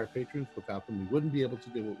entirely by our patrons. Without them, we wouldn't be able to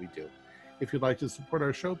do what we do. If you'd like to support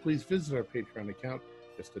our show, please visit our Patreon account.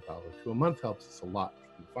 Just $1 a month helps us a lot.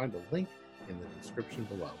 You can find a link in the description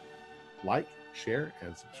below. Like, share,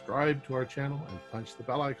 and subscribe to our channel, and punch the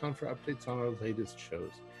bell icon for updates on our latest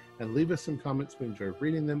shows. And leave us some comments. We enjoy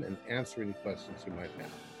reading them and answer any questions you might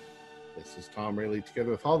have. This is Tom Rayleigh,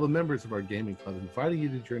 together with all the members of our gaming club, inviting you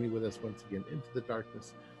to journey with us once again into the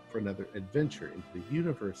darkness for another adventure into the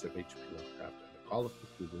universe of H.P. Lovecraft and the Call of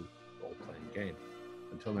Cthulhu role-playing game.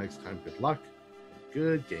 Until next time, good luck and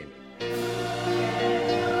good gaming.